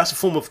skills. So that's a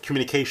form of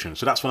communication.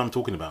 So that's what I'm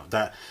talking about.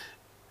 That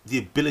the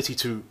ability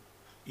to,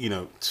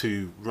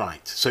 to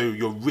write. So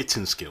your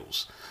written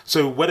skills.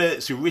 So whether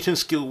it's your written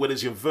skill, whether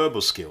it's your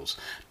verbal skills,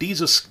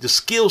 these are the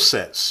skill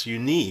sets you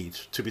need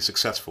to be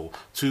successful,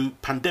 to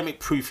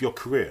pandemic-proof your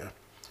career.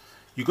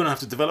 You're going to have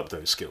to develop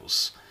those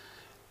skills.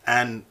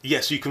 And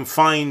yes, you can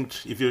find,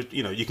 if you're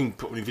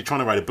trying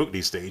to write a book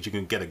these days, you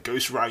can get a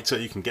ghostwriter,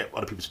 you can get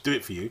other people to do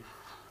it for you.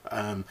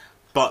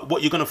 But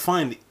what you're going to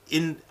find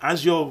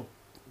as you're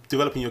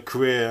developing your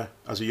career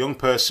as a young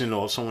person,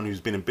 or someone who's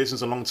been in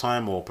business a long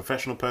time, or a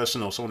professional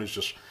person, or someone who's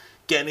just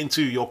getting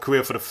into your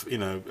career for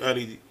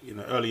the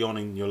early on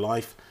in your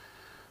life,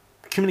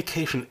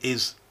 communication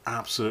is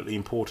absolutely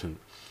important.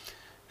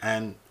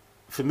 And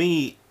for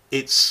me,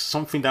 it's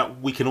something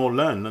that we can all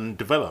learn and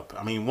develop.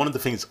 I mean, one of the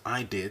things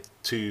I did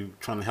to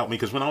try and help me,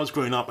 because when I was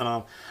growing up, and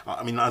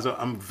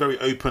I'm very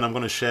open, I'm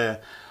going to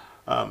share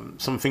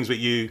some things with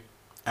you,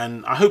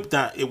 and I hope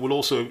that it will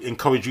also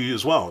encourage you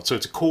as well. So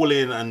to call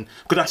in,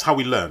 because that's how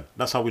we learn.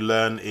 That's how we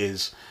learn,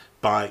 is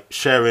by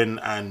sharing,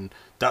 and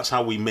that's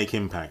how we make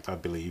impact, I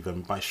believe.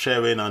 And by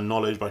sharing our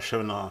knowledge, by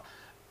sharing our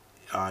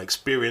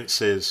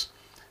experiences.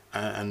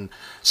 And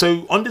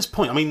so on this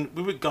point, I mean,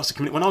 with regards to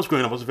community, when I was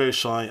growing up, I was very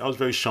shy,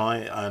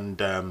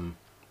 and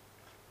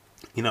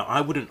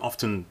I wouldn't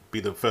often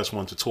be the first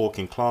one to talk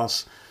in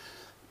class,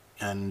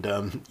 and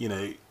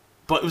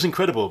but it was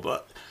incredible.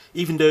 But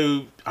even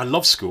though I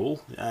love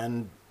school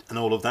and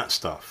all of that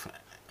stuff,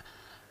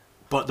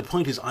 but the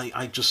point is,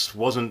 I just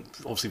wasn't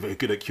obviously very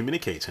good at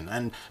communicating,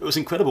 and it was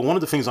incredible. One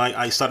of the things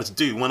I started to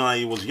do when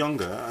I was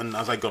younger, and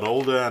as I got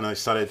older, and I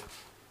started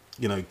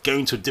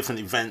going to different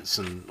events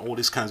and all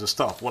this kinds of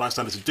stuff, what I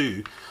started to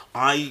do,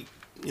 I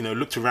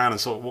looked around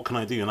and thought, what can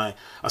I do? And I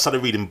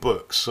started reading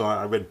books. So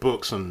I read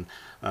books on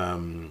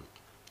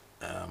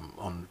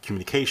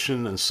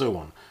communication and so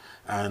on.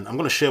 And I'm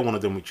going to share one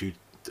of them with you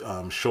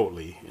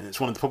shortly. And it's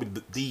one of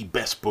probably the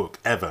best book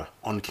ever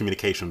on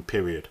communication,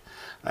 period.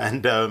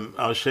 And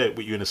I'll share it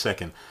with you in a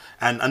second.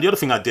 And the other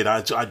thing I did,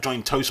 I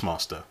joined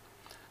Toastmaster.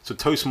 So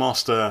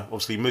Toastmaster,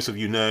 obviously, most of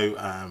you know,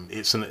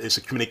 it's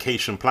a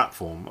communication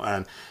platform,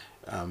 and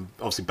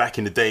obviously back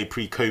in the day,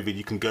 pre-COVID,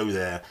 you can go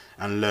there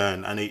and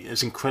learn, and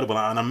it's incredible.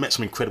 And I met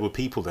some incredible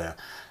people there.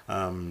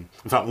 In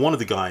fact, one of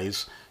the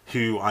guys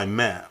who I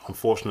met,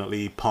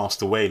 unfortunately,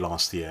 passed away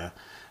last year,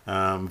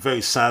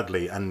 very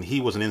sadly, and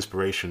he was an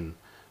inspiration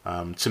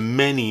to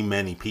many,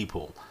 many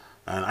people.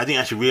 And I didn't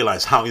actually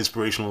realize how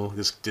inspirational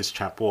this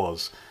chap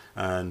was.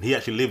 And he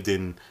actually lived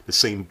in the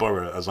same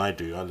borough as I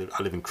do. I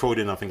live in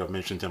Croydon. I think I've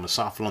mentioned I'm a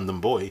South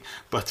London boy.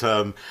 But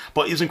it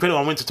was incredible.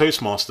 I went to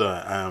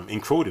Toastmaster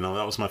in Croydon.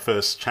 That was my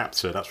first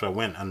chapter. That's where I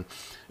went. And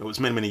it was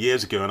many, many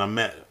years ago. And I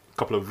met a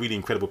couple of really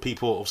incredible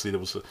people. Obviously, there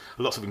was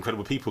lots of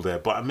incredible people there.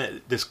 But I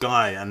met this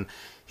guy, and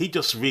he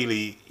just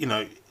really,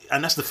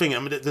 and that's the thing. I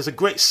mean, there's a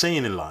great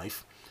saying in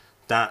life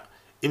that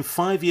in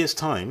 5 years'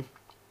 time,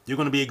 you're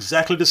going to be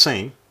exactly the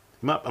same,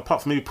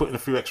 apart from maybe putting a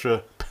few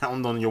extra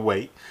pound on your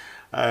weight.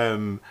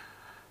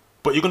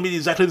 But you're going to be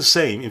exactly the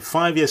same in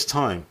 5 years'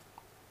 time,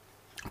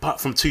 apart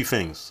from two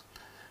things: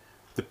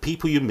 the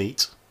people you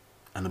meet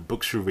and the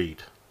books you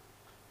read.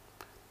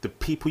 The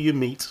people you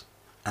meet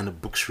and the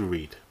books you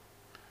read.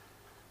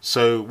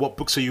 So what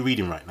books are you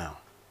reading right now?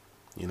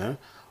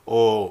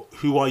 Or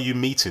who are you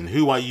meeting?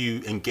 Who are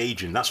you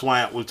engaging? That's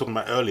why we were talking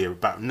about earlier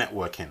about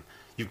networking.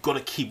 You've got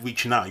to keep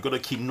reaching out. You've got to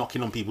keep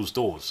knocking on people's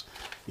doors,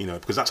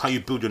 because that's how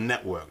you build your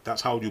network.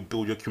 That's how you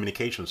build your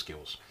communication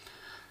skills.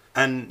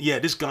 And yeah,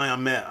 this guy I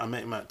met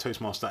him at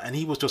Toastmaster, and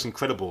he was just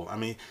incredible. I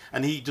mean,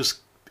 and he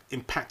just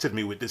impacted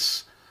me with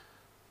this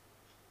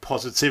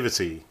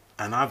positivity,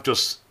 and I've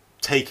just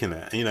taken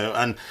it,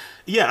 and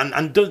yeah,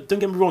 and don't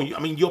get me wrong. I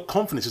mean, your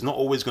confidence is not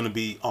always going to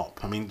be up.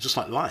 I mean, just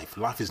like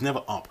life is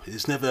never up.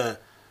 It's never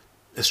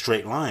a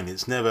straight line.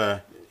 It's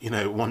never,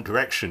 one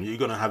direction. You're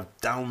going to have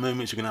down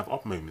moments. You're going to have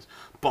up moments,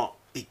 but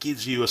it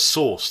gives you a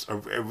source,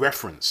 a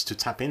reference to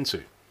tap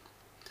into.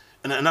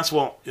 And that's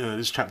what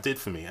this chap did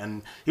for me,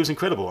 and he was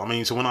incredible. I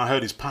mean, so when I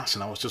heard his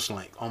passing, I was just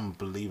like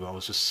unbelievable. I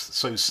was just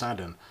so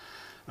saddened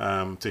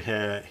to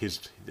hear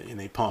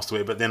he passed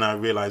away. But then I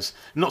realized,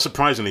 not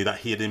surprisingly, that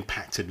he had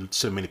impacted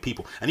so many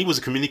people, and he was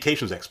a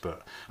communications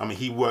expert. I mean,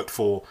 he worked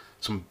for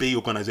some big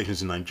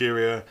organizations in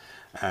Nigeria,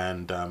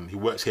 and he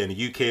works here in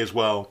the UK as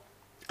well.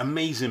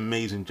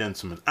 Amazing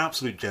gentleman,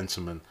 absolute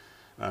gentleman.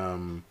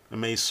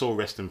 May his soul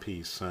rest in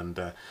peace. And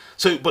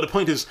but the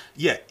point is,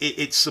 yeah,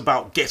 it's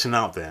about getting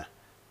out there.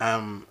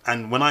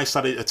 And when I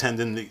started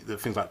attending the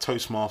things like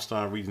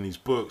Toastmaster, reading these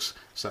books,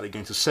 started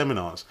going to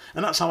seminars,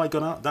 and that's how I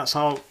got out. That's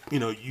how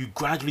you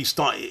gradually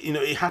start.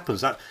 It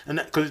happens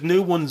because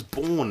no one's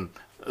born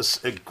as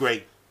a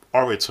great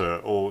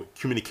orator or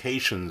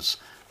communications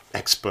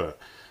expert,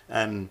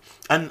 and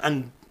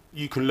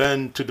you can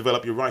learn to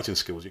develop your writing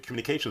skills, your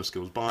communication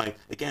skills by,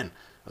 again.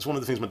 That's one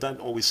of the things my dad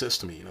always says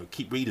to me,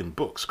 keep reading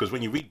books, because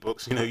when you read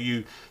books,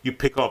 you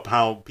pick up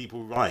how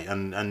people write,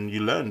 and you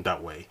learn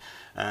that way.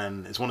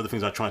 And it's one of the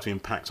things I try to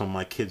impact on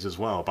my kids as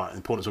well, about the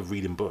importance of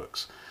reading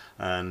books.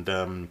 And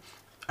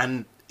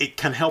it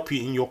can help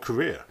you in your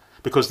career,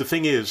 because the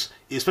thing is,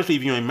 especially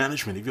if you're in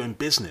management, if you're in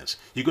business,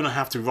 you're going to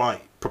have to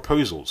write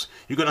proposals.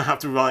 You're going to have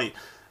to write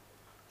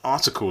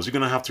articles. You're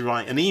going to have to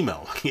write an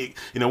email.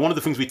 One of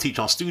the things we teach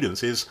our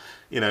students is,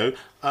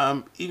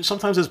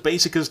 sometimes as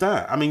basic as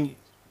that. I mean,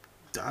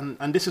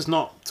 and this is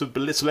not to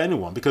belittle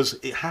anyone, because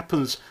it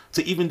happens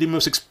to even the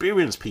most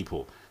experienced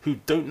people who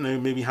don't know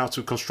maybe how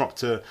to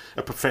construct a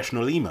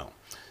professional email.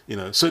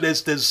 So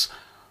there's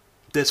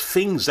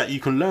things that you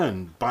can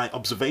learn by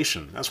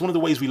observation. That's one of the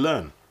ways we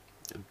learn,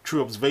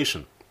 through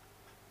observation.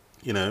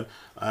 And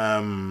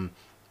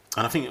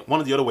I think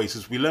one of the other ways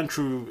is we learn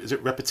through,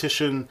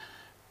 repetition,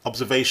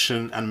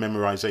 observation, and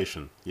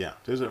memorization. Yeah,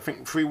 there's, I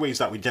think, 3 ways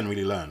that we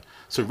generally learn.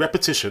 So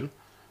repetition,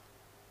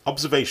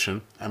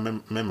 observation,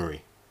 and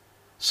memory.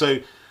 So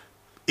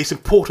it's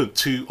important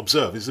to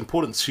observe. It's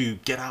important to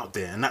get out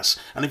there, and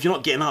if you're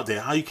not getting out there,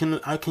 how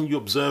can you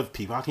observe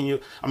people? How can you?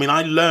 I mean,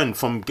 I learn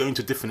from going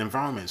to different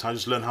environments. I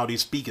just learn how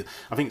these speakers.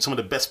 I think some of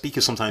the best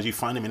speakers, sometimes you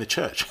find them in the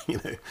church. In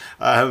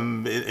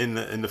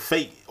the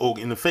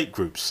faith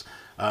groups.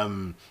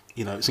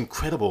 It's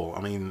incredible.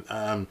 I mean,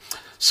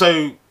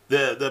 so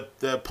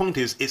the point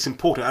is, it's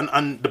important.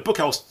 And the book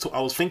I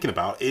was thinking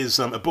about is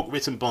a book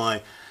written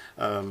by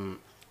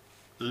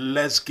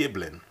Les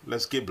Giblin.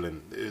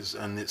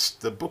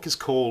 The book is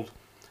called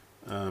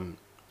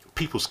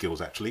People Skills.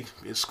 Actually,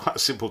 it's quite a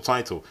simple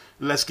title.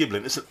 Les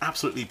Giblin. It's an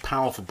absolutely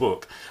powerful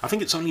book. I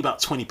think it's only about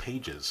 20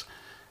 pages,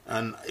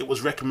 and it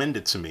was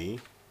recommended to me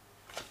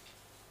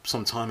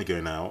some time ago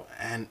now,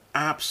 and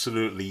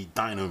absolutely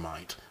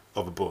dynamite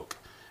of a book.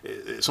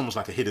 It's almost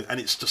like a hidden, and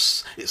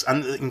it's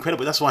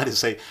incredible. That's why they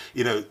say,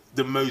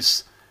 the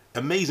most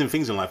amazing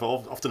things in life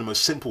are often the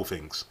most simple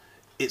things.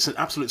 It's an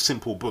absolute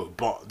simple book,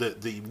 but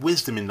the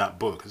wisdom in that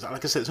book,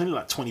 like I said, it's only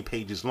like 20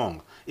 pages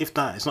long. If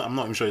that, it's not. I'm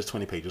not even sure it's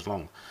 20 pages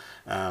long.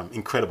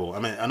 Incredible. I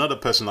mean, another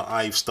person that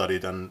I've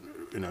studied and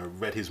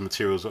read his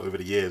materials over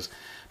the years,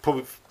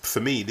 probably for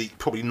me,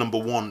 probably number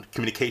 1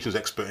 communications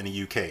expert in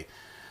the UK,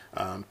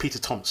 Peter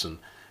Thompson,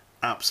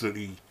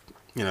 absolutely,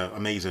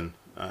 amazing.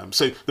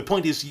 So the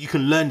point is, you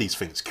can learn these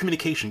things.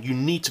 Communication. You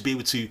need to be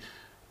able to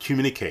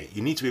communicate.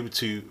 You need to be able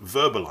to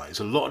verbalize.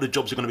 A lot of the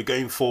jobs you're going to be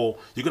going for,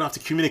 you're going to have to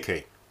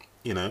communicate.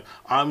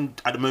 I'm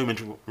at the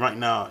moment right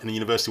now in the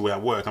university where I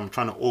work, I'm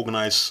trying to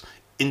organize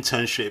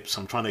internships.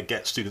 I'm trying to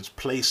get students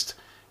placed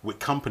with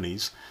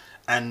companies,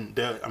 And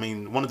I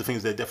mean, one of the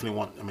things they definitely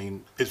want, I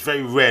mean, it's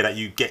very rare that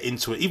you get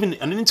into it, even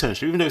an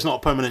internship, even though it's not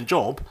a permanent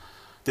job,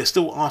 they're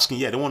still asking,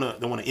 they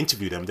want to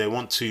interview them. They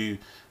want to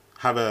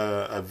have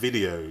a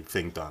video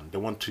thing done. They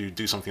want to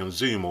do something on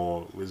Zoom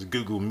or with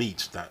Google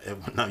Meet that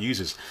everyone now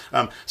uses.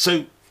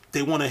 So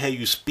they want to hear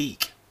you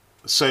speak.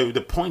 So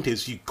the point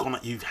is, you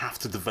have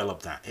to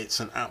develop that. It's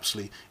an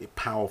absolutely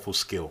powerful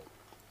skill.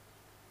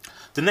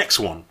 The next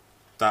one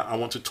that I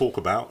want to talk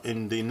about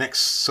in the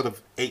next sort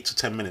of 8 to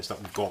 10 minutes that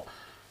we've got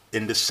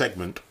in this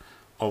segment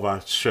of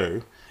our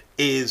show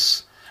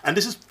is, and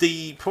this is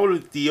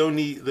probably the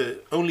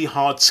only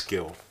hard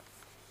skill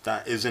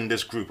that is in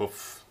this group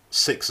of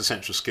 6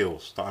 essential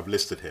skills that I've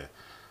listed here.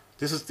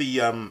 This is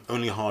the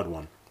only hard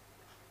one.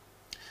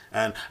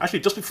 And actually,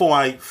 just before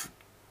I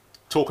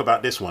talk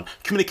about this one,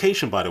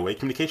 communication, by the way,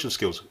 communication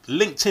skills.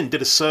 LinkedIn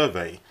did a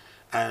survey,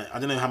 and I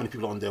don't know how many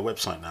people are on their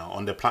website now,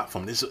 on their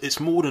platform. It's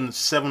more than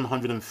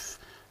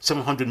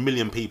 700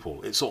 million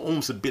people. It's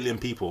almost 1 billion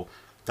people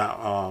that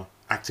are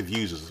active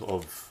users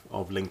of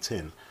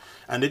LinkedIn.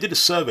 And they did a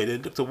survey. They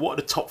looked at what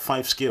are the top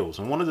 5 skills,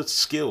 and one of the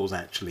skills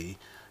actually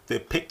they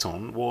picked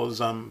on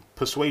was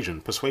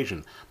persuasion.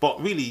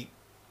 But really,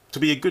 to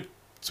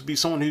be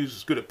someone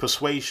who's good at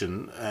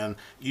persuasion, and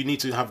you need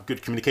to have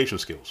good communication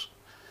skills.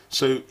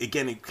 So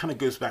again, it kind of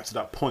goes back to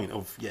that point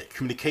of,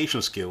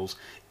 communication skills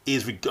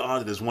is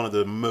regarded as one of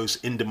the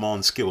most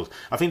in-demand skills.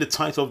 I think the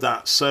title of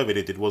that survey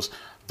they did was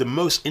the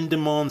most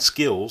in-demand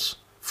skills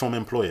from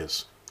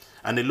employers.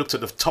 And they looked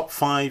at the top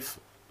 5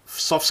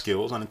 soft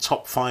skills and the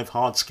top 5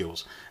 hard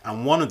skills.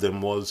 And one of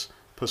them was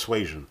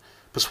persuasion.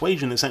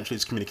 Persuasion essentially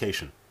is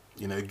communication.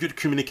 A good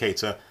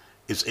communicator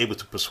is able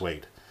to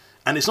persuade.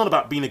 And it's not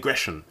about being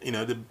aggression.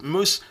 The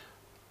most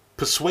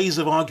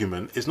persuasive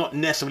argument is not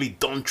necessarily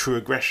done through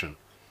aggression.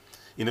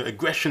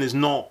 Aggression is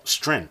not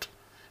strength.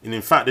 And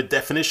in fact, the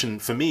definition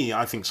for me,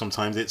 I think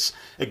sometimes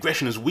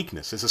aggression is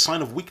weakness. It's a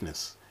sign of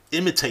weakness.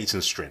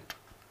 Imitating strength.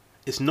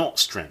 It's not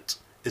strength.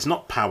 It's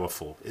not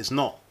powerful. It's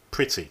not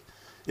pretty.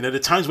 There are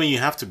times when you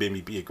have to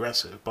be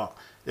aggressive, but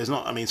there's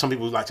not. I mean, some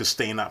people like to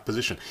stay in that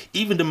position.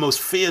 Even the most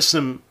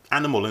fearsome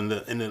animal in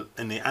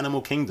the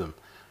animal kingdom,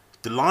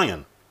 the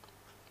lion.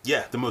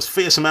 Yeah, the most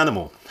fearsome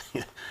animal.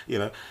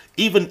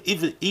 Even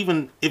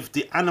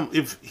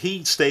if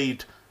he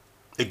stayed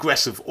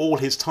aggressive all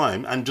his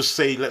time and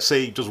let's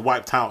say just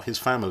wiped out his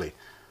family,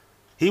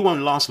 he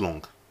won't last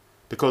long,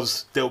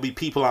 because there'll be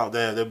people out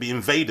there'll be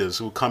invaders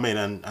who will come in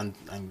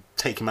and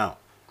take him out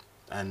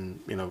and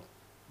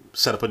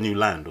set up a new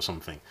land or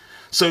something.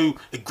 So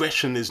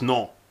aggression is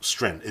not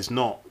strength. It's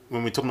not,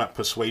 when we're talking about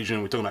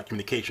persuasion, we're talking about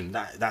communication,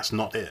 that's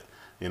not it.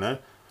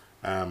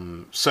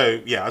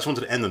 So yeah, I just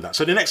wanted to end on that.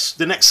 So the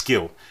next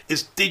skill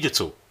is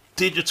digital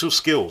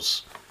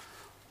skills.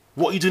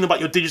 What are you doing about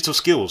your digital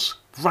skills?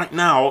 Right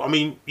now, I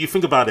mean, you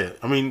think about it.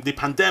 I mean, the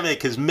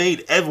pandemic has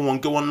made everyone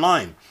go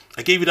online.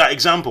 I gave you that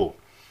example.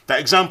 That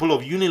example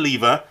of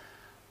Unilever,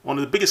 one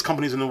of the biggest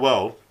companies in the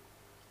world,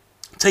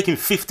 taking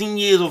 15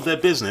 years of their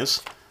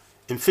business,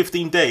 in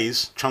 15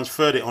 days,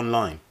 transferred it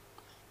online.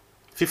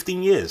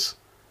 15 years.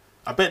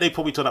 I bet they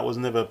probably thought that was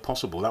never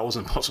possible. That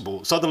wasn't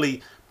possible.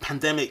 Suddenly,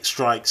 pandemic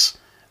strikes,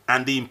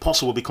 and the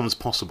impossible becomes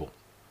possible.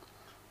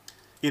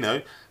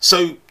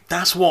 So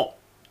that's what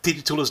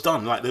digital has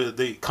done. Like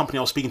the company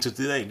I was speaking to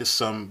today,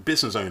 this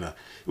business owner,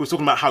 he was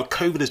talking about how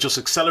COVID has just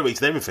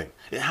accelerated everything.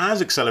 It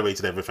has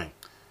accelerated everything.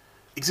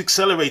 It's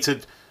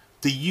accelerated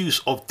the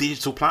use of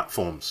digital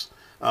platforms.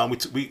 I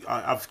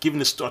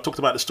talked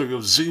about the story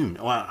of Zoom,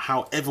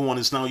 how everyone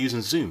is now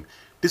using Zoom.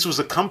 This was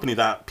a company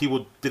that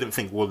people didn't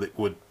think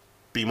would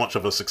be much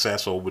of a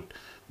success, or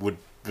would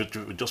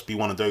just be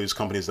one of those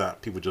companies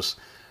that people just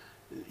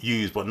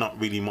use but not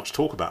really much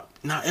talk about.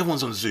 Now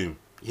everyone's on Zoom.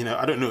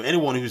 I don't know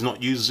anyone who's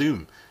not used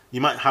Zoom.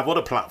 You might have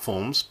other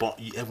platforms, but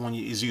everyone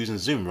is using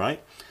Zoom,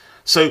 right?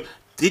 So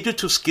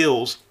digital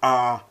skills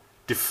are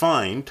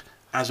defined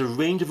as a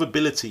range of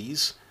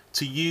abilities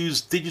to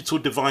use digital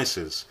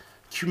devices,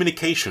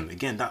 communication,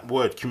 again, that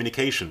word,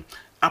 communication,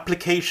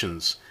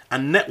 applications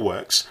and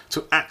networks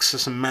to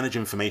access and manage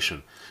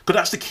information. Because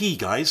that's the key,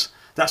 guys.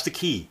 That's the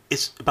key.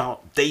 It's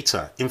about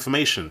data,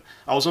 information.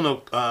 I was on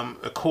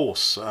a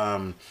course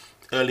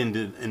early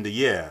in the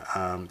year.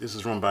 This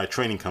is run by a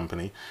training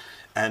company,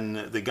 and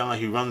the guy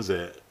who runs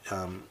it,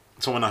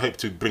 someone I hope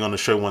to bring on the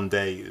show one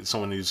day,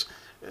 someone who's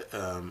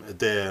a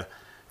dear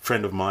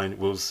friend of mine,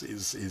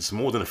 is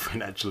more than a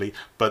friend actually,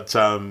 but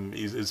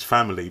he's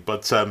family.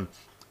 But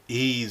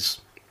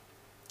he's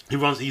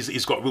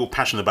got real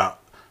passion about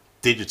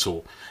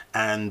digital,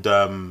 and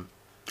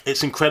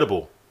it's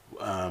incredible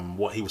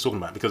what he was talking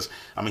about, because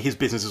I mean his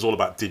business is all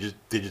about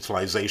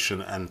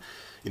digitalization, and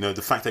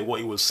the fact that what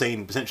he was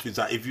saying essentially is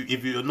that if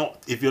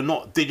you're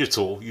not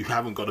digital, you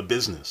haven't got a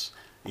business.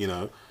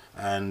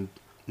 And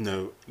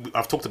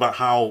I've talked about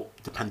how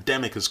the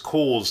pandemic has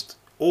caused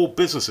all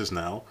businesses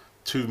now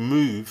to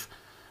move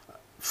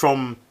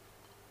from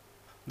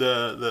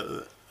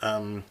the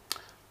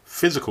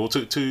physical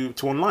to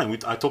online.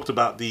 I talked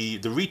about the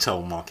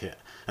retail market,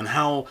 and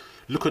how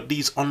look at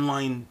these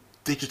online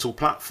digital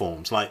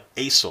platforms like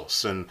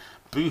ASOS and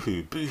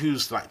Boohoo.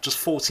 Boohoo's like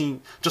just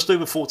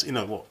over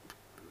 14,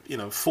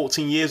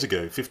 14 years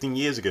ago, 15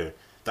 years ago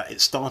that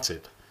it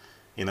started,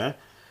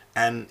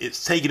 and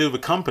it's taken over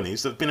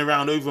companies that have been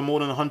around over more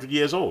than 100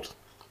 years old.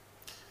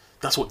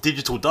 That's what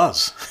digital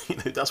does.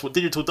 That's what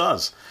digital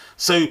does.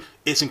 So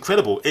it's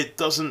incredible. It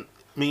doesn't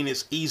mean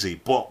it's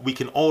easy, but we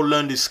can all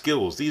learn these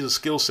skills. These are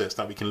skill sets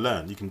that we can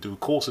learn. You can do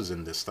courses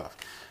in this stuff.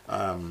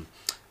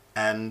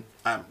 And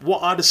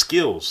what are the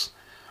skills?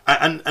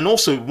 And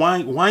also,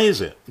 why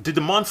is it? The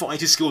demand for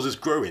IT skills is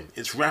growing.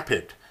 It's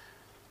rapid.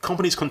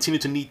 Companies continue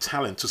to need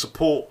talent to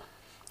support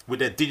with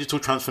their digital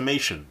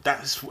transformation.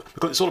 That's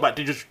because it's all about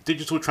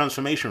digital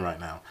transformation right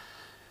now.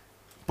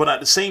 But at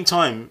the same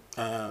time,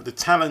 the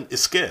talent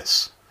is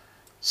scarce.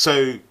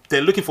 So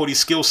they're looking for these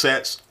skill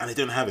sets and they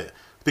don't have it.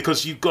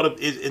 Because you've got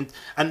to...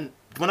 And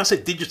when I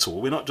say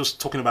digital, we're not just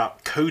talking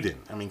about coding.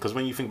 I mean, because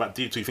when you think about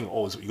digital, you think,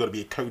 you've got to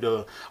be a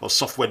coder or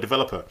software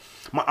developer.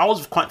 I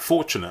was quite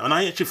fortunate. And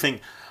I actually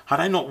think, had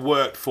I not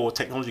worked for a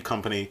technology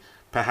company,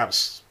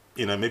 perhaps,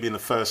 maybe in my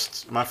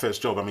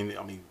first job, I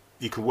mean,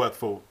 you can work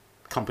for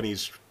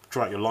companies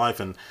throughout your life,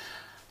 and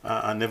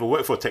I never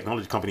worked for a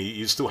technology company.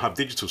 You still have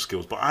digital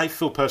skills. But I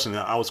feel personally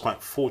that I was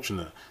quite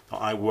fortunate that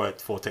I worked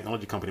for a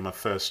technology company, my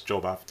first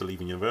job after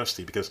leaving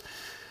university, because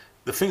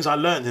the things I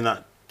learned in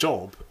that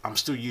job, I'm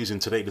still using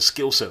today. The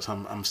skill sets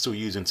I'm still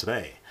using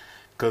today,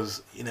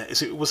 because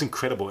it was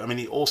incredible. I mean,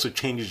 it also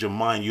changes your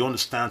mind. You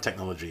understand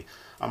technology.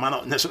 I might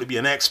not necessarily be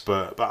an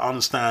expert, but I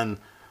understand,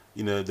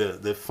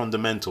 the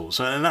fundamentals,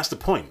 and that's the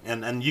point.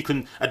 And you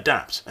can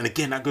adapt. And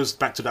again, that goes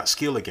back to that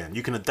skill again.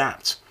 You can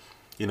adapt.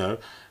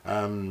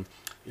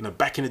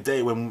 Back in the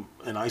day when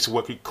I used to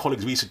work with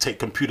colleagues, we used to take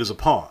computers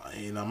apart.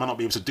 I might not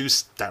be able to do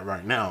that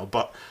right now,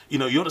 but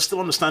you still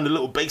understand the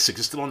little basics.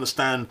 You still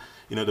understand,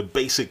 the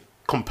basic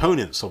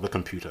components of a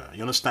computer.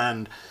 You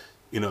understand,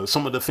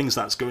 some of the things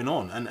that's going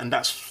on, and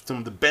that's some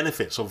of the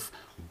benefits of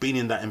being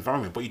in that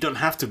environment. But you don't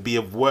have to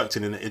have worked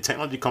in a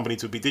technology company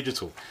to be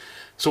digital.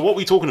 So what are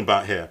we talking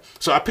about here?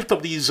 So I picked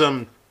up these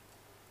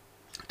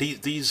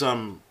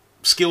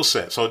skill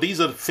sets. So these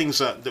are the things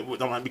that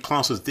might be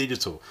classed as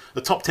digital.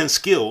 The top 10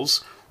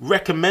 skills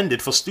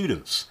recommended for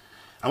students.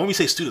 And when we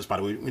say students, by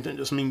the way, we don't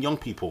just mean young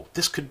people.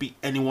 This could be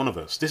any one of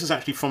us. This is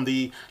actually from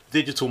the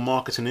Digital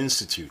Marketing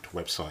Institute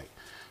website.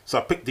 So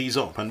I picked these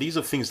up, and these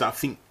are things that I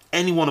think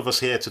any one of us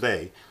here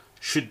today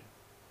should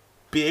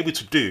be able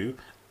to do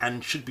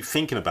and should be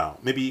thinking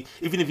about. Maybe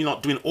even if you're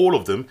not doing all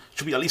of them,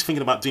 should be at least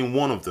thinking about doing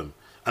one of them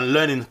and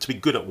learning to be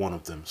good at one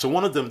of them. So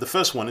one of them, the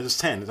first one is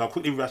 10. I'll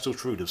quickly rattle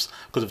through this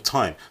because of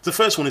time. The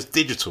first one is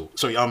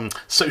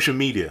social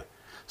media.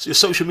 So your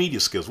social media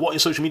skills. What are your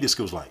social media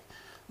skills like?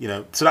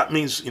 So that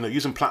means,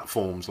 using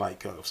platforms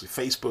like obviously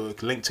Facebook,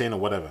 LinkedIn, or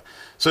whatever.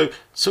 So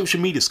social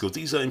media skills,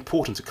 these are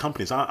important to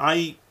companies.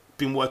 I've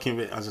been working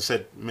with, as I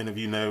said, many of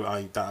you know,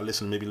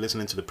 that maybe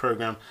listening to the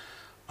program.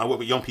 I work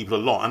with young people a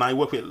lot, and I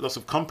work with lots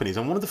of companies.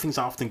 And one of the things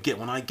I often get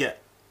when I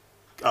get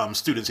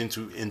students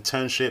into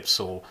internships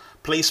or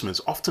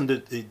placements, often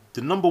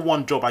the number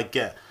one job I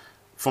get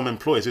from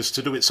employers is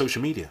to do with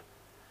social media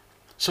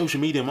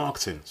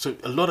marketing. So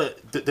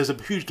there's a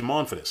huge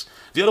demand for this.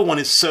 The other one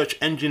is search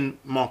engine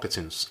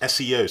marketing,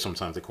 SEO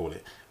sometimes they call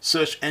it,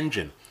 search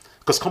engine,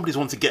 because companies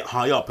want to get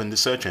high up in the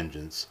search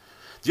engines.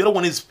 The other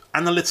one is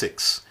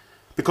analytics,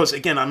 because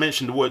again, I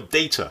mentioned the word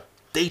data.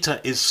 Data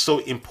is so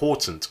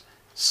important.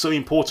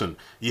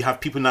 You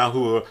have people now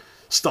who are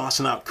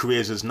starting out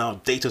careers as now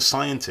data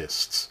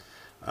scientists,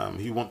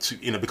 who want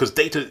to, because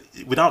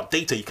without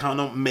data, you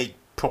cannot make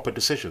proper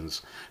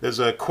decisions. There's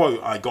a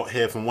quote I got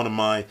here from one of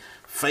my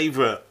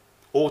favorite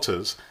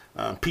authors,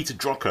 Peter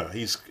Drucker.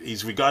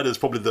 He's regarded as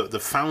probably the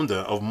founder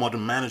of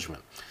modern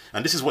management.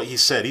 And this is what he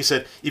said. He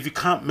said, if you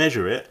can't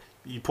measure it,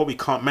 you probably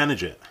can't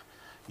manage it.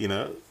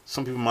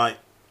 Some people might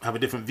have a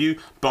different view,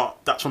 but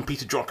that's from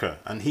Peter Drucker,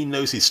 and he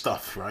knows his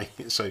stuff, right?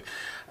 So,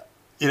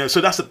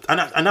 so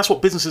that's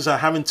what businesses are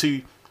having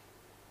to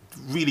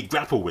really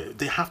grapple with.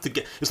 They have to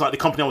get, it's like the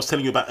company I was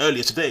telling you about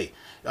earlier today,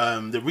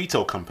 the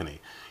retail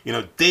company.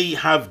 They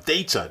have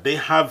data. They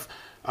have,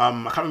 I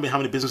can't remember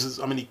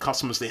how many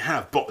customers they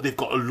have, but they've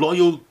got a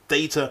loyal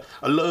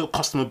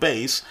customer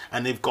base,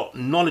 and they've got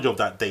knowledge of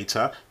that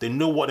data. They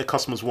know what their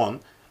customers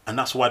want, and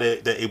that's why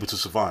they're able to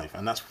survive.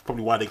 And that's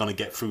probably why they're going to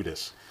get through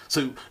this.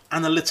 So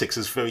analytics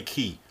is very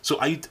key. So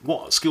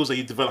what skills are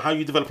you developing? How are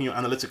you developing your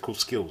analytical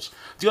skills?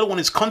 The other one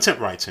is content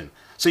writing.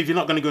 So if you're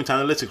not going to go into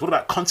analytics, what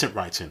about content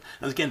writing?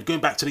 And again, going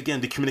back to the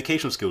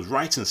communication skills,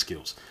 writing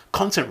skills,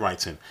 content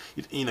writing.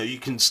 You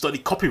can study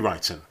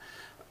copywriting.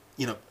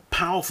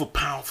 Powerful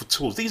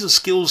tools. These are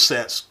skill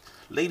sets,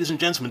 ladies and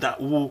gentlemen,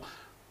 that will,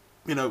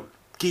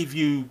 give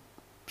you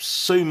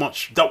so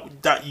much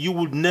that you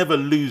will never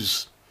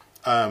lose.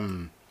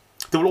 There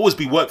will always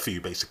be work for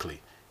you,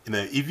 basically.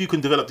 If you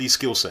can develop these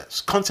skill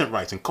sets, content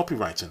writing,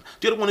 copywriting.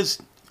 The other one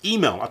is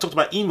email. I talked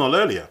about email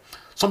earlier.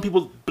 Some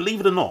people, believe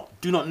it or not,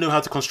 do not know how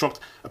to construct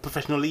a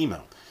professional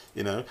email.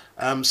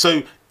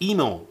 So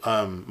email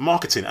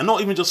marketing, and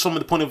not even just from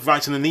the point of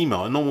writing an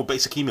email, a normal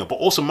basic email, but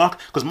also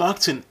because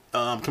marketing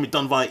can be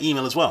done via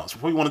email as well. It's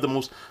probably one of the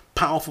most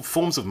powerful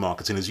forms of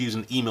marketing is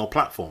using email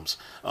platforms.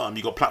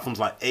 You've got platforms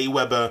like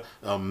Aweber,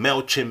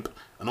 MailChimp,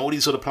 and all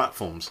these sort of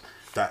platforms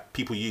that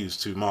people use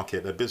to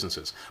market their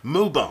businesses.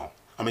 Mobile.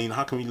 I mean,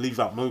 how can we leave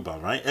out mobile,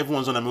 right?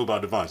 Everyone's on a mobile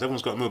device.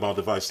 Everyone's got a mobile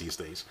device these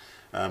days.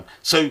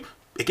 So,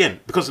 again,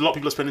 because a lot of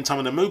people are spending time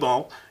on their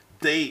mobile,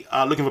 they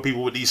are looking for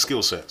people with these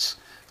skill sets.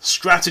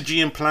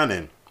 Strategy and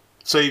planning.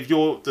 So if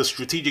you're the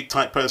strategic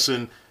type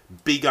person,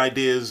 big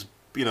ideas,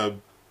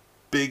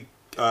 big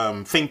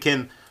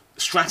thinking,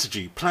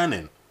 strategy,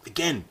 planning.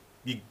 Again,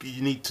 you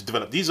need to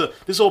develop.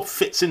 This all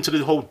fits into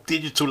the whole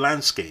digital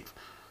landscape.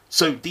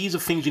 So these are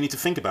things you need to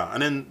think about.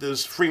 And then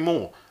there's 3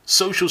 more.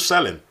 Social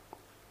selling.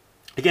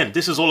 Again,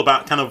 this is all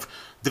about kind of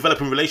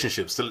developing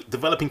relationships,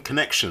 developing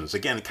connections.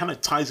 Again, it kind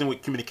of ties in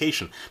with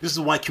communication. This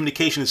is why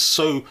communication is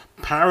so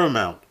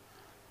paramount,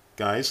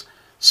 guys.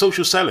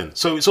 Social selling.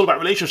 So it's all about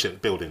relationship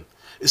building.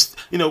 It's,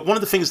 one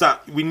of the things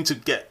that we need to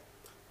get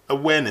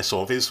awareness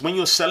of is when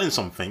you're selling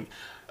something,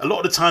 a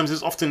lot of the times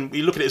it's often,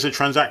 we look at it as a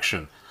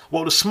transaction.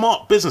 Well, the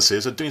smart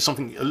businesses are doing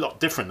something a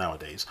lot different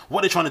nowadays.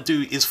 What they're trying to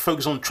do is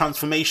focus on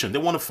transformation. They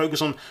want to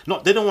focus on,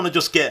 they don't want to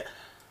just get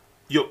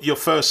your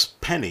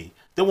first penny.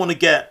 They want to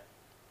get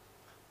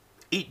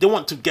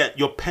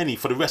your penny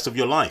for the rest of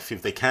your life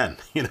if they can,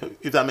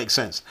 if that makes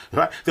sense,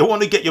 right? They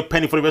want to get your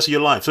penny for the rest of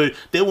your life. So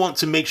they want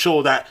to make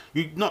sure that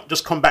you not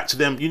just come back to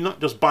them, you not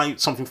just buy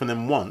something from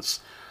them once.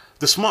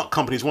 The smart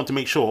companies want to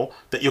make sure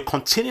that you're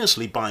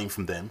continuously buying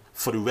from them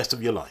for the rest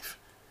of your life.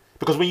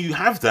 Because when you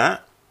have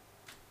that,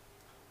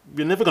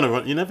 you're never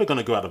going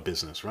to go out of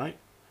business, right?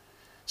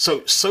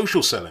 So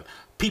social selling,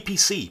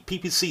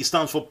 PPC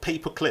stands for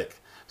pay-per-click.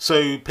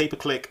 So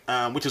pay-per-click,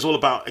 which is all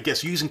about, I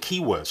guess, using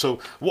keywords. So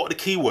what are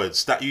the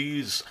keywords that you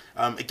use?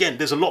 Again,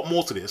 there's a lot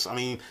more to this. I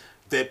mean,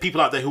 there are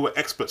people out there who are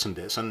experts in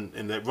this and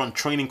they run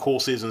training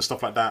courses and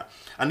stuff like that.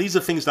 And these are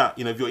things that,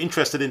 if you're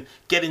interested in,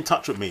 get in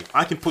touch with me.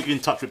 I can put you in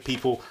touch with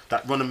people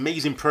that run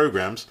amazing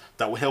programs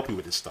that will help you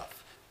with this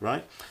stuff,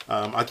 right?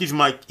 I'll give you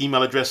my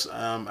email address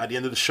at the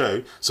end of the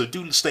show. So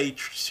do stay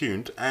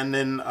tuned. And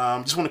then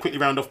just want to quickly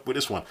round off with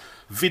this one.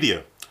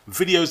 Video.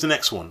 Video is the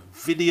next one.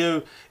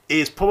 Video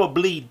is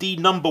probably the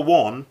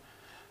 #1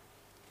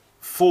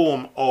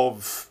 form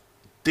of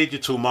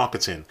digital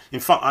marketing. In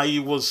fact, I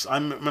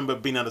remember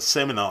being at a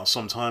seminar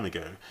some time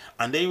ago,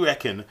 and they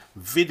reckon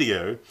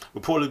video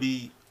will probably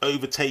be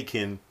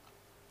overtaking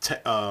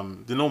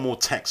the normal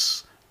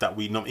texts that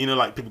we know.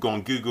 Like people go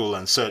on Google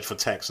and search for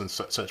text and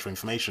search for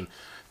information.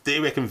 They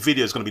reckon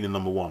video is going to be the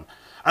 #1.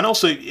 And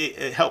also,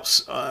 it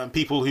helps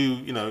people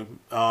who,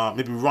 are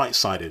maybe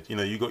right-sided.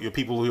 You got your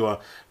people who are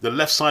the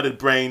left-sided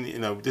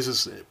brain. This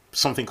is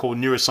something called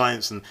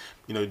neuroscience, and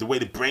the way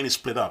the brain is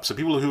split up. So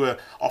people who are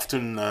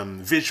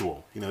often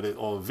visual,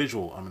 or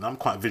visual. I mean, I'm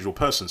quite a visual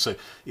person, so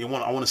I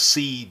want to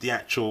see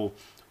I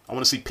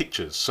want to see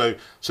pictures. So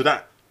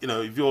that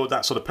if you're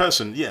that sort of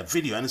person, yeah,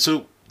 video. And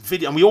so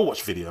video, and we all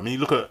watch video. I mean, you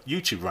look at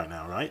YouTube right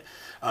now, right?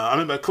 I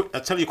remember,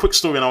 I'll tell you a quick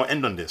story and I'll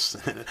end on this.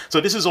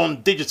 So this is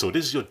on digital.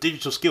 This is your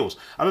digital skills.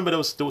 I remember there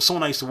was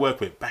someone I used to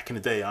work with back in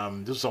the day.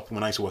 This was often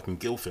when I used to work in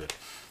Guildford.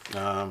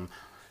 Lovely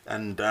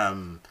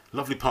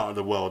part of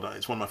the world.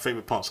 It's one of my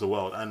favourite parts of the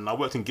world. And I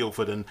worked in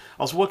Guildford and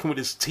I was working with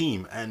this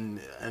team.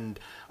 And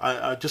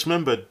I just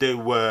remember there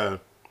was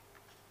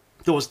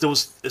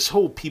this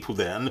whole people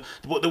there. And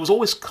they were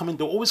always coming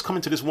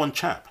to this one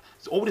chap.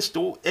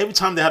 Every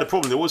time they had a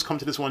problem, they always come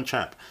to this one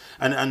chap,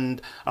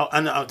 and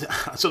I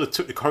sort of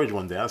took the courage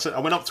one day. I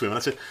went up to him and I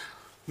said,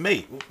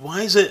 "Mate,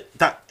 why is it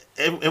that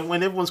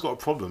when everyone's got a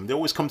problem, they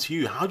always come to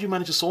you? How do you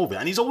manage to solve it?"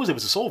 And he's always able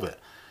to solve it.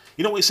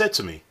 You know what he said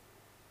to me?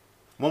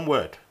 One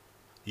word: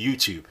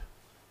 YouTube.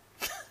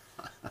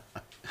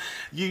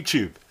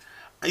 YouTube.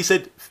 He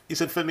said,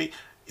 Femi,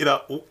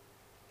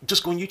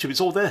 just go on YouTube.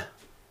 It's all there,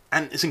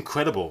 and it's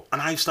incredible.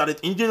 And I started.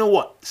 And you know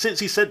what?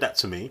 Since he said that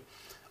to me.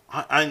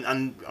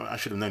 And I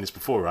should have known this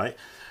before, right?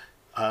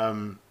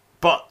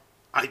 But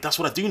that's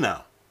what I do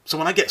now. So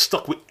when I get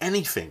stuck with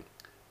anything,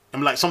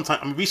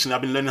 recently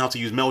I've been learning how to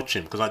use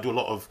MailChimp because I do a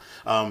lot of,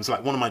 it's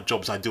like one of my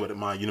jobs I do at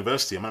my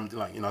university.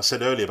 I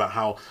said earlier about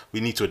how we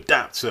need to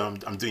adapt. So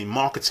I'm doing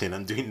marketing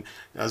and doing,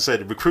 as I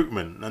said,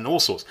 recruitment and all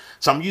sorts.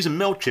 So I'm using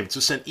MailChimp to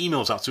send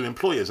emails out to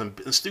employers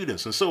and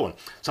students and so on.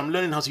 So I'm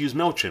learning how to use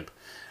MailChimp.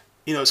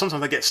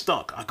 Sometimes I get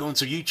stuck. I go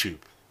into YouTube,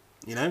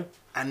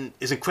 and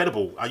it's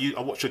incredible. I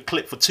watch a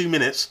clip for 2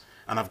 minutes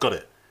and I've got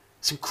it.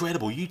 It's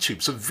incredible,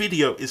 YouTube. So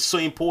video is so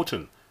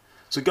important.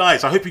 So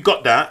guys, I hope you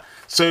got that.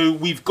 So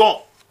we've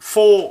got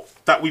 4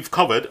 that we've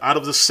covered out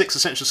of the 6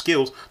 essential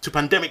skills to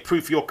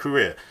pandemic-proof your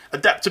career.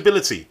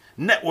 Adaptability,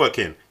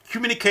 networking,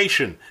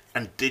 communication,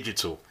 and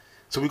digital.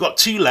 So we've got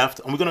 2 left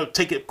and we're going to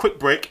take a quick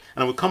break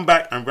and then we'll come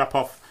back and wrap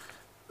off.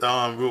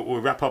 We'll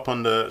wrap up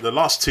on the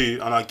last 2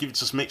 and I'll give you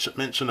just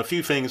mention a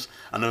few things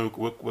and then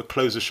we'll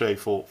close the show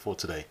for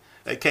today.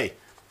 Okay,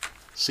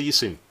 see you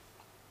soon.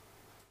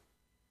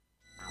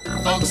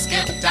 Folks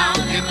get down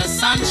in the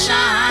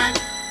sunshine.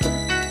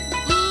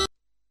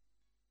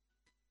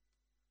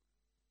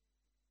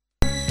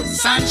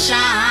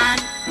 Sunshine.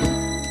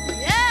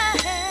 Yeah.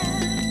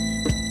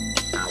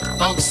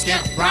 Folks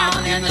get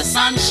brown in the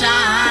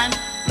sunshine.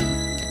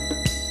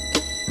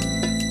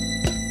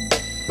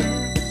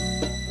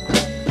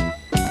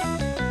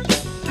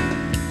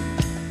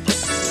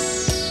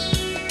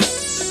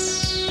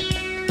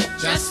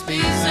 Just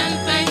bees and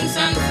things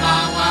and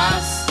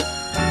flowers.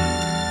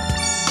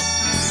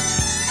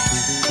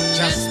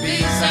 Just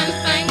bees and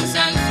things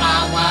and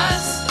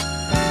flowers.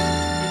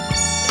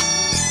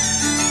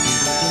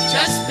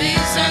 Just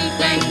bees and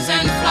things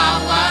and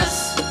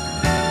flowers.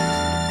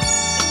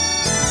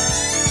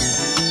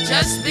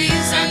 Just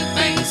bees and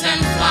things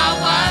and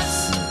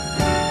flowers.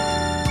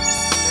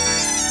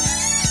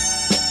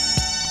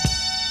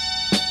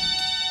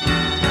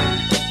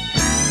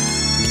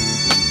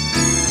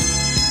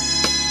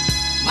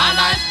 My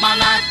life, my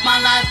life, my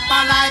life,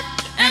 my life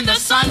in the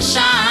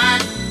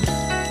sunshine.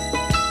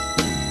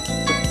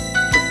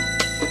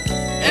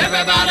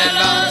 Everybody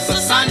loves the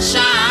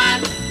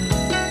sunshine.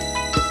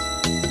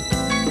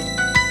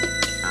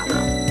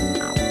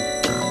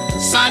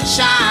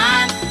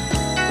 Sunshine.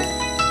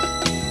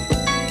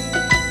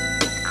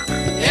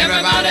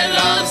 Everybody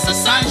loves the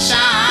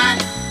sunshine.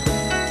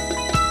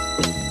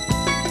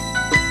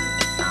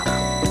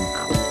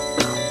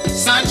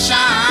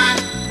 Sunshine.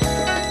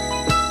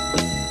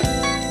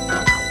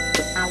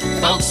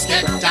 Folks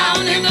get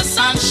down in the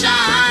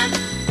sunshine.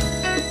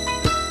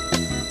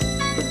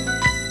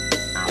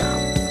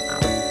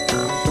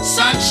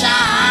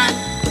 Sunshine.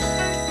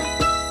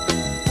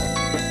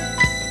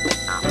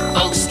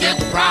 Folks get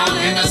brown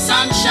in the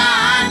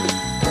sunshine.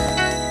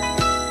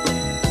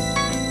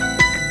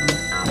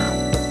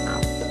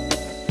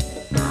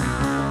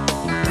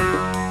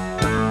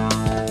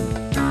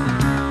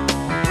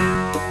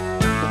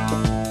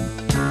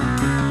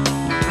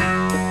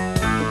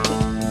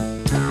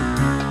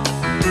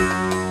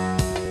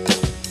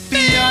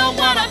 Feel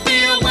what I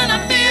feel when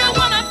I feel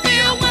what I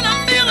feel when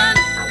I'm feeling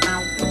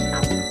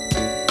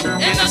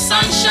in the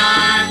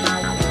sunshine.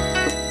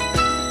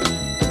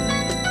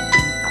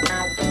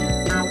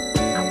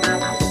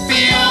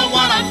 Feel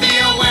what I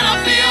feel when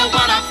I feel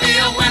what I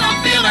feel when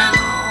I'm feeling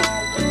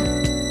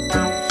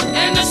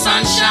in the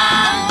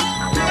sunshine.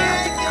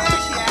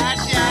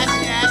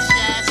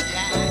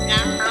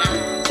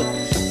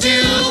 Do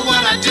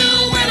what I do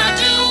when I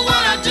do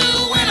what I do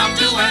when I'm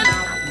doing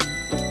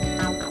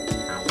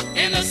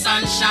in the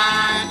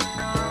sunshine.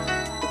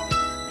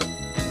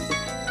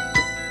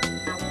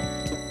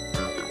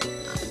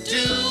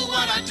 Do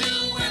what I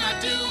do when I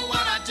do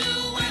what I do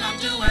when I'm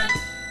doing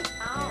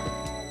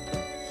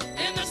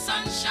in the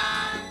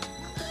sunshine.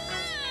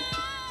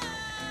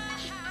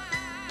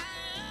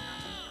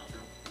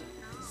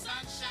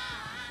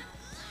 Sunshine.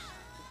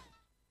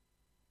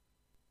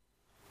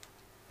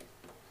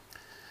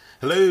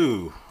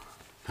 Hello,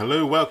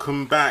 hello,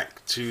 welcome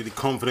back to the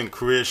Confident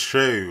Career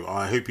Show.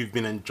 I hope you've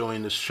been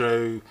enjoying the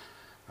show.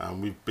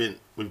 We've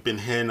been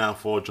here now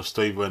for just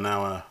over an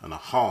hour and a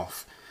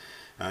half.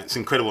 It's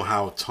incredible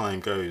how time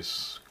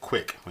goes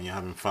quick when you're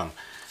having fun,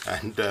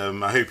 and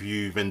I hope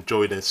you've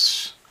enjoyed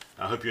this.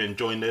 I hope you're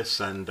enjoying this,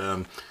 and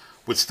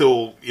we're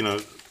still,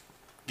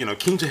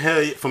 keen to hear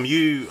it from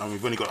you. And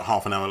we've only got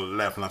half an hour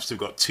left, and I've still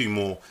got 2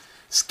 more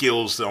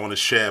skills that I want to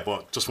share,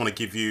 but just want to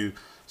give you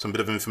some bit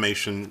of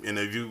information.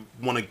 If you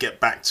want to get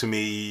back to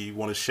me,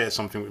 want to share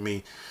something with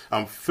me,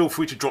 feel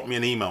free to drop me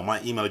an email.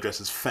 My email address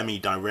is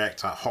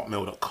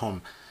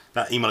femidirect@hotmail.com.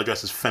 That email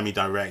address is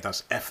femidirect,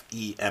 that's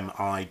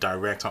FEMI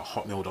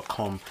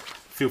direct@hotmail.com.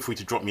 Feel free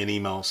to drop me an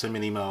email, send me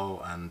an email,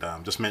 and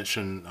just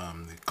mention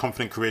the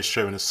Confident Career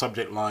Show in the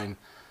subject line,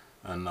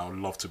 and I would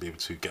love to be able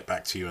to get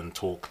back to you and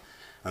talk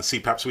and see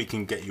perhaps we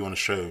can get you on a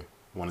show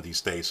one of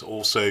these days.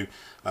 Also,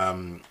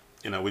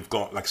 we've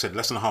got, like I said,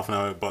 less than half an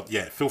hour, but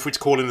yeah, feel free to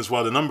call in as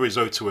well. The number is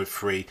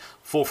 0203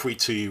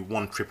 432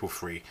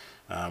 1333.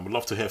 We'd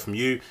love to hear from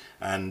you,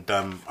 and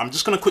I'm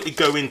just going to quickly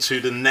go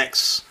into the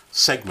next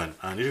segment,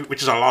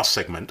 which is our last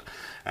segment,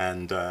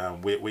 and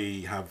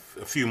we have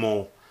a few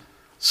more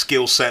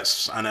skill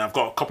sets, and I've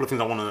got a couple of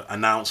things I want to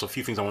announce, a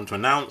few things I want to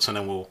announce, and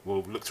then we'll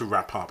look to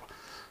wrap up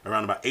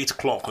around about 8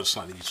 o'clock, or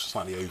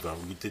slightly over.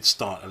 We did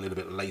start a little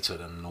bit later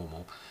than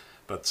normal,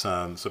 but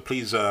so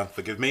please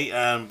forgive me.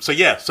 So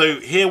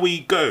here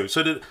we go.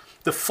 So the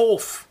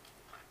fifth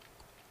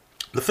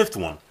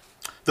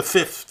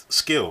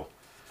skill.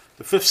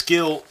 The fifth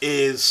skill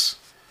is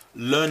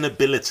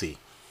learnability.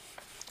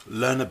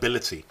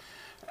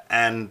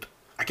 And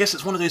I guess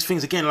it's one of those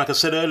things, again, like I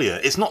said earlier,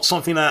 it's not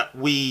something that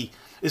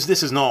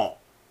this is not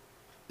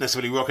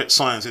necessarily rocket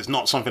science. It's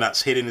not something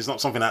that's hidden. It's not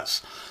something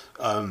that's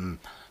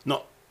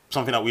not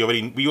something that we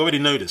already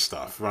know this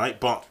stuff, right?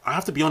 But I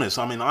have to be honest,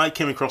 I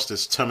came across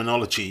this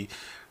terminology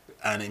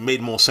and it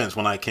made more sense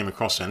when I came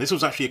across it. And this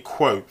was actually a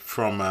quote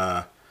from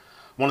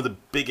one of the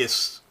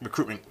biggest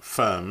recruitment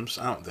firms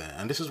out there.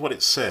 And this is what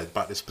it said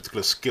about this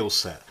particular skill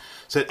set.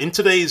 It said, in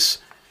today's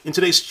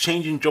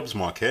changing jobs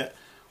market,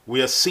 we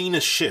are seeing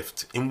a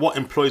shift in what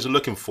employers are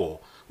looking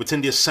for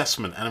within the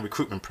assessment and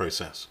recruitment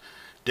process.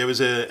 There is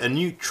a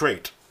new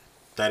trait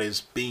that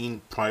is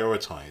being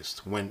prioritized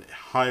when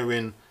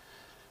hiring.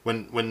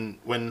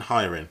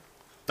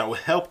 That that will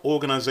help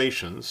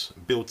organizations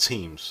build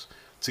teams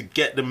to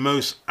get the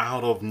most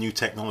out of new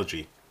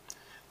technology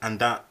and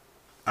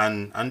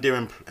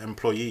their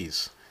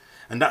employees.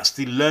 And that's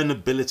the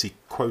learnability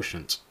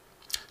quotient.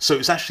 So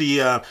it's actually,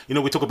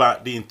 we talk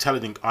about the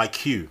intelligent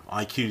IQ.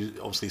 IQ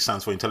obviously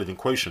stands for intelligent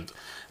quotient.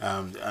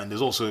 And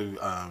there's also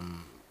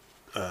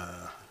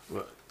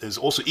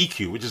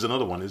EQ, which is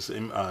another one, is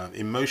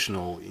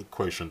emotional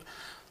quotient.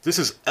 This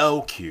is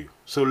LQ,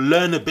 so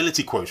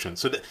learnability quotient.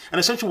 So, and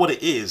essentially what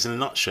it is, in a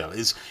nutshell,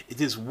 it's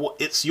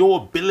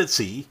your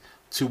ability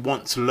to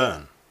want to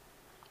learn,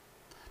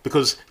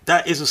 because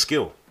that is a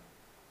skill.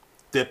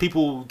 There,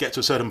 people get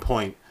to a certain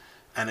point,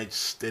 and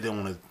they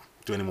don't want to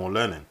do any more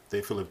learning.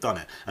 They feel they've done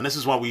it, and this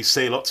is why we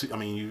say a lot.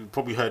 You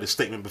probably heard this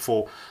statement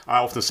before. I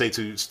often say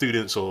to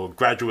students or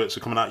graduates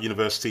who are coming out of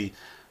university,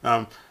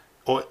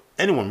 or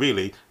anyone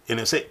really,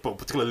 but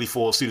particularly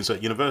for students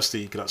at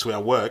university, because that's where I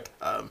work.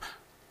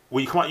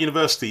 When you come out of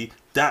university,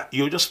 that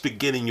you're just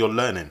beginning your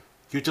learning.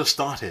 You just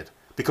started.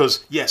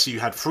 Because, yes,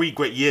 you had 3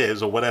 great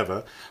years or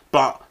whatever,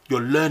 but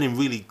your learning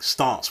really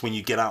starts when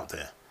you get out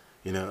there.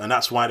 And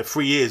that's why the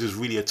 3 years is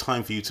really a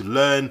time for you to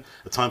learn,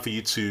 a time for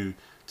you to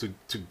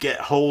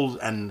get hold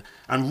and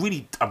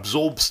really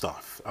absorb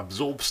stuff.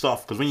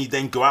 Because when you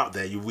then go out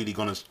there, you're really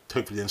going to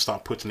hopefully then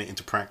start putting it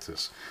into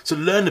practice. So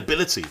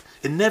learnability,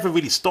 it never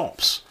really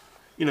stops.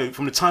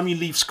 From the time you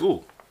leave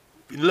school,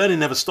 learning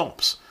never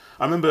stops.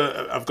 I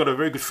remember I've got a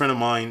very good friend of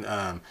mine,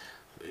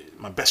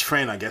 my best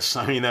friend, I guess,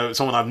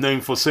 someone I've known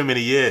for so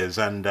many years,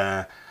 and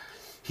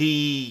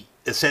he's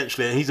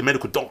a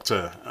medical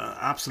doctor,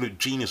 absolute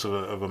genius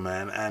of a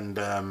man, and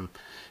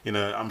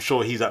I'm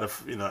sure he's at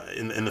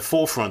in the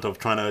forefront of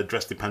trying to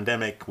address the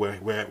pandemic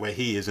where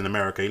he is in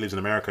America. He lives in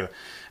America,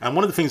 and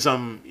one of the things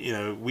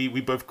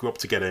we both grew up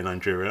together in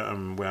Nigeria,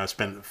 where I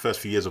spent the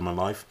first few years of my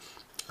life,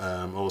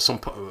 or some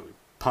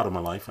part of my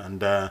life,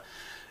 and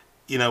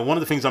one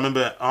of the things I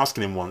remember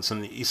asking him once,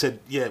 and he said,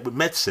 "Yeah, with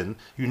medicine,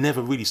 you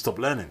never really stop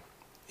learning.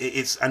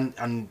 He's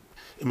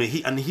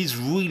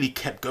really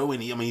kept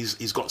going.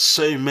 He's got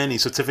so many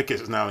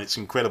certificates now. It's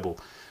incredible,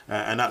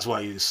 and that's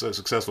why he's so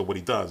successful at what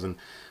he does.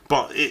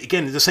 But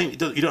again, it's the same. You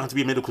don't have to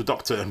be a medical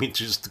doctor.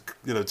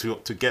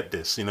 To get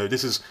this.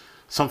 This is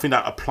something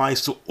that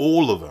applies to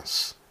all of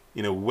us.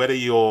 Whether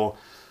you're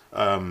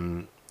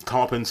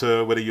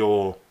carpenter, whether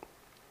you're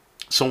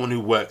someone who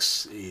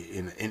works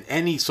in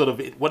any sort of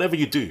whatever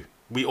you do.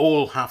 We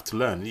all have to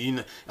learn.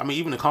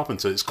 Even a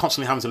carpenter is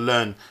constantly having to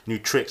learn new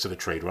tricks of the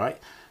trade, right?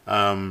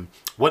 And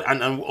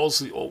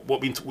also what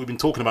we've been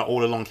talking about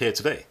all along here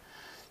today.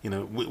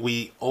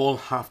 We all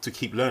have to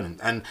keep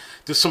learning. And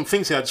there's some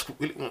things here I just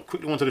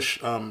quickly wanted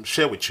to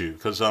share with you,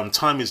 because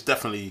time is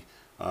definitely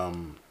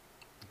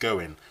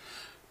going.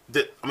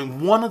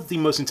 One of the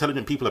most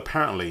intelligent people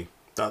apparently,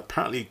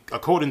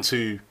 according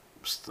to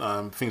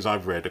things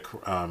I've read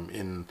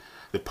in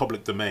the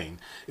public domain,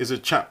 is a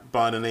chap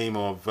by the name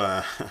of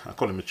I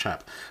call him a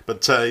chap,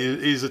 but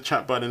he's a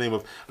chap by the name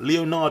of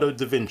Leonardo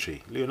da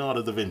Vinci.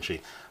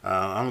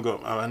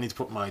 I need to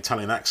put my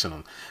Italian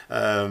accent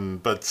on,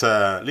 but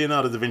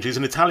Leonardo da Vinci is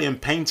an Italian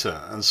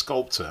painter and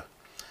sculptor,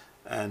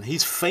 and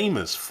he's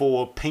famous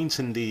for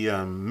painting the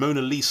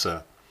Mona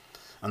Lisa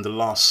and the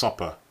Last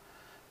Supper,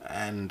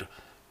 and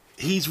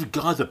he's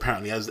regarded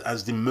apparently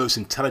as the most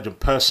intelligent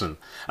person.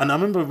 And I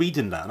remember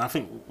reading that, and I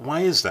think,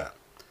 why is that?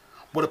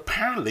 Well,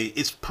 apparently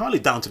it's partly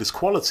down to this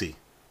quality.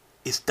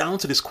 It's down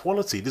to this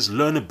quality, this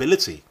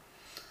learnability.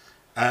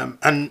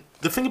 And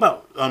the thing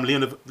about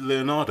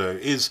Leonardo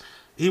is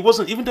he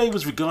wasn't, even though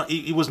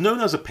he was known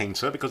as a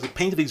painter because he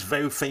painted these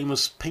very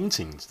famous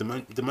paintings, the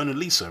Mona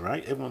Lisa,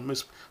 right?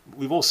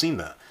 We've all seen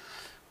that.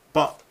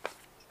 But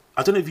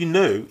I don't know if you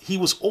know, he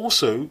was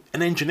also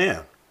an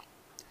engineer.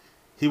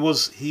 He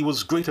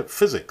was great at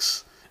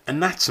physics,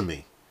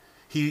 anatomy.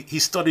 He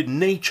studied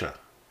nature.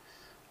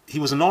 He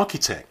was an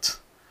architect.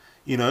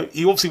 He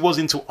obviously was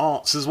into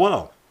arts as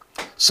well.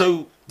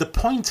 So the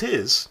point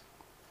is,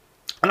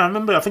 and I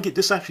remember, I think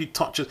this actually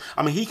touches,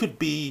 he could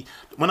be,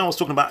 when I was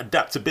talking about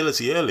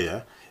adaptability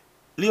earlier,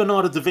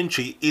 Leonardo da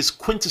Vinci is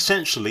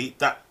quintessentially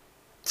that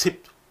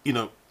tip,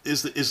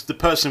 is the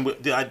person,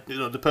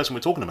 the person we're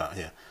talking about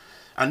here.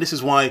 And this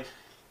is why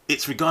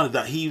it's regarded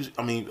that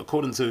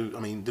according to,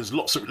 there's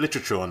lots of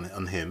literature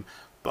on him,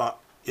 but,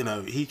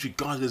 he's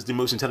regarded as the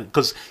most intelligent,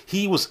 because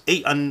he was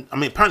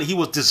apparently he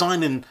was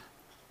designing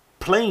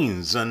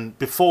planes, and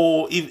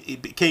before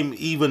it became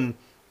even,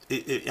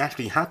 it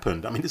actually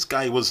happened. This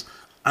guy was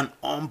an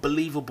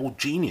unbelievable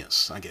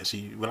genius, I guess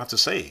you will have to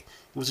say.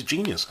 He was a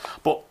genius.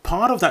 But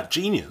part of that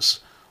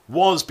genius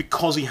was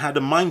because he had a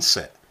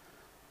mindset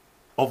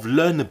of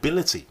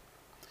learnability.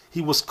 He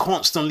was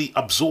constantly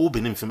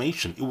absorbing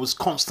information. He was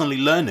constantly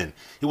learning.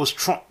 He was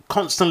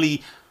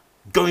constantly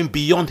going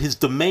beyond his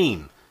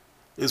domain.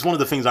 It's one of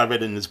the things I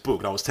read in this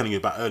book that I was telling you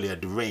about earlier,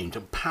 The Range.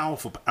 And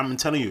powerful. I'm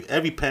telling you,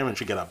 every parent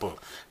should get that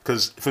book.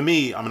 Because for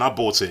me, I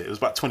bought it. It was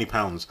about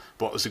 £20,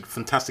 but it was a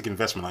fantastic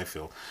investment, I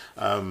feel.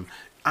 And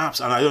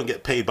I don't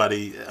get paid by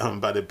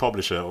the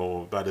publisher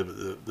or by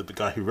the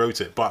guy who wrote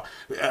it. But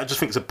I just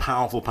think it's a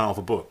powerful,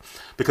 powerful book.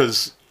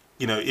 Because,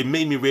 it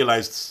made me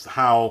realize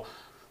how,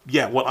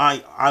 what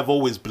I've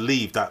always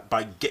believed, that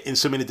by getting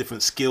so many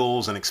different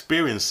skills and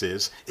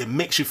experiences, it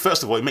makes you,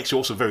 first of all, it makes you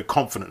also very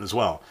confident as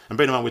well. And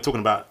bear in mind,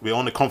 we're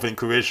on the Confident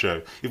Career Show.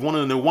 If you want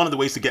to know one of the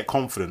ways to get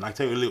confident, I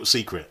tell you a little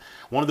secret.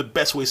 One of the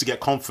best ways to get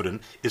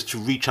confident is to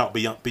reach out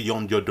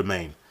beyond your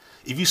domain.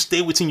 If you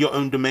stay within your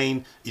own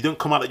domain, you don't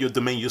come out of your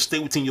domain, you stay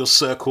within your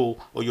circle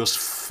or your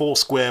 4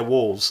 square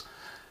walls,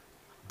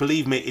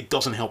 believe me, it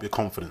doesn't help your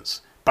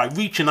confidence. By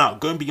reaching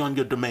out, going beyond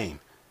your domain,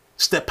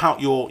 step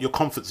out your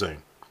comfort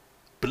zone.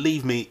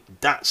 Believe me,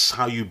 that's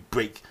how you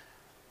break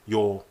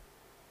your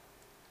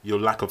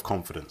lack of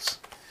confidence.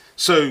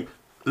 So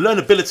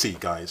learnability,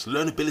 guys,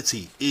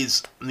 learnability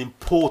is an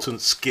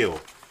important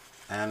skill.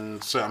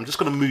 And so I'm just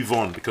going to move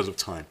on because of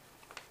time.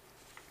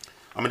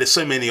 I mean, there's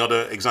so many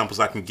other examples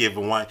I can give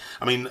and why.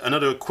 I mean,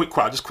 another quick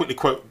quote. I'll just quickly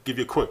give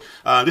you a quote.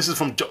 This is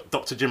from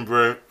Dr. Jim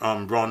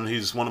Brown,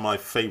 who's one of my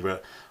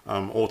favorite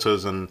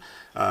authors, and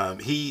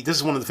this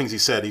is one of the things he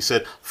said. He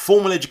said,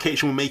 "Formal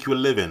education will make you a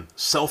living.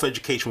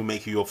 Self-education will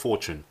make you your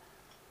fortune."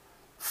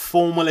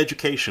 Formal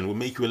education will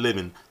make you a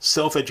living.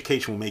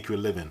 Self-education will make you a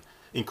living.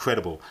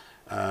 Incredible,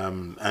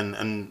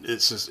 and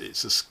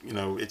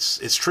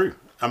it's true.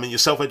 I mean, your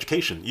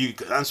self-education.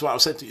 That's what I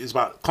said to you. Is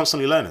about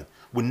constantly learning.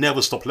 We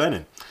never stop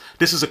learning.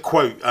 This is a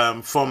quote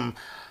from,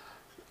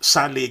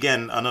 sadly,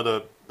 again,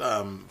 another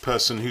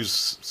person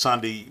who's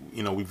sadly,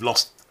 we've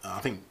lost. I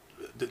think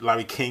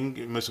Larry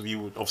King. Most of you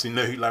would obviously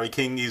know who Larry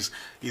King is.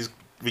 He's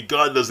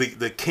regarded as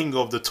the king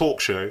of the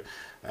talk show,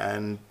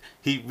 and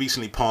he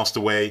recently passed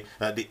away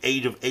at the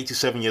age of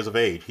 87 years of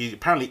age. He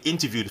apparently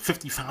interviewed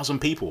 50,000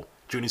 people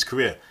during his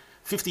career.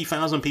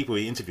 50,000 people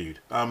he interviewed,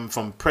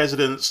 from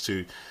presidents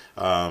to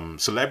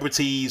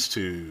celebrities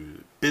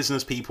to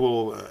business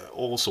people,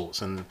 all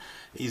sorts, and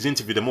he's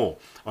interviewed them all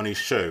on his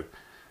show.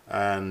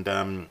 And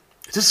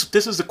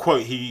this is the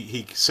quote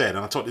he said,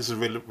 and I thought this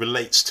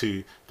relates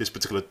to this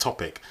particular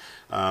topic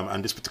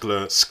and this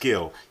particular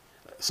skill.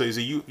 So he's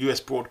a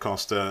US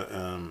broadcaster.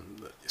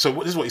 So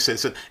this is what he said. He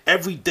said,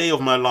 "Every day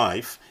of my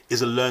life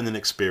is a learning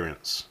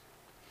experience,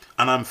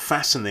 and I'm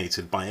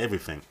fascinated by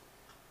everything."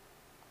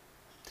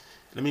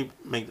 Let me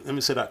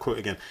say that quote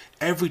again.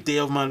 "Every day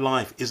of my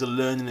life is a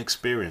learning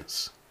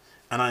experience,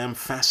 and I am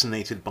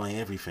fascinated by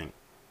everything."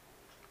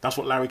 That's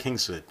what Larry King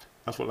said.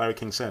 That's what Larry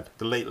King said.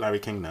 The late Larry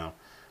King now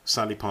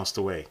sadly passed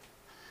away.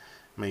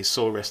 May his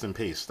soul rest in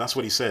peace. That's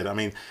what he said. I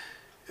mean,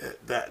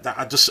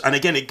 and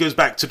again, it goes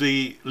back to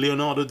the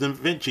Leonardo da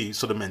Vinci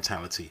sort of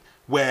mentality,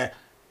 where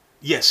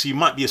yes, you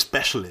might be a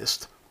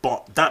specialist,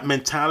 but that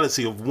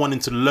mentality of wanting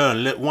to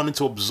learn, wanting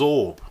to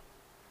absorb,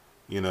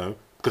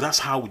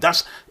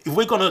 because if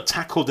we're going to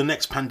tackle the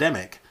next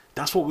pandemic,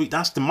 that's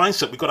the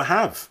mindset we've got to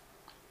have.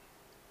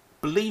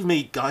 Believe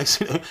me,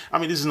 guys, I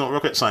mean, this is not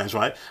rocket science,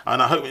 right?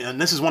 And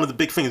this is one of the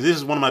big things, this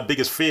is one of my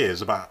biggest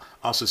fears about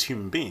us as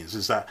human beings,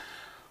 is that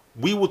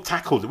we're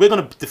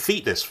going to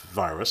defeat this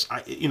virus,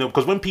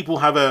 because when people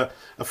have a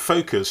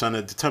focus and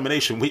a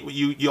determination,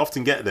 you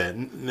often get there.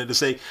 They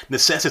say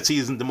necessity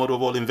isn't the mother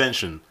of all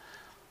invention.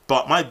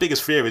 But my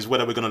biggest fear is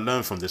whether we're going to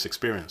learn from this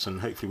experience,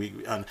 and hopefully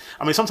I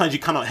mean, sometimes you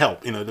cannot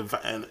help.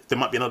 There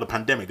might be another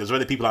pandemic. There's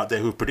already people out there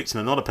who are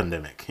predicting another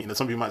pandemic.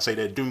 Some people might say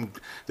they're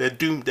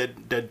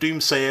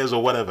doomsayers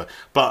or whatever.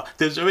 But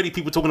there's already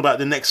people talking about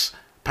the next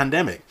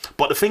pandemic.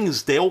 But the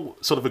things they all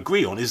sort of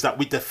agree on is that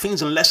with the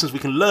things and lessons we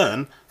can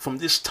learn from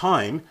this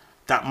time,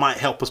 that might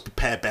help us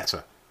prepare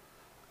better,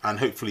 and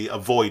hopefully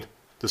avoid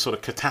the sort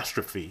of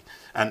catastrophe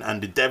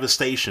and the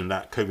devastation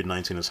that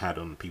COVID-19 has had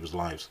on people's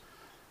lives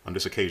on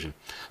this occasion.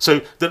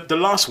 So the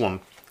last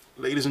one,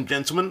 ladies and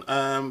gentlemen,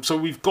 so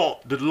we've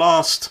got the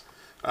last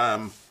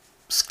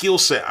skill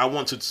set I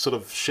want to sort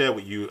of share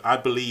with you, I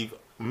believe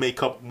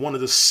make up one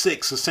of the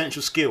 6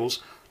 essential skills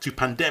to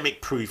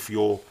pandemic-proof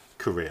your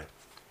career.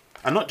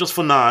 And not just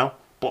for now,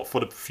 but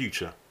for the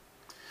future.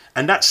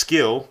 And that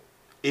skill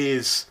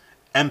is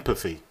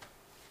empathy.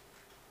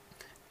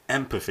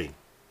 Empathy.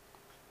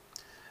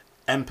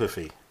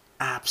 Empathy.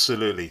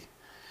 Absolutely.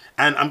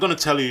 And I'm going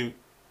to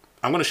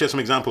share some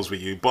examples with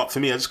you, but for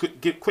me, I'll just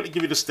quickly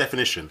give you this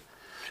definition.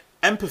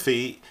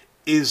 Empathy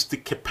is the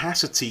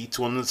capacity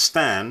to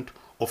understand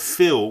or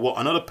feel what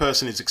another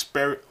person is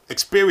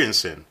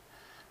experiencing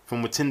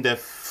from within their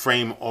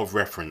frame of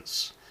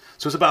reference.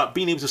 So it's about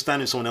being able to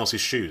stand in someone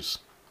else's shoes.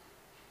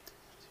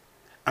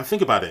 And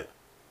think about it.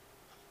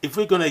 If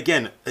we're going to,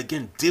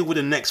 again, deal with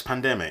the next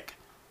pandemic,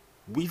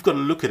 we've got to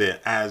look at it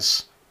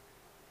as,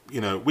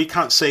 we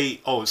can't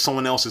say, oh, it's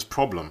someone else's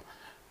problem.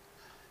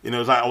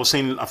 Like I was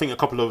saying, I think a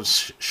couple of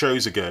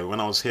shows ago when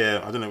I was here,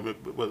 I don't know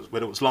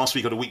whether it was last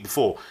week or the week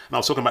before, and I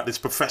was talking about this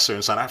professor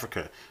in South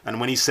Africa, and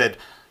when he said,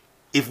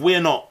 if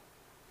we're not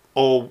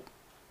all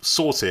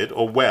sorted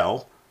or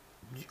well,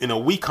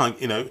 we can't,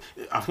 I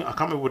can't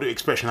remember what the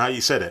expression, how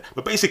he said it,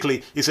 but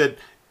basically he said,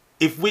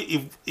 if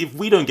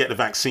we don't get the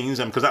vaccines,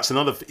 and because that's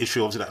another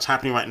issue obviously that's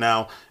happening right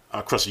now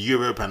across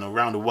Europe and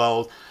around the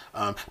world,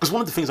 because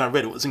one of the things I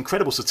read, it was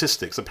incredible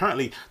statistics.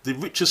 Apparently, the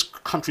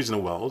richest countries in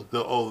the world,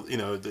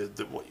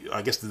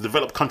 I guess the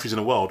developed countries in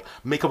the world,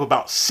 make up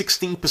about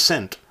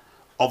 16%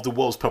 of the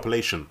world's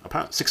population.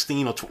 About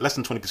 16 or less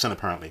than 20%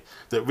 apparently.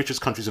 The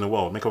richest countries in the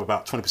world make up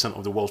about 20%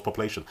 of the world's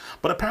population.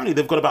 But apparently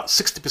they've got about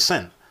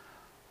 60%,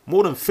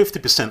 more than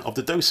 50% of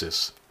the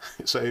doses.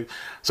 So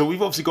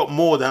we've obviously got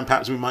more than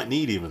perhaps we might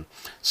need even.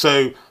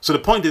 So the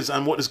point is,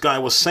 and what this guy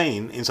was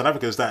saying in South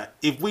Africa is that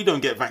if we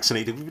don't get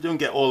vaccinated, if we don't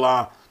get all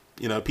our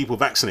people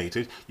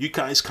vaccinated, you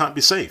guys can't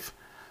be safe.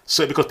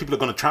 So because people are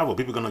going to travel,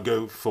 people are going to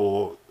go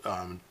for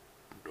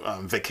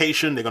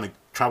vacation, they're going to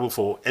travel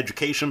for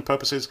education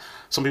purposes.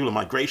 Some people are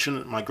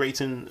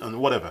migrating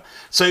and whatever.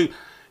 So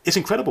it's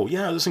incredible.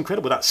 Yeah, it's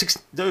incredible that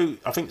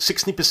I think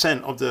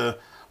 60% of the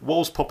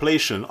world's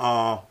population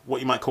are what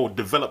you might call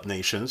developed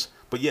nations,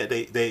 but yet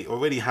they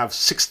already have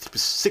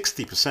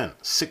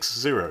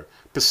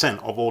 60%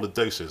 of all the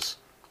doses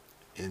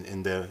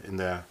in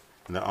their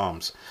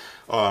arms.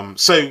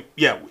 So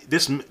yeah,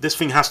 this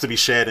thing has to be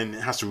shared and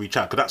it has to reach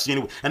out, because that's the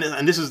only way.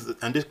 And this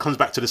comes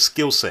back to the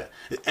skill set,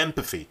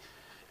 empathy,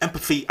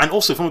 and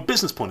also from a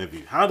business point of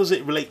view, how does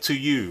it relate to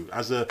you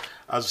as a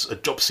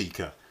job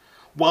seeker?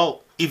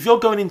 Well, if you're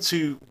going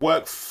into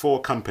work for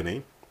a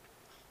company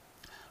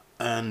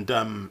and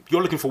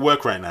you're looking for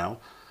work right now,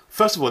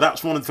 first of all,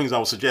 that's one of the things I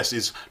would suggest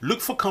is look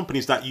for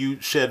companies that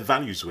you shared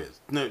values with.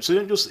 No, so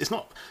it's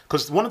not,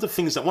 because one of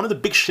the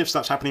big shifts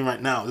that's happening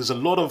right now, there's a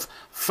lot of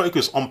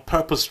focus on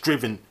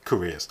purpose-driven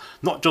careers,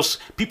 not just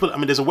people. I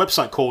mean, there's a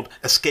website called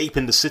Escape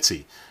in the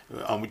City,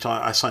 which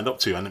I signed up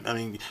to, and I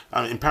mean,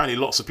 apparently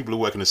lots of people who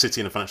work in the city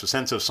and the financial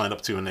centre have signed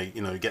up to, and they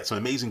get some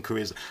amazing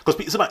careers, because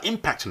it's about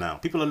impact now.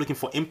 People are looking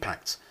for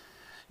impact,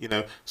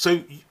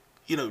 So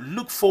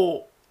look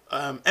for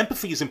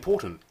empathy is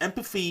important.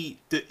 Empathy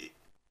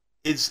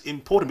is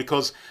important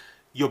because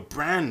your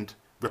brand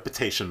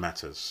reputation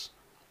matters.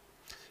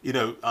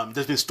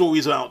 There's been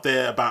stories out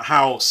there about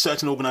how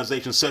certain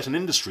organizations, certain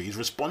industries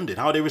responded,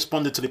 how they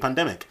responded to the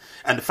pandemic.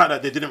 And the fact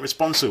that they didn't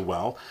respond so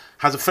well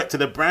has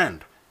affected their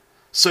brand.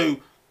 So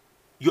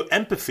your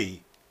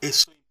empathy is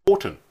so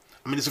important.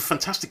 I mean, there's a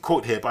fantastic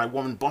quote here by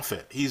Warren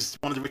Buffett. He's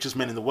one of the richest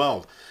men in the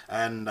world.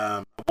 And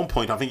at one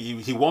point, I think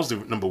he was the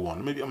number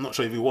one. Maybe, I'm not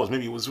sure if he was.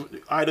 Maybe it was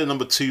either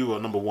number two or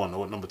number one,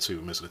 or number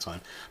two most of the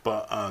time.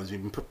 But he's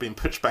been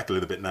pushed back a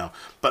little bit now.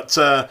 But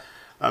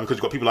because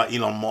you've got people like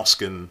Elon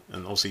Musk and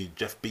obviously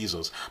Jeff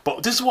Bezos.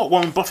 But this is what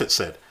Warren Buffett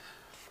said.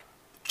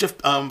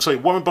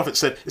 Warren Buffett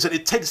said,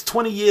 it takes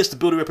 20 years to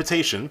build a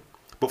reputation,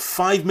 but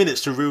 5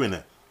 minutes to ruin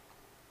it.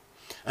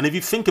 And if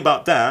you think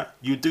about that,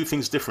 you do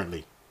things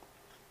differently.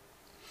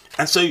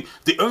 And so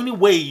the only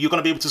way you're going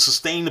to be able to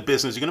sustain the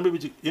business, you're going to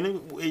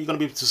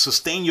be able to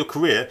sustain your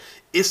career,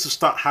 is to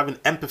start having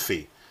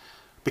empathy.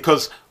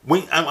 Because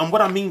and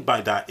what I mean by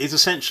that is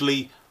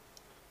essentially,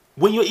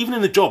 when you're even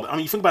in the job, I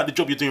mean, you think about the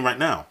job you're doing right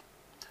now.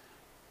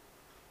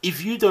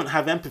 If you don't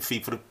have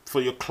empathy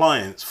for your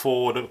clients,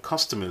 for the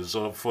customers,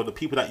 or for the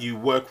people that you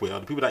work with,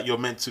 or the people that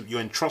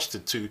you're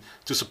entrusted to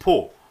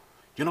support,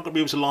 you're not going to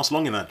be able to last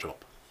long in that job.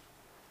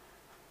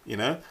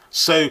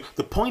 So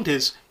the point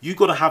is, you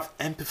got to have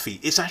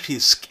empathy. It's actually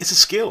it's a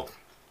skill.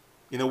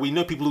 We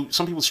know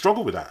some people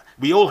struggle with that.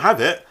 We all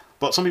have it,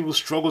 but some people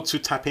struggle to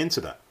tap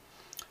into that.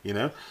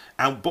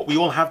 But we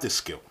all have this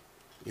skill.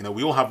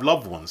 We all have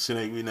loved ones.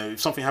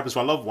 If something happens to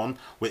our loved one,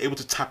 we're able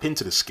to tap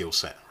into the skill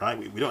set, right?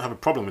 We don't have a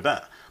problem with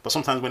that. But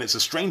sometimes when it's a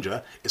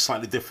stranger, it's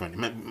slightly different,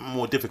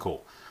 more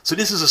difficult. So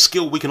this is a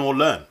skill we can all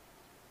learn.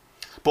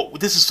 But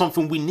this is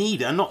something we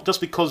need, and not just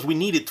because we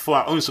need it for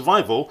our own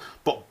survival,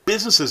 but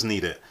businesses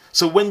need it.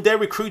 So when they're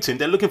recruiting,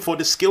 they're looking for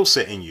the skill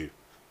set in you.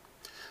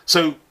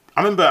 So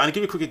I remember, and I'll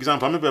give you a quick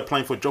example. I remember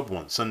applying for a job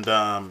once, and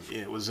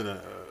it was in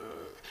a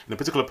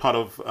particular part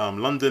of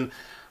London,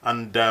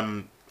 and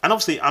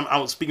obviously I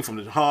was speaking from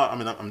the heart. I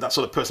mean, I'm that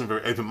sort of person,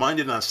 very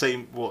open-minded, and I say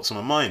what's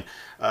on my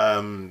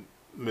mind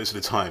most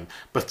of the time.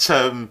 But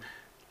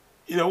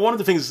one of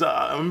the things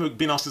I remember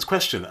being asked this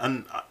question,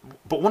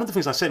 but one of the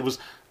things I said was,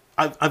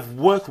 I've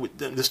worked with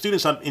the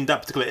students in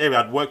that particular area.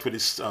 I'd worked with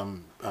this,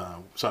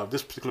 so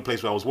this particular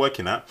place where I was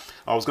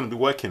going to be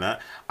working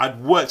at.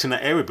 I'd worked in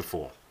that area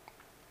before,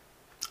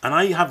 and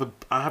I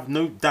have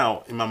no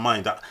doubt in my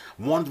mind that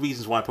one of the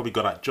reasons why I probably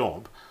got that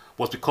job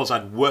was because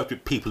I'd worked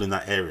with people in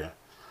that area.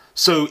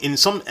 So in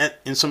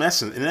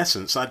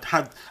essence,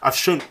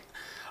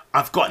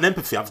 I've got an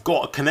empathy. I've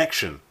got a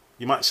connection.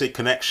 You might say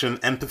connection,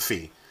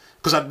 empathy,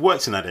 because I'd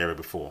worked in that area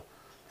before,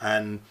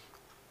 and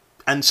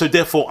so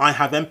therefore I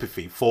have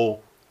empathy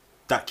for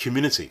that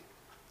community.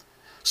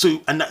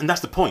 So and that's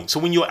the point. So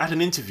when you're at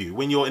an interview,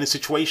 when you're in a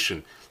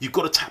situation, you've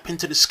got to tap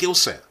into the skill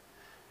set,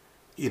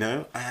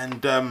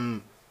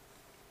 and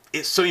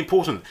it's so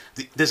important.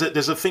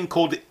 There's a thing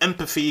called the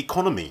empathy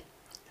economy.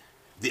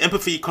 The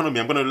empathy economy.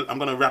 I'm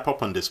gonna wrap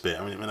up on this bit.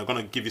 I'm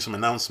gonna give you some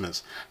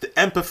announcements. The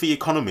empathy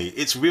economy.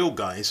 It's real,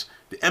 guys.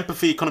 The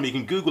empathy economy. You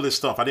can Google this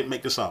stuff. I didn't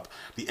make this up.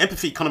 The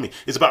empathy economy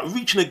is about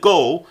reaching a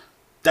goal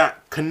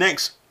that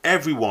connects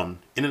everyone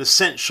in an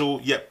essential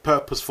yet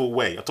purposeful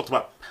way. I talked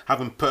about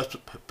having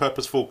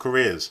purposeful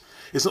careers.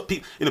 It's not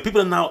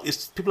people are now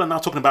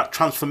talking about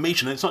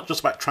transformation. And it's not just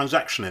about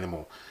transaction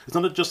anymore. It's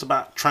not just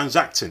about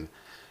transacting.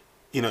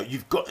 You know,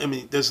 you've got. I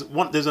mean,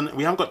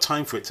 we haven't got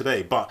time for it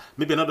today, but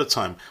maybe another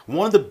time.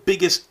 One of the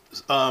biggest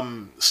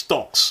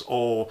stocks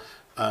or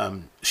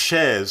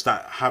shares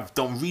that have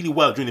done really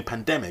well during the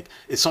pandemic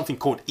is something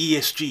called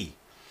ESG.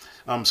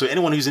 So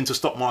anyone who's into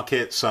stock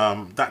markets,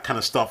 that kind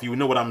of stuff, you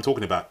know what I'm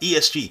talking about.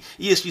 ESG.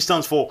 ESG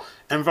stands for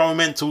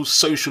environmental,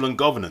 social, and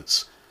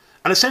governance.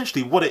 And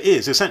essentially, what it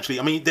is,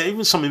 I mean, there are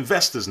even some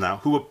investors now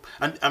who are,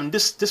 and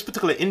this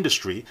particular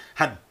industry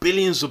had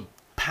billions of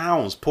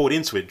pounds poured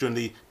into it during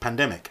the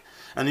pandemic.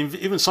 And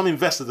even some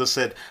investors have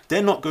said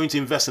they're not going to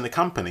invest in a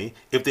company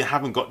if they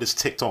haven't got this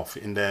ticked off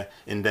in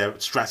their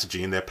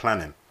strategy, in their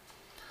planning.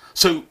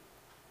 So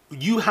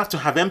you have to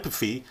have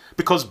empathy,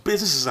 because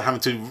businesses are having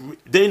to,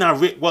 they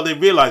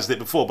realized it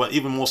before, but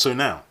even more so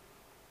now,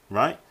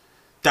 right?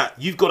 That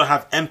you've got to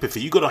have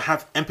empathy. You've got to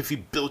have empathy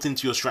built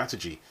into your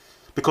strategy,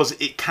 because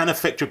it can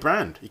affect your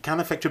brand. It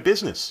can affect your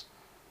business,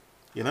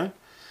 you know?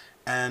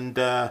 And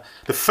the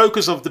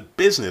focus of the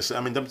business, I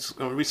mean, I've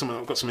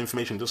got some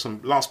information, just some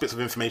last bits of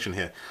information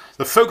here.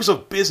 The focus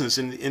of business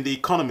in the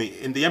economy,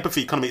 in the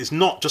empathy economy, is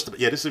not just,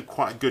 this is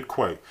quite a good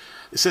quote.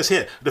 It says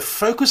here, the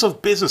focus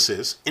of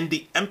businesses in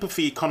the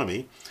empathy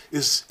economy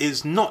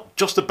is not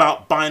just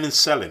about buying and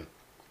selling.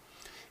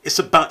 It's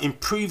about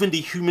improving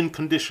the human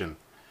condition,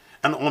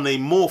 and on a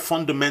more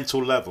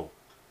fundamental level,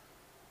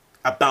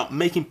 about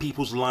making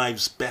people's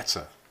lives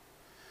better.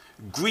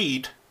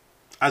 Greed,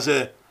 as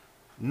a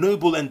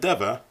noble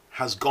endeavor,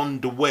 has gone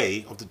the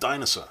way of the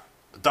dinosaur.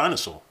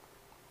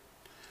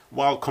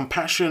 While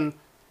compassion,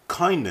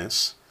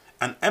 kindness,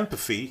 and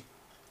empathy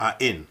are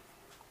in.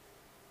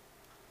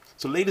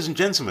 So, ladies and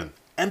gentlemen,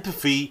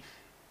 empathy,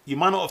 you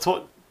might not have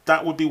thought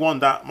that would be one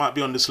that might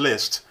be on this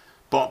list,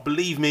 but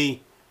believe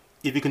me,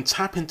 if you can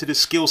tap into this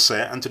skill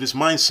set and to this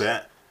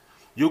mindset,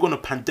 you're going to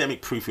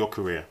pandemic-proof your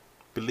career.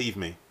 Believe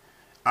me.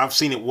 I've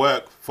seen it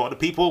work for other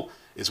people.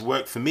 It's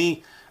worked for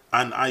me.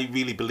 And I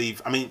really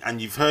believe, I mean,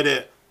 and you've heard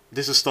it,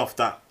 this is stuff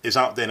that is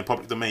out there in the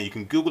public domain. You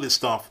can Google this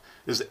stuff.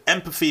 There's the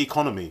empathy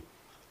economy.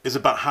 It's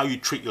about how you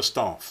treat your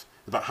staff,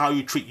 about how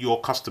you treat your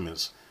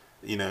customers,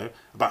 you know,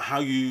 about how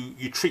you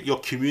treat your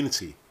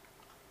community.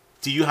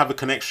 Do you have a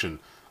connection?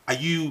 Are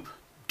you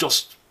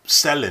just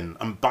selling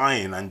and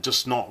buying and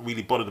just not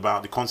really bothered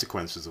about the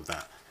consequences of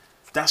that?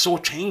 That's all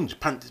changed.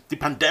 The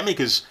pandemic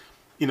is,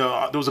 you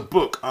know, there was a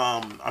book,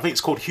 I think it's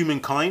called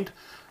Humankind.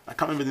 I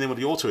can't remember the name of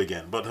the author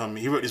again, but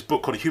he wrote this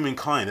book called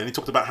Humankind, and he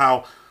talked about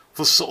how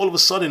all of a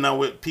sudden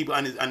now people,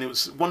 and it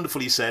was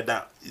wonderfully said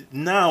that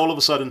now all of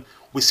a sudden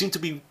we seem to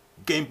be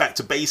getting back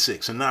to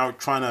basics and now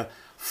trying to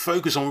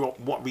focus on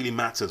what really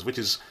matters, which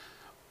is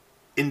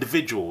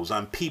individuals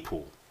and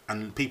people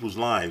and people's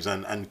lives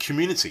and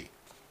community.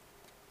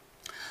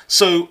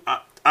 So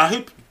I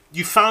hope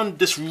you found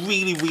this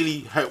really, really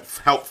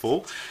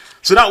helpful.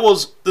 So that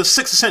was the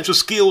 6 essential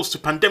skills to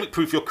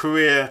pandemic-proof your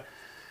career.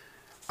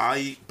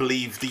 I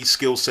believe these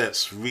skill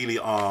sets really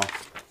are,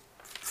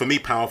 for me,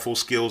 powerful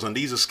skills, and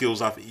these are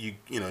skills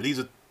these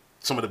are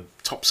some of the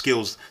top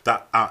skills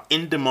that are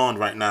in demand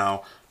right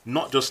now,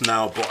 not just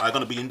now, but are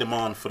going to be in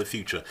demand for the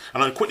future.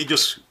 And I'll quickly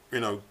just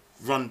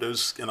run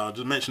those, I'll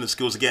just mention the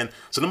skills again.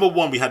 So number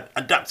 1, we had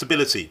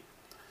adaptability.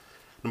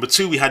 Number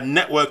 2, we had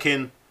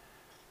networking,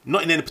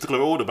 not in any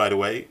particular order, by the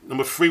way.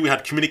 Number 3, we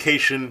had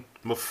communication.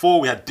 Number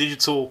 4, we had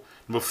digital.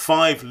 Number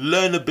 5,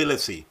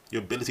 learnability,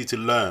 your ability to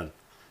learn.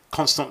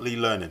 Constantly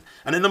learning.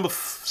 And then number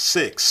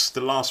 6,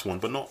 the last one,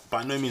 but not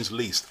by no means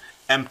least,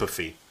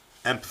 empathy.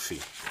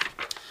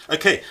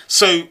 Okay,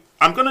 so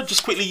I'm going to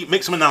just quickly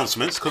make some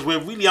announcements, because we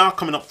really are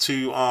coming up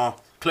to our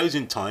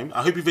closing time.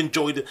 I hope you've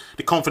enjoyed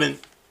the Confident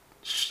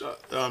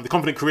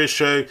Career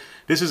Show.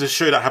 This is a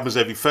show that happens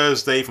every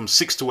Thursday from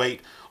 6 to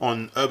 8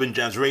 on Urban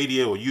Jazz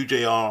Radio or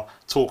UJR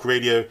Talk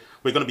Radio.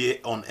 We're going to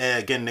be on air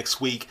again next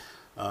week.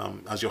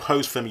 As your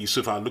host, Femi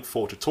Yusoof, I look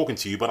forward to talking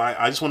to you, but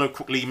I just want to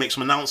quickly make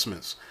some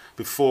announcements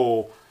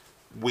before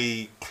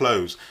we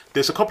close.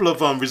 There's a couple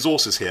of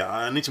resources here.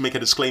 I need to make a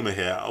disclaimer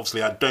here.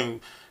 Obviously, I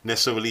don't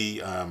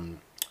necessarily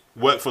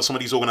work for some of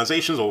these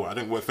organizations, or I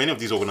don't work for any of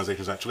these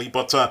organizations actually,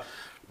 but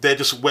they're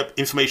just web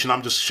information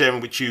I'm just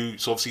sharing with you.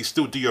 So obviously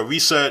still do your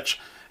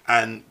research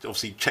and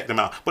obviously check them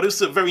out. But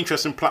it's a very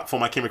interesting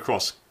platform I came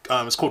across.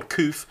 It's called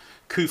Kooth,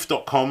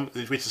 Kooth.com,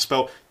 which is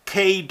spelled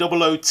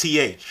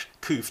K-O-O-T-H,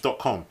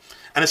 Kooth.com.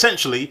 And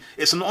essentially,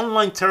 it's an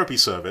online therapy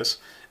service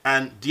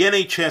and the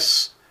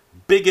NHS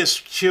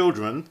biggest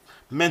children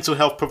mental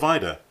health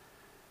provider.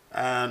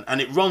 And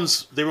they run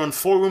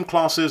 4-room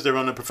classes, they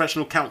run a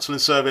professional counselling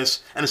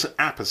service, and it's an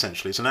app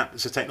essentially. It's an app,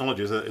 it's a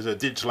technology, it's a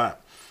digital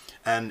app.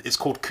 And it's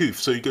called Kooth.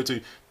 So you go to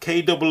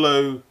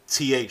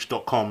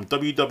KOOTH.com,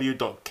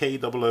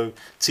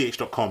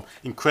 www.KOOTH.com.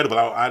 Incredible.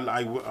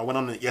 I went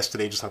on it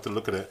yesterday, just had to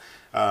look at it.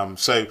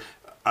 So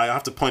I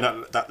have to point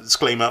out that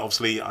disclaimer.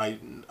 Obviously, I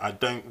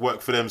don't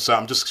work for them, so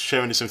I'm just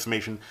sharing this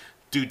information.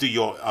 Do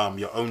your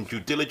own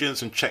due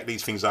diligence and check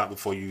these things out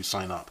before you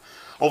sign up.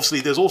 Obviously,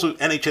 there's also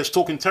NHS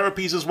Talking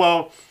Therapies as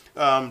well.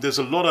 There's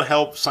a lot of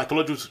help,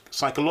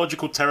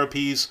 psychological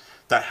therapies,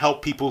 that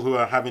help people who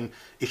are having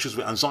issues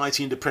with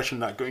anxiety and depression,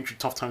 that are going through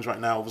tough times right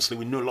now. Obviously,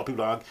 we know a lot of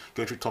people are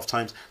going through tough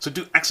times. So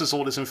do access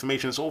all this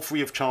information. It's all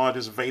free of charge.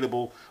 It's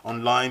available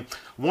online.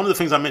 One of the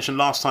things I mentioned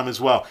last time as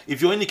well,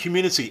 if you're in the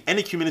community,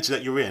 any community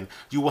that you're in,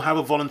 you will have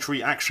a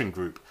voluntary action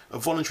group. A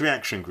voluntary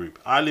action group.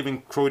 I live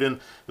in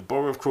Croydon, the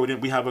borough of Croydon.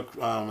 We have a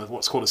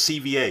what's called a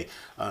CVA.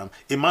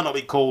 It might not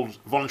be called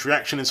voluntary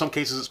action. In some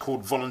cases, it's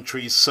called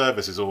voluntary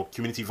services or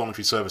community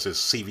voluntary services,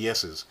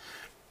 CVSs.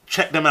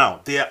 Check them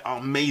out. They are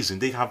amazing.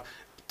 They have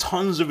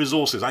tons of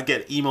resources. I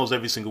get emails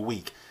every single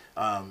week.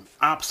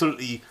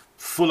 Absolutely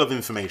full of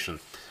information.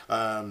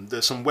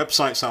 There's some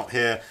websites out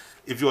here.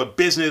 If you're a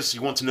business,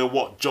 you want to know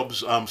what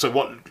jobs,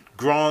 what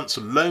grants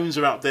or loans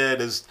are out there.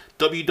 There's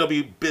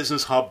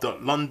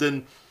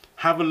www.businesshub.london.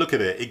 Have a look at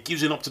it. It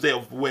gives you an up-to-date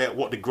of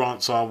what the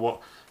grants are,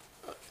 what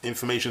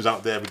information is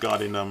out there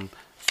regarding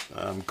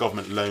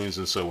government loans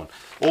and so on.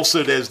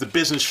 Also, there's the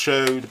business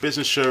show. The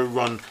business show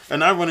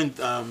and I run in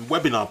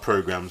webinar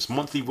programs,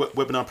 monthly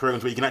webinar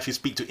programs where you can actually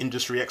speak to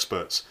industry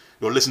experts.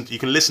 You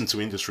can listen to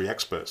industry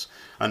experts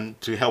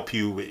and to help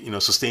you,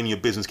 sustaining your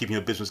business, keeping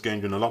your business going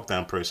during the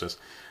lockdown process.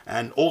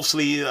 And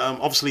obviously,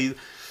 the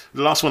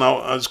last one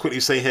I'll just quickly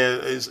say here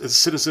is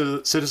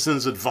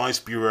Citizens Advice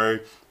Bureau.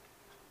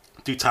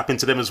 Do tap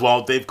into them as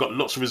well. They've got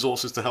lots of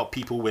resources to help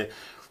people with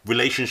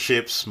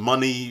relationships,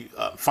 money,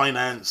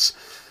 finance,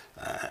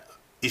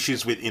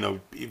 issues with,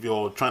 if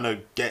you're trying to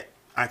get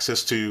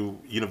access to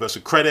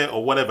universal credit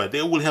or whatever,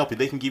 they will help you.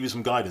 They can give you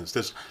some guidance.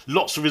 There's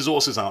lots of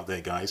resources out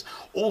there, guys.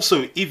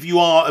 Also, if you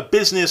are a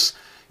business,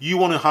 you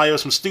want to hire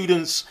some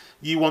students,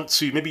 you want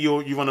to, maybe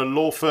you run a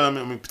law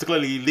firm,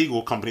 particularly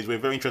legal companies. We're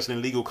very interested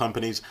in legal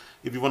companies.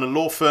 If you run a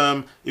law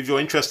firm, if you're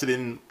interested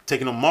in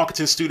taking on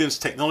marketing students,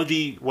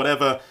 technology,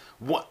 whatever,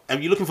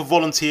 and you're looking for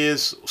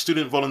volunteers,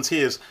 student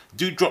volunteers,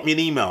 do drop me an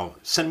email.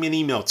 Send me an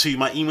email to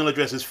my email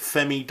address is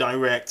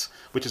femidirect,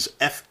 which is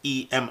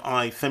FEMI,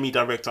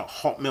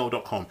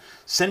 femidirect@hotmail.com.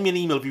 Send me an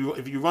email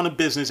if you run a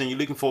business and you're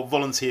looking for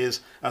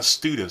volunteers as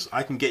students.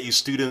 I can get you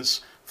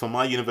students from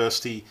my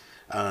university.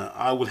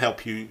 I will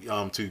help you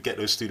to get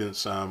those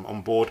students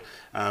on board.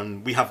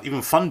 We have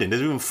even funding.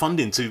 There's even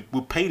funding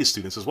we'll pay the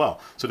students as well.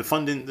 So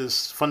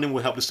this funding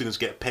will help the students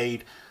get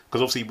paid.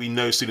 Because obviously we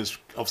know students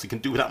obviously can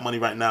do without money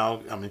right now.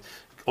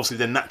 Obviously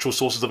their natural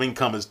sources of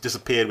income has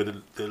disappeared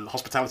with the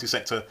hospitality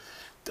sector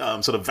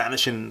sort of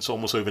vanishing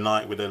almost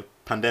overnight with the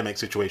pandemic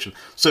situation.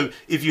 So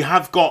if you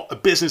have got a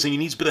business and you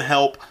need a bit of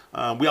help,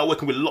 we are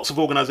working with lots of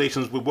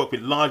organizations. We work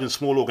with large and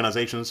small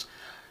organizations,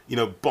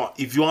 but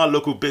if you are a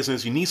local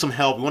business, you need some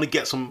help, you want to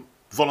get some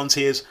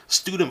volunteers,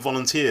 student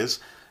volunteers,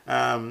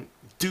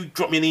 do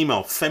drop me an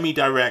email,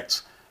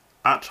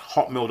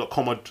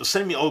 femidirect@hotmail.com, or just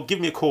send me or give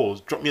me a call,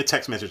 drop me a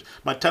text message.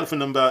 My telephone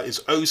number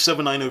is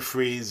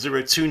 07903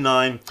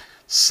 029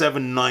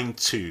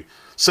 792.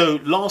 So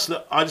lastly,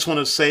 I just want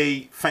to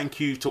say thank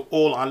you to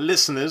all our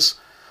listeners.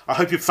 I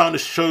hope you found the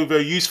show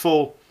very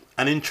useful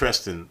and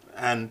interesting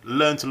and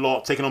learned a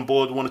lot, taken on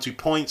board 1 or 2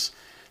 points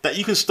that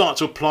you can start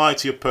to apply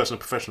to your personal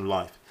and professional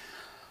life.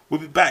 We'll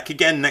be back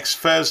again next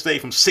Thursday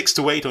from 6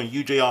 to 8 on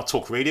UJR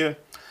Talk Radio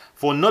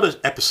for another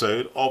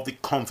episode of the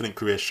Confident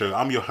Career Show.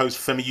 I'm your host,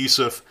 Femi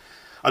Yusoof.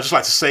 I'd just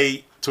like to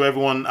say to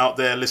everyone out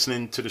there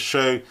listening to the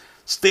show,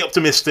 stay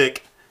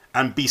optimistic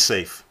and be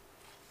safe.